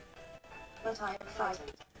Frodo. But I am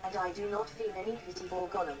frightened, and I do not feel any pity for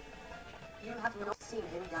Gollum. You have not seen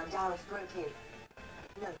him, Gandalf broke in.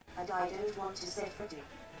 No, and I don't want to, said Frodo.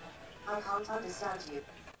 I can't understand you.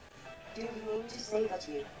 Do you mean to say that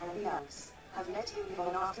you, and the elves, have let him live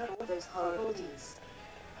on after all those horrible deeds?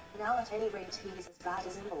 Now at any rate he is as bad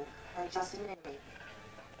as an orc, and just an enemy.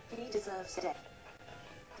 He deserves death.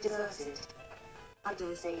 Deserves it. I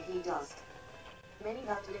dare say he does. Many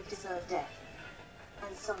that live deserve death.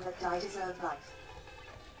 And some that die deserve life.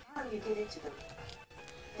 Can you give it to them?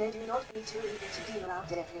 Then do not be too eager to deal out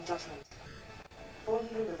death in judgment. For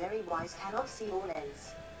even the very wise cannot see all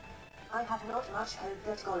ends. I have not much hope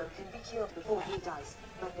that Gollum can be cured before he dies,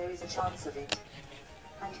 but there is a chance of it.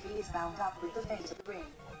 And he is bound up with the fate of the ring.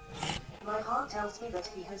 My heart tells me that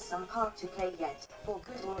he has some part to play yet, for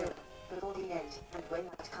good or ill, before the end, and when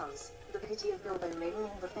that comes, the pity of Bilbo may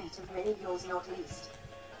rule the fate of many yours not least.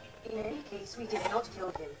 In any case we did not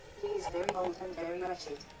kill him, he is very old and very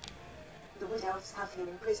wretched. The Wood Elves have him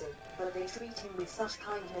in prison, but they treat him with such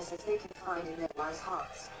kindness as they can find in their wise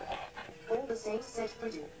hearts. All the same, said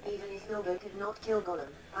Frodo, even if Bilbo could not kill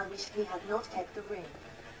Gollum, I wish he had not kept the ring.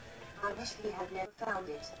 I wish he had never found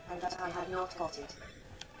it, and that I had not got it.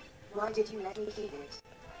 Why did you let me keep it?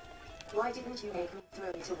 Why didn't you make me throw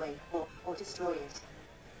it away, or destroy it?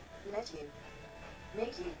 Let you.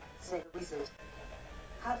 Make you, said the wizard.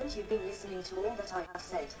 Haven't you been listening to all that I have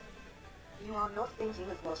said? You are not thinking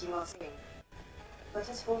of what you are saying. But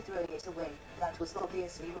as for throwing it away, that was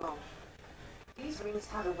obviously wrong. These rings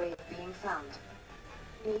have a way of being found.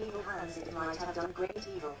 In evil hands it might have done great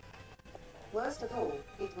evil. Worst of all,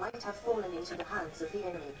 it might have fallen into the hands of the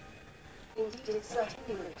enemy. Indeed it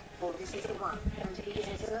certainly would, for this is the one, and he is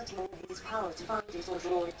exerting all his power to find it or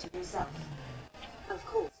draw it to himself. Of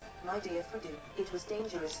course, my dear Frodo, it was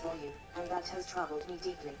dangerous for you, and that has troubled me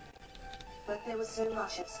deeply. But there was so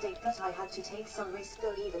much at stake that I had to take some risk,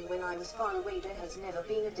 though even when I was far away there has never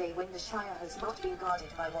been a day when the Shire has not been guarded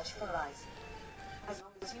by watchful eyes. As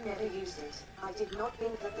long as you never used it, I did not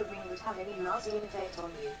think that the ring would have any lasting effect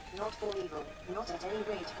on you, not for evil, not at any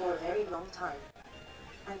rate for a very long time.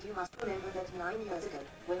 And you must remember that 9 years ago,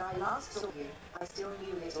 when I last saw you, I still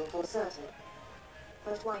knew little for certain.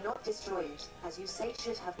 But why not destroy it, as you say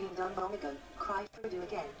should have been done long ago, cried Frodo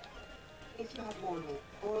again. If you had warned me,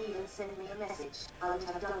 or even sent me a message, I would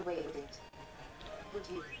have done away with it. Would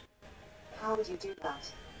you? How would you do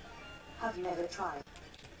that? Have you ever tried?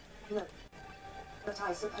 No. But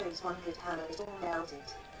I suppose one could hammer it or melt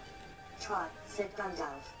it. Try, said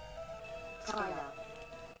Gandalf. Try now.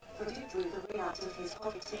 Frodo drew the ring out of his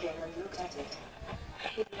pocket again and looked at it.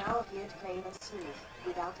 It now appeared plain and smooth,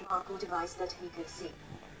 without mark or device that he could see.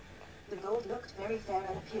 The gold looked very fair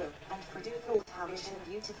and pure, and Frodo thought how rich and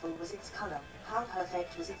beautiful was its color, how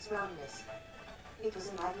perfect was its roundness. It was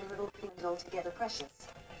an admirable thing and altogether precious.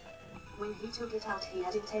 When he took it out he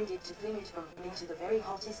had intended to fling it from him into the very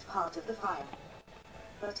hottest part of the fire.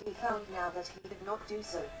 But he found now that he could not do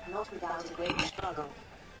so, not without a great struggle.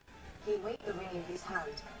 He weighed the ring in his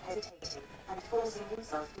hand, hesitating, and forcing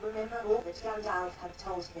himself to remember all that Gandalf had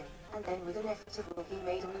told him, and then with an effort of will he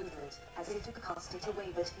made a movement, as if to cast it away,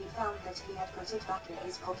 but he found that he had put it back in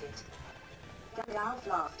his pocket. Gandalf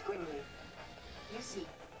laughed grimly. You see.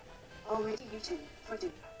 Already you too, Frodo,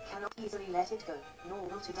 cannot easily let it go, nor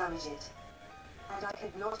will to damage it. and I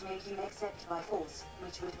could not make you except by force,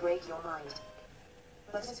 which would break your mind.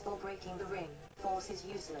 But as for breaking the ring, force is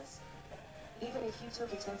useless. Even if you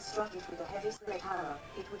took it and struck it with a heavy sledgehammer,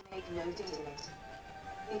 it would make no dent in it.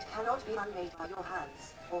 It cannot be unmade by your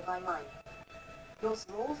hands, or by mine. Your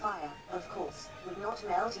small fire, of course, would not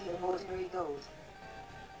melt even ordinary gold.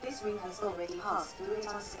 This ring has already passed through it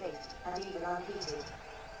unscathed, and even unheated.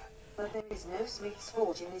 But there is no smith's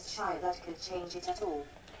forge in this Shire that could change it at all.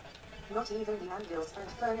 Not even the anvils and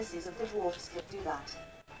furnaces of the dwarfs could do that.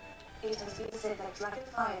 It has been said that dragon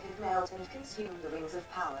fire could melt and consume the rings of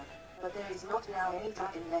power, but there is not now any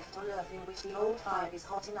dragon left on earth in which the old fire is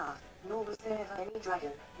hot enough, nor was there ever any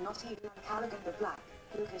dragon, not even Caligan the Black,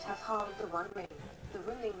 who could have harmed the One Ring, the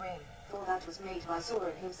ruling ring, for that was made by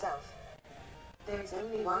Sauron himself. There is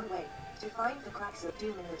only one way, to find the cracks of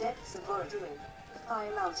doom in the depths of Orodruin, the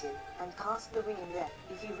Fire Mountain, and cast the ring in there,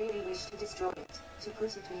 if you really wish to destroy it, to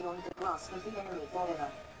put it beyond the grasp of the enemy forever.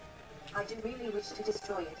 I do really wish to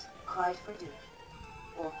destroy it, cried Frodo.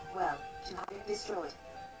 Or, well, to have it destroyed.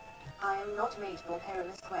 I am not made for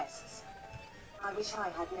perilous quests. I wish I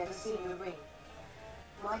had never seen the ring.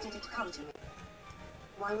 Why did it come to me?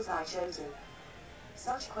 Why was I chosen?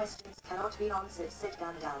 Such questions cannot be answered, said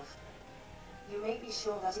Gandalf. You may be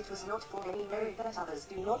sure that it was not for any merit that others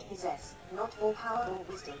do not possess, not for power or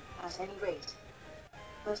wisdom, at any rate.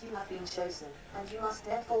 But you have been chosen, and you must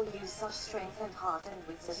therefore use such strength and heart and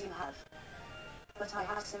wits as you have. But I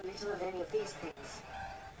have so little of any of these things.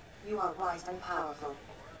 You are wise and powerful.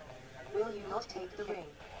 Will you not take the ring?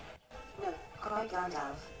 No, cried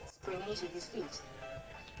Gandalf, springing to his feet.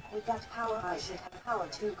 With that power I should have power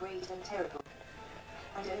too great and terrible.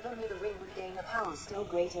 And over me the ring would gain a power still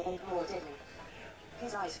greater and more deadly.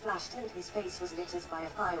 His eyes flashed and his face was lit as by a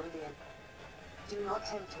fire within. Do not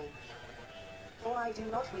tempt me. For I do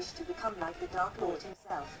not wish to become like the Dark Lord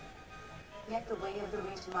himself. Yet the way of the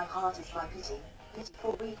ring to my heart is by pity, pity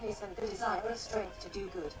for weakness and the desire of strength to do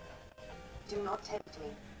good. Do not tempt me.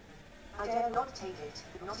 I dare not take it,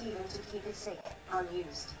 not even to keep it safe,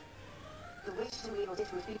 unused. The wish to wield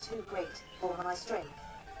it would be too great, for my strength.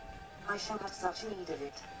 I shall have such need of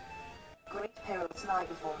it. Great perils lie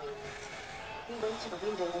before me. He went to the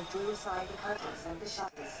window and drew aside the curtains and the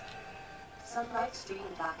shutters. Sunlight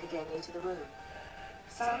streamed back again into the room.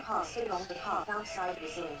 Some passed along the path outside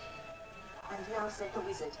whistling. And now, said the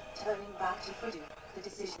wizard, turning back to Frodo, the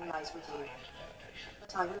decision lies with you.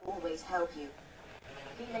 But I will always help you.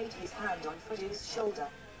 He laid his hand on Frodo's shoulder.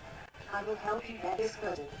 I will help you bear this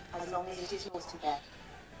burden, as long as it is yours to bear.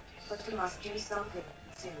 But we must do something,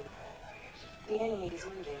 soon. The enemy is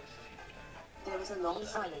moving. There was a long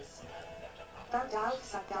silence. Gandalf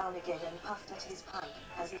sat down again and puffed at his pipe,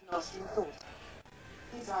 as if lost in thought.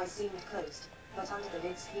 His eyes seemed closed, but under the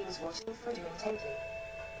lids he was watching Frodo intently.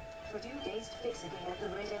 Frodo gazed fixedly at the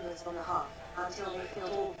red embers on the hearth, until they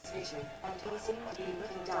filled all his vision, and he seemed to be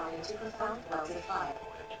looking down into profound wells of fire.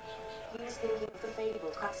 He was thinking of the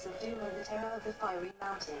fabled cracks of doom and the terror of the fiery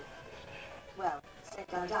mountain. Well, said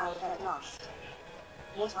Gandalf at last.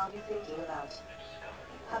 What are you thinking about?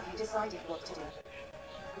 Have you decided what to do?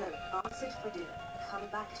 No, answered Frodo, coming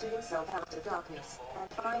back to himself out of darkness, and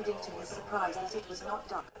finding to his surprise that it was not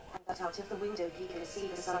dark, and that out of the window he could see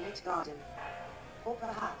the sunlit garden. Or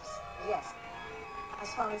perhaps, yes.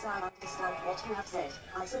 As far as I understand what you have said,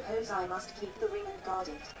 I suppose I must keep the ring and guard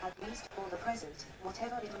it, at least for the present,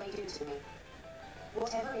 whatever it may do to me.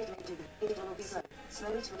 Whatever it may do, it will be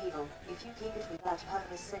slow to evil, if you keep it with that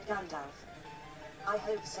purpose, said Gandalf. I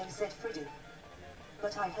hope so, said Frodo.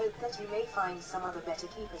 But I hope that you may find some other better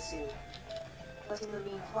keeper soon. But in the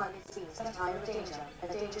meanwhile it seems that I am a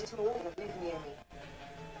danger to all that live near me.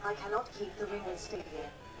 I cannot keep the ring and stay here.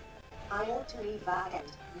 I ought to leave Bag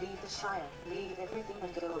End, leave the Shire, leave everything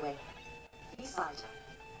and go away. He sighed.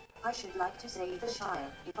 I should like to save the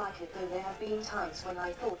Shire, if I could, though there have been times when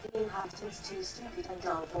I thought the inhabitants too stupid and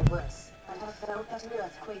dull for worse, and have felt that an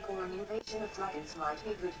earthquake or an invasion of dragons might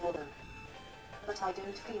be good for them. But I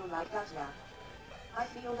don't feel like that now. I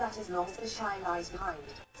feel that as long as the Shire lies behind,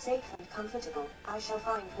 safe and comfortable, I shall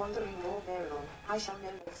find wandering more bearable. I shall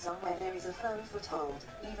know that somewhere there is a firm foothold,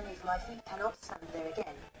 even if my feet cannot stand there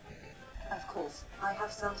again. Of course, I have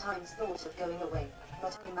sometimes thought of going away,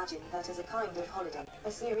 but I imagine that as a kind of holiday,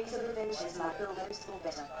 a series of adventures like Bilbo's or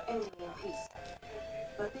better, ending in peace.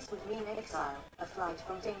 But this would mean exile, a flight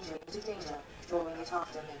from danger into danger, drawing it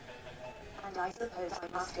after me. And I suppose I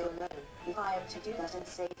must go alone, if I am to do that and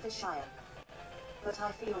save the Shire. But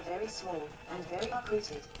I feel very small, and very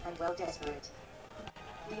uprooted, and well desperate.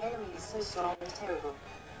 The enemy is so strong and terrible.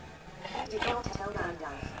 He did not tell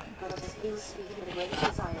Gandalf, but as he was speaking the great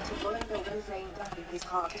desire to follow Bilbo flamed up in his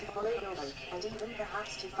heart to follow Bilbo, and even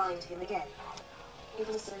perhaps to find him again. It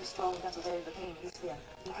was so strong that it overcame his fear.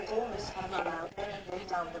 He could almost have run out there and then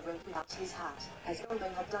down the road without his hat, as Bilbo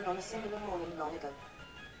had done on a similar morning long ago.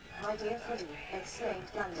 "My dear Frodo," exclaimed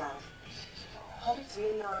Gandalf. "Hobbits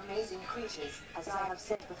really are amazing creatures, as I have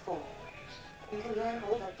said before. You can learn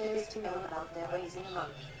all that there is to know about their ways in a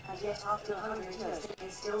month, and yet after 100 years they can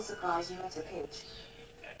still surprise you at a pinch.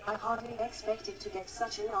 I hardly expected to get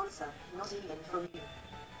such an answer, not even from you."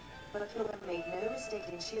 But Bilbo made no mistake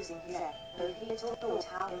in choosing his heir, though he little thought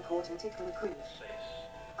how important it would prove.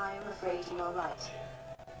 "I am afraid you are right.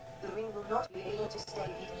 The ring will not be able to stay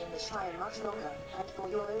hidden in the Shire much longer, and for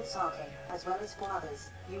your own sake, as well as for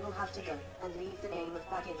others, you will have to go, and leave the name of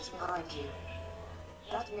Baggins behind you.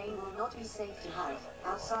 That name will not be safe to have,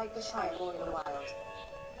 outside the Shire or in the wild.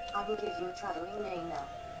 I will give you a travelling name now.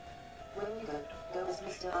 When you go as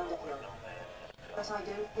Mr. Underhill. But I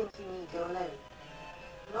don't think you need go alone.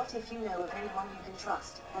 Not if you know of anyone you can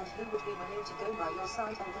trust, and who would be willing to go by your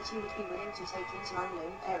side and that you would be willing to take into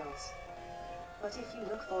unknown perils. But if you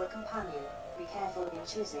look for a companion, be careful in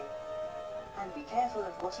choosing. And be careful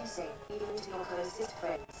of what you say, even to your closest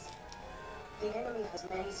friends. The enemy has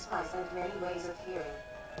many spies and many ways of hearing."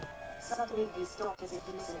 Suddenly he stopped as if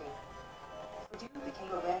listening. Frodo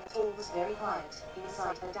became aware that all was very quiet,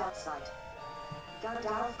 inside and outside.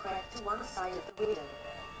 Gandalf crept to one side of the window.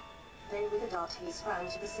 Then with a dart he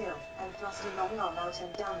sprang to the sill, and thrust a long arm out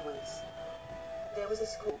and downwards. There was a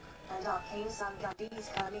squawk, and up came Sam Gundy's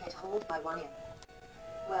curly head hauled by one ear.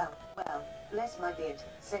 Well, bless my beard,"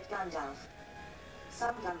 said Gandalf.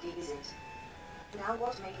 "Sam Gundy is it? Now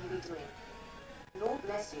what may he be doing?" "Lord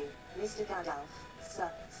bless you, Mr. Gandalf,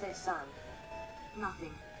 sir," said Sam.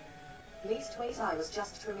 "Nothing. Leastways I was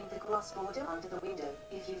just trimming the grass border under the window,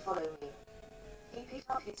 if you follow me." He picked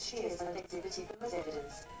up his shears and exhibited them as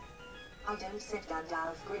evidence. "I don't," said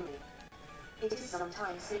Gandalf grimly. "It is some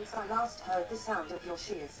time since I last heard the sound of your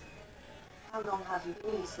shears. How long have you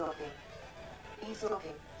been eavesdropping?"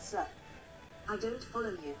 "Eavesdropping, sir? I don't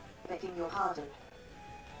follow you, begging your pardon.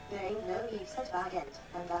 There ain't no eaves at Bag End,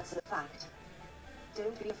 and that's a fact.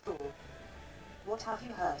 Don't be a fool. What have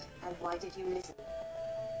you heard, and why did you listen?"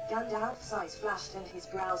 Gandalf's eyes flashed and his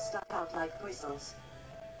brows stuck out like bristles.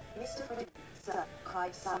 "Mr. Frodo, sir,"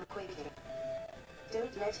 cried Sam quaking.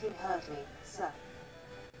 "Don't let him hurt me, sir.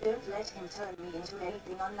 Don't let him turn me into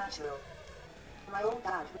anything unnatural. My old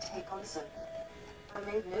dad would take on so. I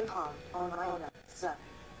made no harm, on my honor, sir."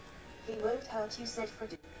 "He won't hurt you," said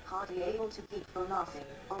Frodo, hardly able to keep from laughing,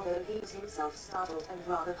 although he was himself startled and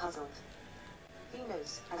rather puzzled. "He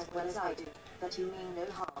knows, as well as I do, that you mean no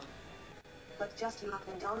harm. But just you up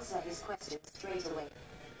and answer his questions straight away."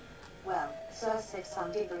 "Well, sir," said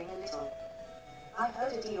Sam, giggling a little. "I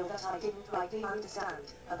heard a deal that I didn't rightly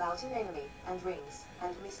understand, about an enemy, and rings,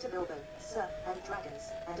 and Mr. Bilbo, sir, and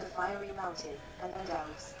dragons, and a fiery mountain, and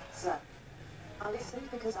elves, sir. I listened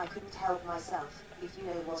because I couldn't help myself, if you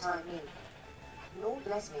know what I mean. Lord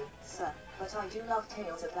bless me, sir, but I do love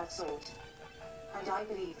tales of that sort. And I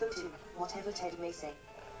believe them too, whatever Ted may say.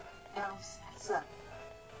 Elves, sir.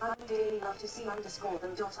 I'd dearly love to see _them.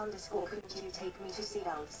 Couldn't you take me to see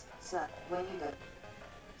elves, sir, when you go?"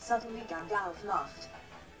 Suddenly Gandalf laughed.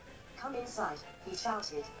 "Come inside," he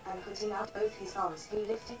shouted, and putting out both his arms he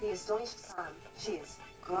lifted the astonished Sam, shears,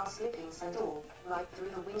 grass clippings and all, right through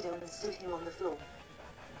the window and stood him on the floor.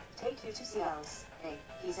 "Take you to see elves, eh?"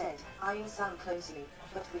 he said, eyeing Sam closely,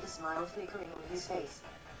 but with a smile flickering on his face.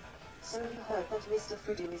 "So you heard that Mr.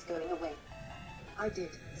 Frodo is going away?" "I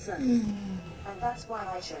did, sir. And that's why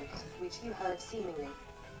I choked, which you heard seemingly.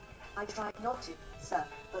 I tried not to, sir,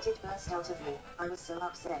 but it burst out of me, I was so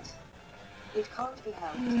upset." "It can't be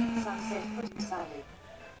helped," Sam said Frodo sadly.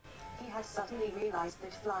 He had suddenly realized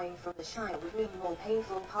that flying from the Shire would mean more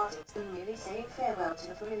painful partings than merely saying farewell to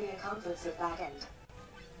the familiar comforts of Bag End.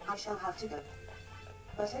 "I shall have to go.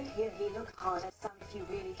 But," and here he looked hard at Sam, "if you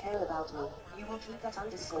really care about me, you will keep that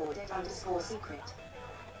 _dead_ secret.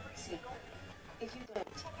 See? If you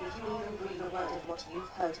don't, if you even breathe a word of what you've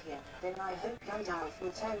heard here, then I hope Gandalf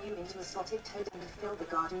will turn you into a spotted toad and fill the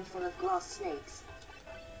garden full of grass snakes."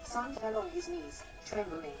 Sam fell on his knees,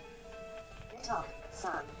 trembling. "Get up,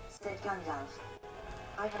 Sam," said Gandalf.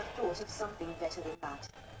 "I have thought of something better than that.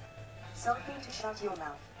 Something to shut your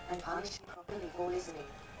mouth, and punish you properly for listening.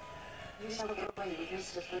 You shall go away with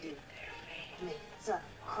Mr. Frodo." "Me, sir,"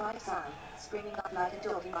 cried Sam, springing up like a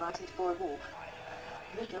dog invited for a walk.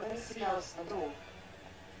 "We'll go and see elves and all."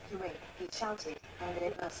 "Hooray," he shouted, and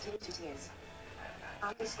then burst into tears.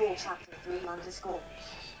 Chapter 3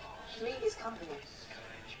 _3 is company.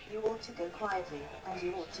 You ought to go quietly, and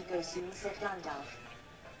you ought to go soon, said Gandalf.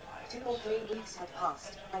 2 or 3 weeks had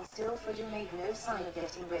passed, and still Frodo made no sign of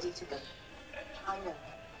getting ready to go. I know.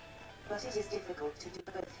 But it is difficult to do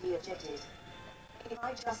both, he objected. If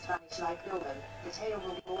I just vanish like Bilbo, the tale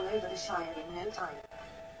will be all over the Shire in no time.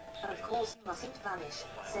 Of course you mustn't vanish,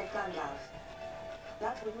 said Gandalf.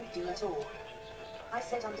 That wouldn't do at all. I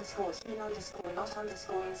said underscore soon underscore not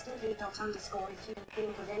underscore instantly dot underscore if you can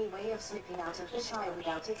think of any way of slipping out of the Shire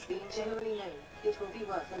without its being generally known, it will be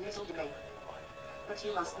worth a little delay. But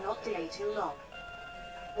you must not delay too long.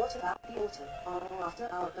 What about the autumn, or after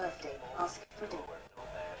our birthday, asked Frodo.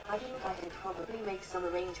 I think I could probably make some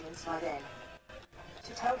arrangements by then.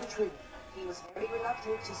 To tell the truth, he was very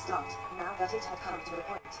reluctant to start, now that it had come to a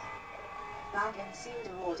point. Bag End seemed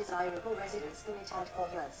a more desirable residence than it had for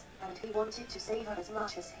years, and he wanted to savour as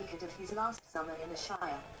much as he could of his last summer in the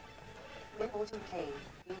Shire. When autumn came,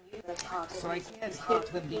 he knew that part of his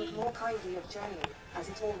heart would think more kindly of journeying, as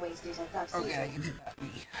it always did at that season. Okay, I can do that.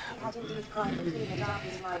 He had indeed privately made up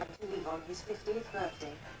his mind to leave on his 50th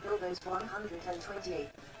birthday, Bilbo's 128th.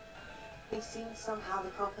 It seemed somehow the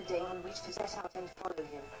proper day on which to set out and follow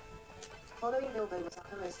him. Following Bilbo was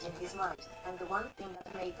uppermost in his mind, and the one thing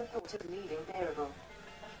that made the thought of leaving bearable.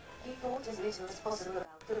 He thought as little as possible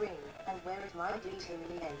about the ring, and where it might lead him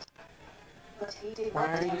in the end. But he did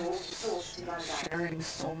not tell all the thoughts to Gandalf. Sharing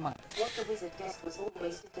so much. What the wizard guessed was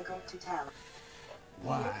always difficult to tell.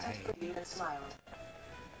 Why? He looked at Frodo and smiled.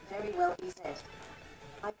 Very well, he said.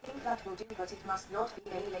 I think that will do, but it must not be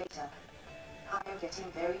any later. I am getting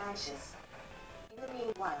very anxious. In the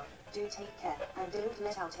meanwhile, do take care, and don't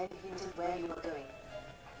let out any hint of where you are going.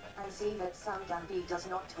 And see that Sam Gamgee does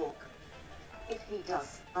not talk. If he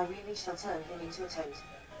does, I really shall turn him into a toad.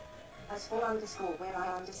 As for underscore where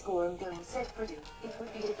I underscore am going, said Frodo, it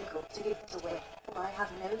would be difficult to give it away, for I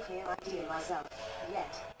have no clear idea myself,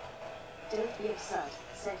 yet. Don't be absurd,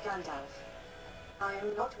 said Gandalf. I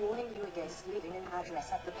am not warning you against leaving an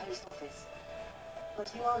address at the post office.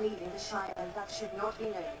 But you are leaving the Shire, and that should not be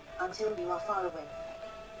known, until you are far away.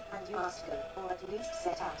 And you must go, or at least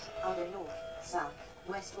set out, either north, south,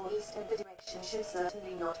 west or east, and the direction should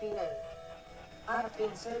certainly not be known. I have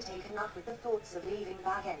been so taken up with the thoughts of leaving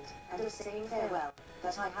Bag End, and of saying farewell,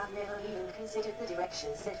 that I have never even considered the direction,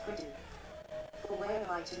 said Frodo. For where am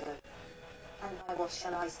I to go? And by what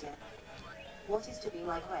shall I steer? What is to be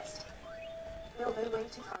my quest? Bilbo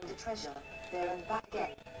went to find a treasure, there and back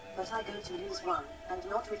again, but I go to lose one, and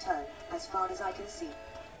not return, as far as I can see.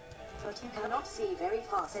 But you cannot see very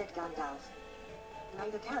far, said Gandalf.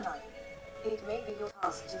 Neither can I. It may be your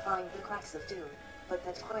task to find the cracks of doom, but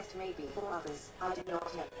that quest may be for others, I do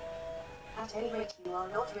not know. At any rate, you are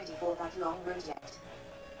not ready for that long road yet.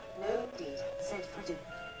 No indeed, said Frodo.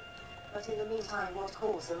 But in the meantime, what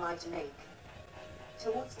course am I to make?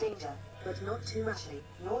 Towards danger, but not too rashly,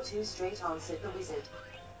 nor too straight, answered the wizard.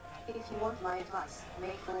 If you want my advice,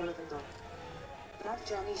 make for Rivendell. That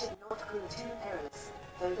journey should not prove too perilous,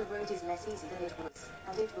 though the road is less easy than it was,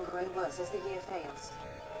 and it will grow worse as the year fails.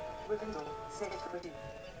 Rivendell, said Frodo.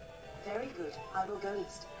 Very good, I will go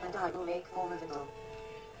east, and I will make for Rivendell.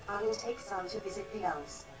 I will take Sam to visit the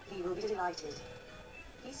elves, he will be delighted.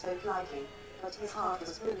 He spoke lightly, but his heart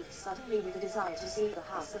was moved suddenly with a desire to see the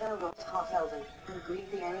house of Elrond half-elven, and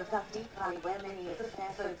breathe the air of that deep valley where many of the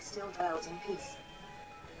fair folk still dwelt in peace.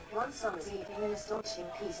 One summer's evening, an astonishing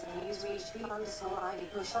piece of news reached the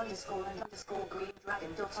 _ivy bush _ green dragon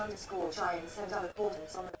 _ giants and other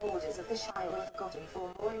portents on the borders of the Shire were forgotten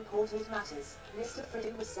for more important matters. Mr.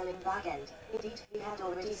 Frodo was selling Bag End. Indeed, he had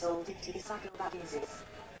already sold it to the Sackle Bagginses.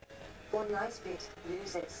 For a nice bit, Lou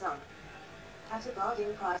said some. At a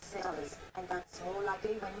bargain price, said others, and that's more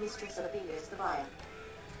likely when Mistress Abelia's the buyer.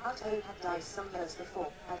 Otto had died some years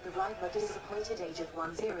before, at the ripe but disappointed age of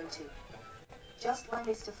 102. Just why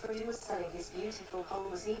Mr. Frodo was selling his beautiful hole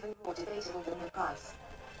was even more debatable than the price.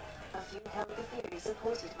 A few held the theory,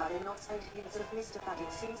 supported by the nods and hints of Mr.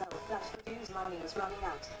 Baggins himself, that Frodo's money was running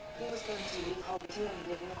out. He was going to leave Hobbiton and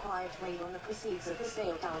live in a quiet way on the proceeds of the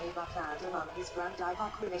sale down in Buckland among his Brandi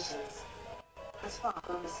Park relations. As far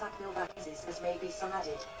from the Sackville Bagginses as may be some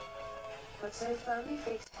added. But so firmly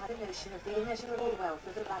fixed had the notion of the immeasurable wealth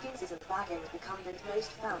of the Bagginses of Bag End become that most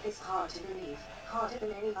found this hard to believe, harder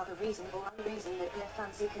than any other reason or unreason that their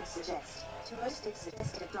fancy could suggest. To most it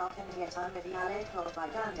suggested a dark and yet unrevealed plot by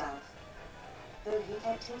Gandalf. Though he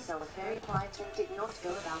kept himself very quiet and did not go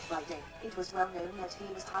about by day, it was well known that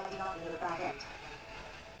he was hiding out in the Bag End.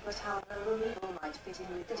 But how the removal might fit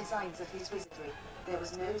in with the designs of his wizardry, there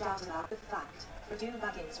was no doubt about the fact. Frodo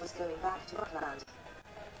Baggins was going back to Buckland.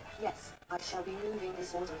 Yes, I shall be moving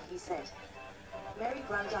this autumn, he said. Mary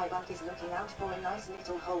Grandieback is looking out for a nice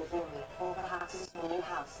little hole for me, or perhaps a small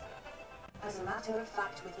house. As a matter of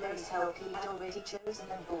fact, with Mary's help he had already chosen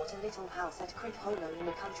and bought a little house at Crick Hollow in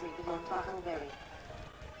the country beyond Buckleberry.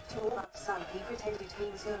 To all but some he pretended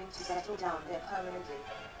he was going to settle down there permanently.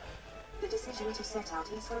 The decision to set out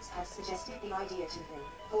eastwards had suggested the idea to him,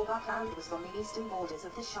 for Buckland was on the eastern borders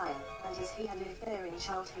of the Shire, and as he had lived there in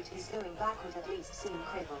childhood his going back would at least seem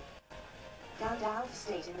credible. Gandalf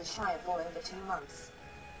stayed in the Shire for over 2 months.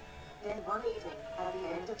 Then one evening, at the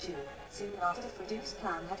end of June, soon after Frodo's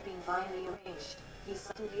plan had been finally arranged, he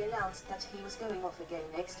suddenly announced that he was going off again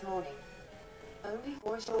next morning. Only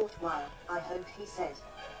for a short while, I hope, he said.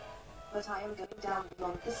 But I am going down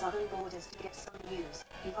beyond the southern borders to get some news,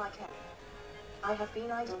 if I can. I have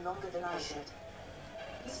been idle longer than I should.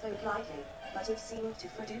 He spoke lightly, but it seemed to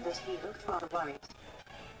Frodo that he looked rather worried.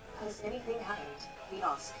 Has anything happened? He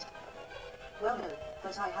asked. Well, no,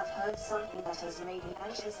 but I have heard something that has made me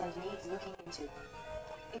anxious and needs looking into.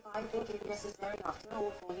 If I think it necessary after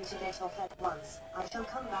all for you to get off at once, I shall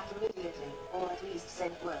come back immediately, or at least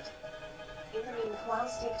send word. In the meanwhile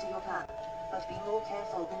stick to your plan, but be more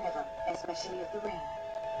careful than ever, especially of the ring.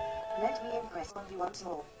 Let me impress on you once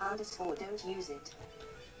more, underscore don't use it.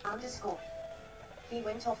 Underscore. He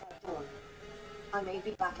went off at dawn. I may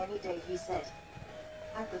be back any day, he said.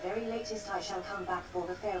 At the very latest I shall come back for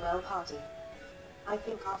the farewell party. I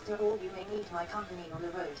think after all you may need my company on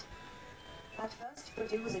the road. At first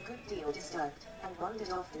Frodo was a good deal disturbed, and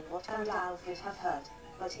wondered often what Gandalf could have heard,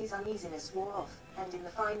 but his uneasiness wore off, and in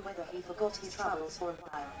the fine weather he forgot his troubles for a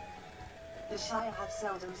while. The Shire had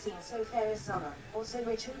seldom seen so fair a summer, or so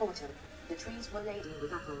rich an autumn. The trees were laden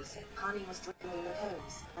with apples, honey was dripping in the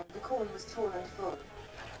combs, and the corn was tall and full.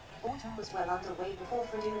 Autumn was well underway before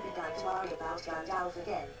Frodo began to worry about Gandalf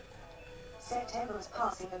again. September was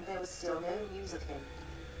passing and there was still no news of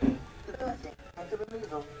him. The birthday, and the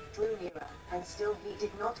removal, drew nearer, and still he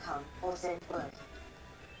did not come, or send word.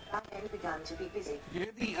 Back end began to be busy.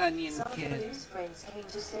 You're the onion Some kid. of Frodo's friends came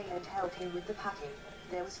to stay and help him with the packing.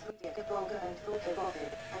 There was Frida Gabolga and Volker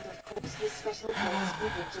Bobbin, and of course his special friends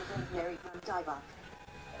Pippin Took and Mary Grandieback.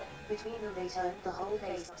 Between them they turned the whole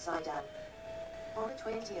place upside down. On the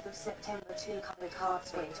 20th of September 2 covered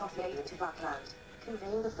carts went off laden to Buckland,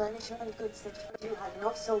 conveying the furniture and goods that Frodo had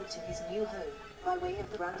not sold to his new home, by way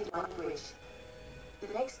of the Brandywine Bridge.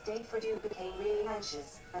 The next day Frodo became really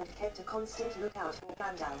anxious, and kept a constant lookout for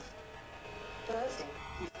Gandalf. Thursday,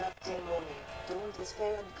 his birthday morning, dawned as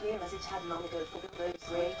fair and clear as it had long ago for Bilbo's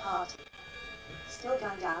grey party. Still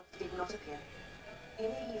Gandalf did not appear.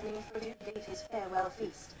 In the evening Frodo gave his farewell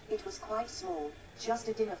feast. It was quite small, just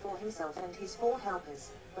a dinner for himself and his 4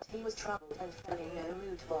 helpers, but he was troubled and fell in no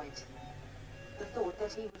mood for it. The thought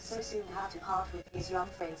that he would so soon have to part with his young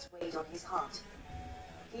friends weighed on his heart.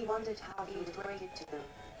 He wondered how he would break it to them.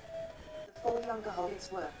 The 4 younger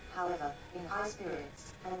hobbits were, however, in high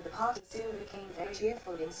spirits, and the party soon became very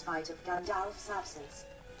cheerful in spite of Gandalf's absence.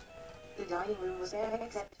 The dining room was bare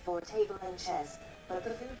except for a table and chairs, but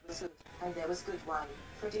the food was good, and there was good wine.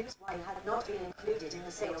 Frodo's wine had not been included in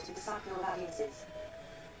the sale to the Sacco-Bagginses.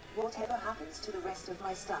 Whatever happens to the rest of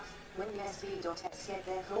my stuff, when the SV.S get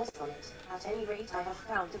their claws on it, at any rate I have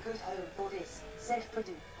found a good home for this, said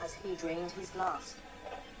Frodo, as he drained his glass.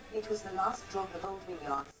 It was the last drop of old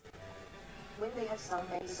vineyards. When they had sung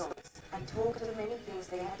many songs, and talked of the many things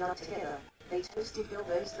they had done together, they toasted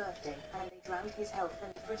Bilbo's birthday, and they drank his health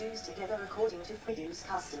and Frodo's together according to Frodo's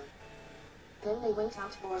custom. Then they went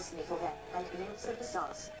out for a sniff of air, and glimpse of the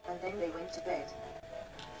stars, and then they went to bed.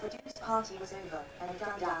 Frodo's party was over, and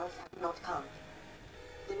Gandalf had not come.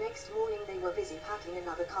 The next morning they were busy packing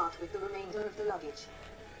another cart with the remainder of the luggage.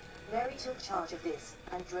 Mary took charge of this,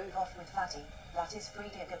 and drove off with Fatty, that is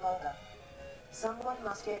Frida Gabolga. Someone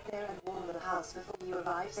must get there and warm the house before you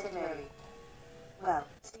arrive, said Mary. Well,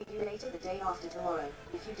 see you later the day after tomorrow,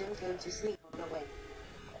 if you don't go to sleep on the way.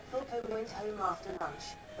 Volker went home after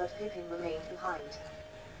lunch, but Pippin remained behind.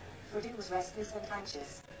 Frodo was restless and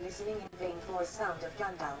anxious, listening in vain for a sound of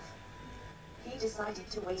Gandalf. He decided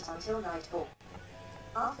to wait until nightfall.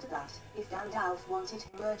 After that, if Gandalf wanted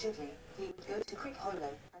him urgently, he would go to Crick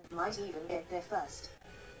Hollow, and might even get there first.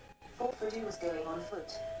 For Frodo was going on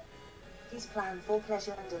foot. His plan for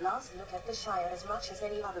pleasure and a last look at the Shire as much as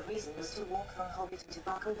any other reason was to walk from Hobbiton to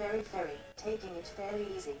Buckleberry Ferry, taking it fairly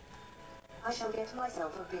easy. I shall get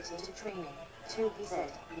myself a bit into training, too, he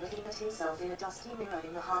said, looking at himself in a dusty mirror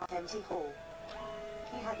in the half-empty hall.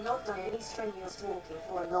 He had not done any strenuous walking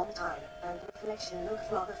for a long time, and the reflection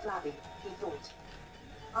looked rather flabby, he thought.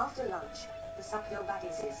 After lunch, the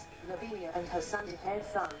Sacco-Bagginses, Lobelia and her sandy-haired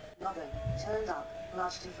son, Robin, turned up,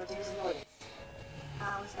 much to Frodo's annoyance.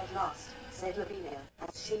 Ours at last, said Lobelia,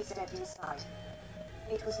 as she stepped inside.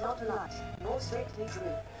 It was not a lie, nor strictly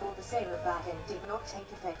true, for the sale of Bag End did not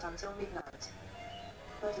take effect until midnight.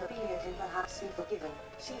 But Lobelia can perhaps be forgiven.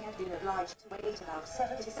 She had been obliged to wait about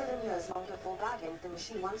 77 years longer for Bag End than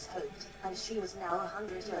she once hoped, and she was now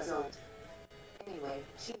 100 years old. Anyway,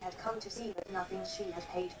 she had come to see that nothing she had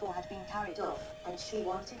paid for had been carried off, and she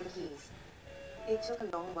wanted the keys. It took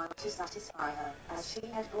a long while to satisfy her, as she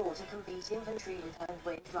had brought a complete inventory with her and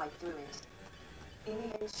went right through it. In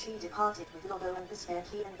the end she departed with Lobo and the spare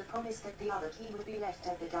key and the promise that the other key would be left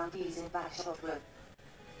at the Dandies in Backshot Row.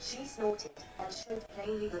 She snorted, and showed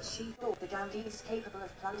plainly that she thought the Dandies capable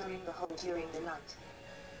of plundering the whole during the night.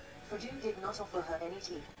 Frodo did not offer her any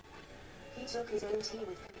tea. He took his own tea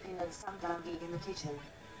with Pippin and some Dandy in the kitchen.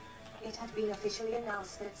 It had been officially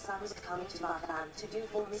announced that Sam was coming to Backland to do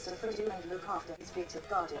for Mr. Frodo and look after his bit of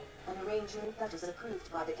garden, an arrangement that was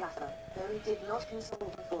approved by the gaffer, though it did not console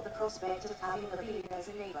him for the prospect of having Lobelia as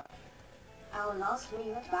a neighbour. Our last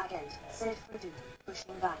meal at Bag End, said Frodo,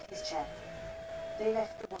 pushing back his chair. They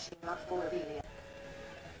left the washing up for Lobelia.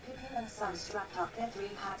 Pippin and Sam strapped up their 3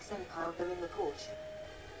 packs and piled them in the porch.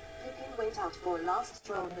 Pippin went out for a last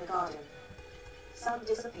stroll in the garden. Sam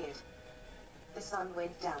disappeared. The sun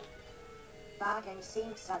went down. Bag End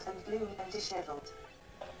seemed sad and gloomy and dishevelled.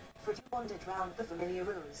 Frodo wandered round the familiar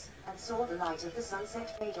rooms, and saw the light of the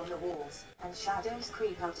sunset fade on the walls, and shadows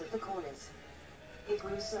creep out of the corners. It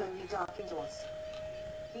grew slowly dark indoors.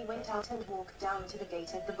 He went out and walked down to the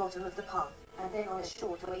gate at the bottom of the path, and then on a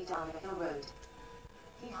short way down a hill road.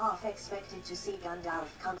 He half expected to see Gandalf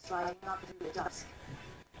come striding up through the dusk.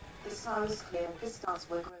 The sky was clear and the stars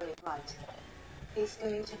were growing bright. It's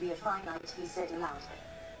going to be a fine night, he said aloud.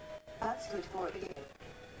 That's good for a beginning.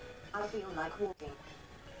 I feel like walking.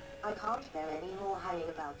 I can't bear any more hanging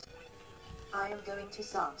about. I am going to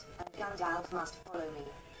start, and Gandalf must follow me.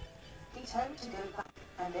 He turned to go back,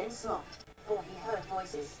 and then stopped, for he heard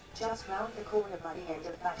voices, just round the corner by the end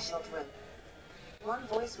of Backshot Row. One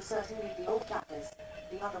voice was certainly the old gaffer's,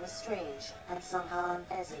 the other was strange, and somehow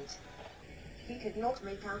unpleasant. He could not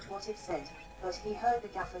make out what it said, but he heard the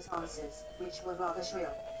gaffer's answers, which were rather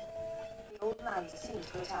shrill. The old man seemed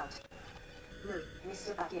put out. No,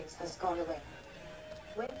 Mr. Baggins has gone away.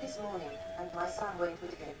 Went this morning, and my son went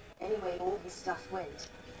with him. Anyway, all his stuff went.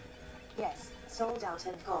 Yes, sold out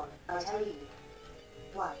and gone, I tell you.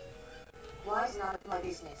 Why? Why's none of my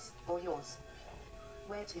business, or yours?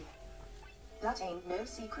 Where to? That ain't no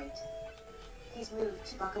secret. He's moved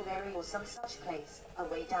to Buckleberry or some such place,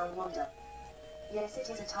 away down yonder. Yes, it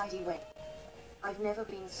is a tidy way. I've never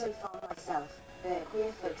been so far myself, they're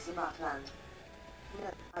queer folks in Buckland. No,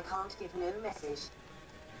 I can't give no message.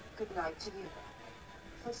 Good night to you.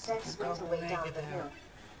 Footsteps went away down the hill.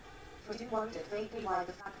 Frodo wondered vaguely why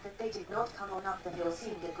the fact that they did not come on up the hill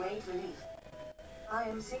seemed a great relief. I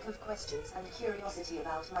am sick of questions and curiosity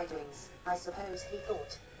about my doings, I suppose he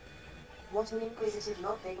thought. What an inquisitive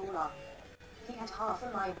lot they all are. He had half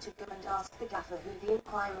a mind to go and ask the gaffer who the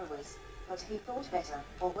inquirer was, but he thought better,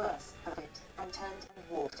 or worse, of it, and turned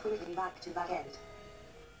and walked quickly back to Bag End.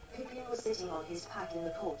 Pippin was sitting on his pack in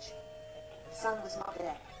the porch. Sam was not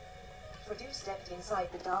there. Frodo stepped inside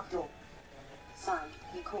the dark door. Sam,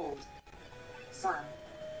 he called. Sam.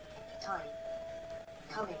 Time.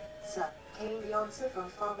 Coming, sir, came the answer from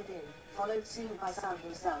far within, followed soon by Sam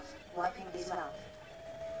himself, wiping his mouth.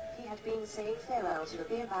 He had been saying farewell to the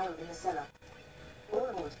beer barrel in the cellar. All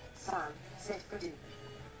aboard, Sam, said Frodo.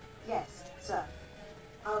 Yes, sir.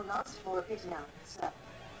 I'll last for a bit now, sir.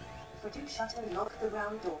 Frodo shut and locked the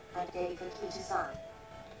round door, and gave the key to Sam.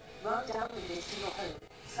 Run down with this to your home,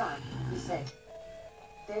 Sam, he said.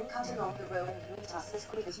 Then cut along the row and meet us as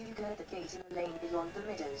quick as you can at the gate in the lane beyond the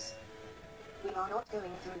meadows. We are not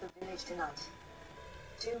going through the village tonight.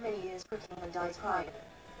 Too many ears pricking and eyes crying.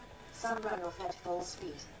 Sam ran off at full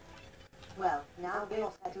speed. Well, now we're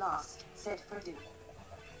off at last, said Frodo.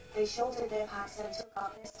 They shouldered their packs and took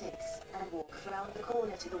up their sticks, and walked round the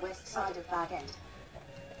corner to the west side of Bag End.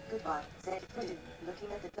 Goodbye, said Frodo,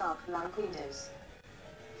 looking at the dark blank windows.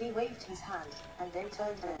 He waved his hand, and then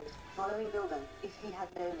turned and, following Bilbo, if he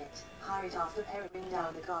had known it, hurried after Peril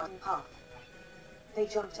down the garden path. They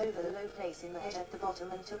jumped over the low place in the hedge at the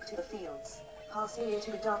bottom and took to the fields, passing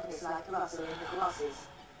into a darkness like a rustle in the grasses.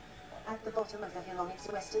 At the bottom of the hill on its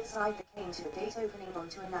western side they came to a gate opening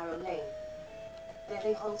onto a narrow lane. There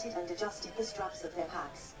they halted and adjusted the straps of their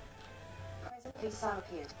packs. Presently Sam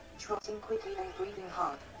appeared, trotting quickly and breathing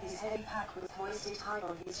hard. His heavy pack was hoisted high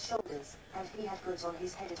on his shoulders, and he had put on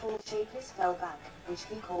his head a tall shapeless fell back, which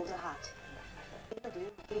he called a hat. In the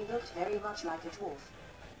gloom he looked very much like a dwarf.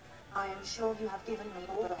 I am sure you have given me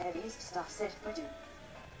all the heaviest stuff, said Frodo.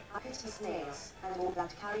 I pity snails, and all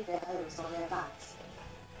that carry their homes on their backs.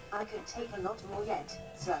 I could take a lot more yet,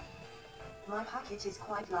 sir. My packet is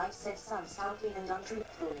quite light, said Sam stoutly and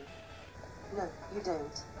untruthfully. No, you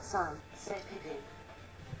don't, Sam, said Pippin.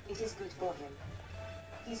 It is good for him.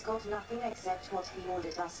 He's got nothing except what he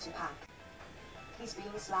ordered us to pack. He's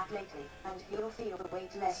been slack lately, and he'll feel the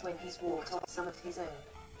weight less when he's walked off some of his own.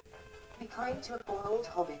 Be kind to a poor old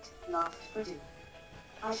hobbit, laughed Frodo.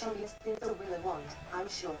 I shall be as thin as a willow wand, I'm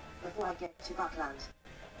sure, before I get to Buckland.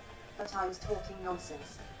 But I was talking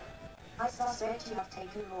nonsense. I suspect you have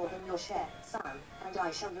taken more than your share, Sam, and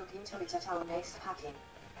I shall look into it at our next packing.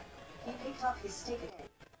 He picked up his stick again.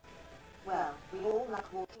 Well, we all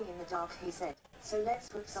like walking in the dark, he said, so let's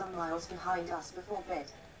put some miles behind us before bed.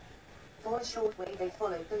 For a short way they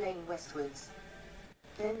followed the lane westwards.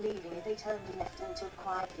 Then leaving it they turned left and took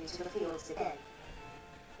quietly to the fields again.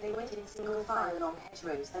 They went in single file along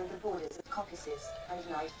hedgerows and the borders of coppices, and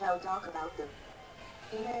night fell dark about them.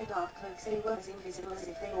 In their dark cloaks they were as invisible as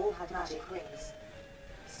if they all had magic rings.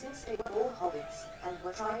 Since they were all hobbits, and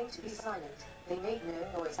were trying to be silent, they made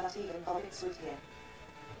no noise that even hobbits would hear.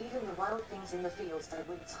 Even the wild things in the fields and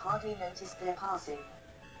woods hardly noticed their passing.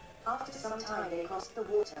 After some time they crossed the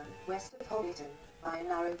water, west of Hobbiton, by a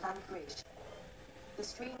narrow plank bridge. The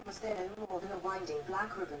stream was then no more than a winding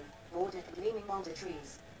black ribbon, bordered with gleaming alder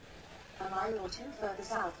trees. A mile or two further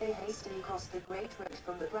south they hastily crossed the great road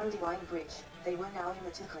from the Brandywine Bridge. They were now in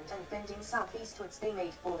the Trinket, and bending southeastwards they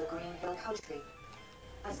made for the green hill country.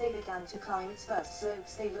 As they began to climb its first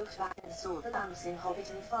slopes they looked back and saw the lamps in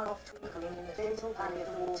Hobbiton far off twinkling in the gentle valley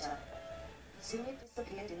of the water. Soon it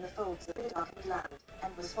disappeared in the folds of the darkened land,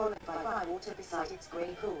 and was followed by water beside its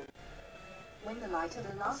grey pool. When the light of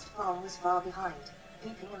the last farm was far behind,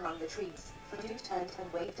 peeping among the trees, Frodo turned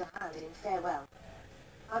and waved a hand in farewell.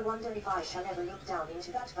 I wonder if I shall ever look down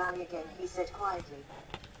into that valley again, he said quietly.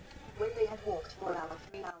 When they had walked for about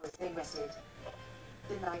 3 hours they rested.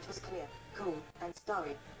 The night was clear, cool, and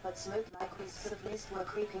starry, but smoke-like wisps of mist were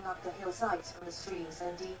creeping up the hillsides from the streams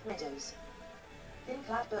and deep meadows.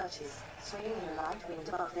 Thin-clad birches, swaying in the light wind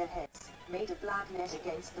above their heads, made a black net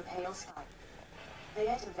against the pale sky. They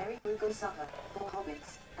ate a very frugal supper, for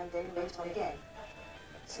hobbits, and then went on again.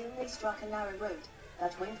 Soon they struck a narrow road,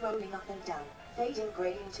 that went rolling up and down, fading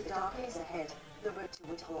grey into the darkness ahead, the road to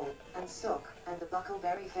Woodhall, and Stock, and the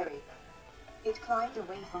Buckleberry Ferry. It climbed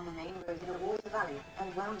away from the main road in a water valley,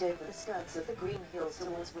 and wound over the skirts of the green hills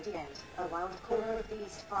towards Woody End, a wild corner of the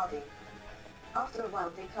East Farthing. After a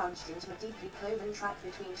while they plunged into a deeply cloven track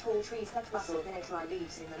between tall trees that rustled their dry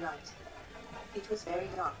leaves in the night. It was very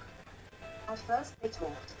dark. At first they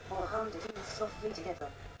talked, or hummed a tune softly together,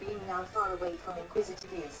 being now far away from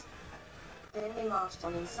inquisitive ears. Then they marched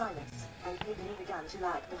on in silence, and Pippin began to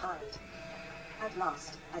lag behind. At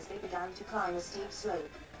last, as they began to climb a steep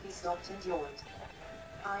slope, he stopped and yawned.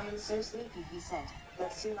 I am so sleepy, he said,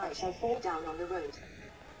 that soon I shall fall down on the road.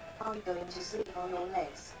 Are you going to sleep on your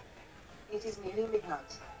legs? It is nearly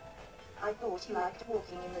midnight. I thought you liked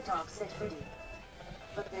walking in the dark, said Frodo.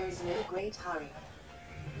 But there is no great hurry.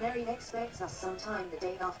 Merry expects us sometime the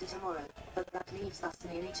day after tomorrow, but that leaves us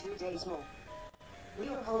nearly 2 days more. We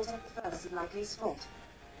will halt at the first likely spot.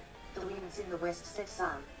 The wind's in the west, said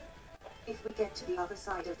Sam. If we get to the other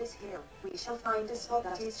side of this hill, we shall find a spot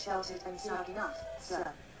that is sheltered and snug enough, sir.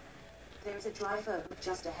 There is a dry fern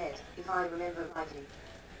just ahead, if I remember rightly.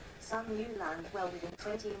 Sam knew land well within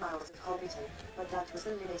 20 miles of Hobbiton, but that was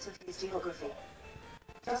the limit of his geography.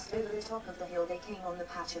 Just over the top of the hill they came on the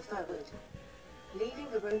patch of firwood. Leaving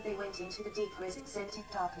the road they went into the deep resin-scented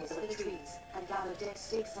darkness of the trees, and gathered dead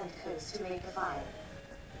sticks and cones to make a fire.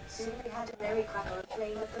 Soon they had a merry crackle of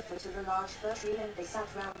flame at the foot of a large fir tree, and they sat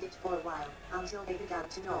round it for a while, until they began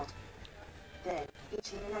to nod. Then,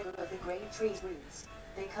 each in an angle of the great tree's roots,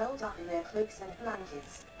 they curled up in their cloaks and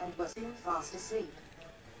blankets, and were soon fast asleep.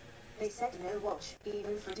 They set no watch,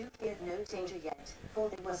 even Frodo feared no danger yet, for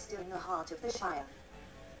they were still in the heart of the Shire.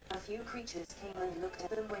 A few creatures came and looked at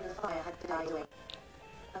them when the fire had died away.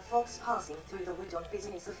 A fox passing through the wood on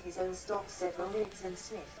business of his own stopped several minutes and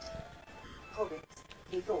sniffed. Hobbits,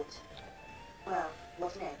 he thought. Well,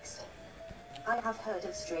 what next? I have heard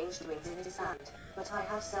of strange doings in this land, but I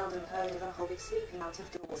have seldom heard of a hobbit sleeping out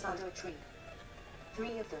of doors under a tree.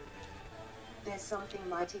 3 of them. There's something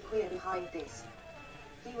mighty queer behind this.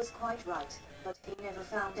 He was quite right, but he never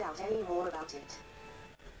found out any more about it.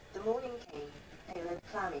 The morning came, pale and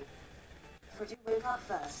clammy. Frodo woke up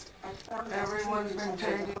first, and found that Everyone's been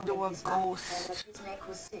turned into a ghost. And that his neck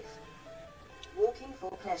was stiff. Walking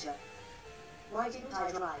for pleasure. Why didn't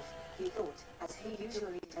I drive, he thought, as he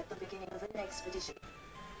usually did at the beginning of an expedition.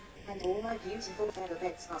 And all my beautiful feather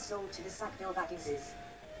beds are sold to the Sackville Bagginses.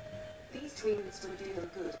 These treats will do them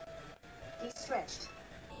good. He stretched.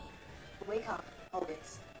 Wake up,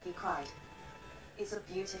 hobbits, he cried. It's a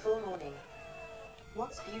beautiful morning.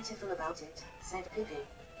 What's beautiful about it, said Pippin,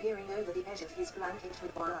 peering over the edge of his blanket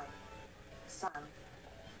with one eye. Sam.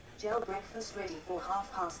 Gel breakfast ready for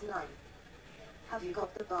 9:30. Have you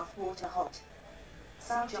got the bath water hot?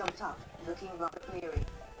 Sam jumped up, looking rather weary.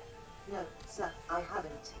 No, sir, I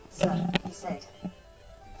haven't, sir, he said.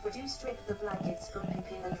 Frodo stripped the blankets from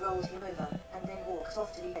Pippin and rolled him over, and then walked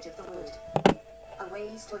off to the edge of the wood.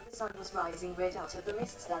 Away east where the sun was rising red out of the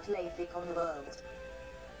mists that lay thick on the world.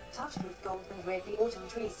 Touched with gold and red, the autumn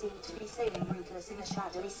trees seemed to be sailing rootless in a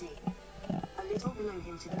shadowy sea. A little below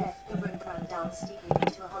him to the left, the road ran down steeply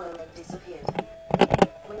into a hollow and disappeared.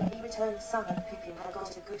 When he returned, Sam and Pippin had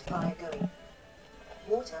got a good fire going.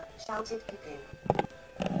 Water, shouted Pippin.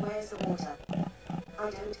 Where's the water? I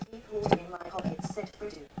don't keep water in my pockets, said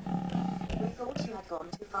Frodo. We thought you had gone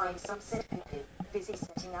to find some, said Pippin, busy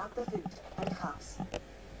setting out the food and cups.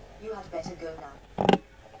 You had better go now.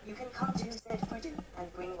 You can come too, said Frodo,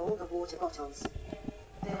 and bring all the water bottles.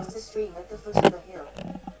 There was a stream at the foot of the hill.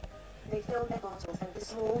 They filled their bottles and the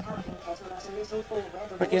small camping kettle at a little fall where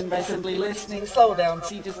the Begin by simply listening. Slow down.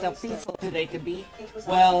 See just how peaceful today can be.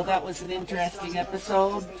 Well, that was an interesting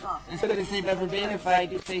episode. As good as they've ever been, if I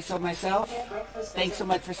do say so myself. Thanks so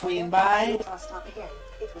much for swinging by.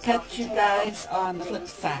 Catch you guys on the flip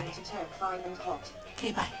side.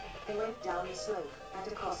 Okay, bye. They went down the slope,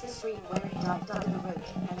 and across the stream where it dived under the road,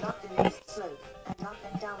 and up the next slope, and up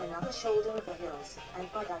and down another shoulder of the hills,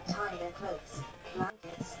 and by that time their clothes,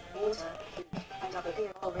 blankets, water, food, and other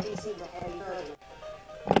gear already seemed a heavy burden.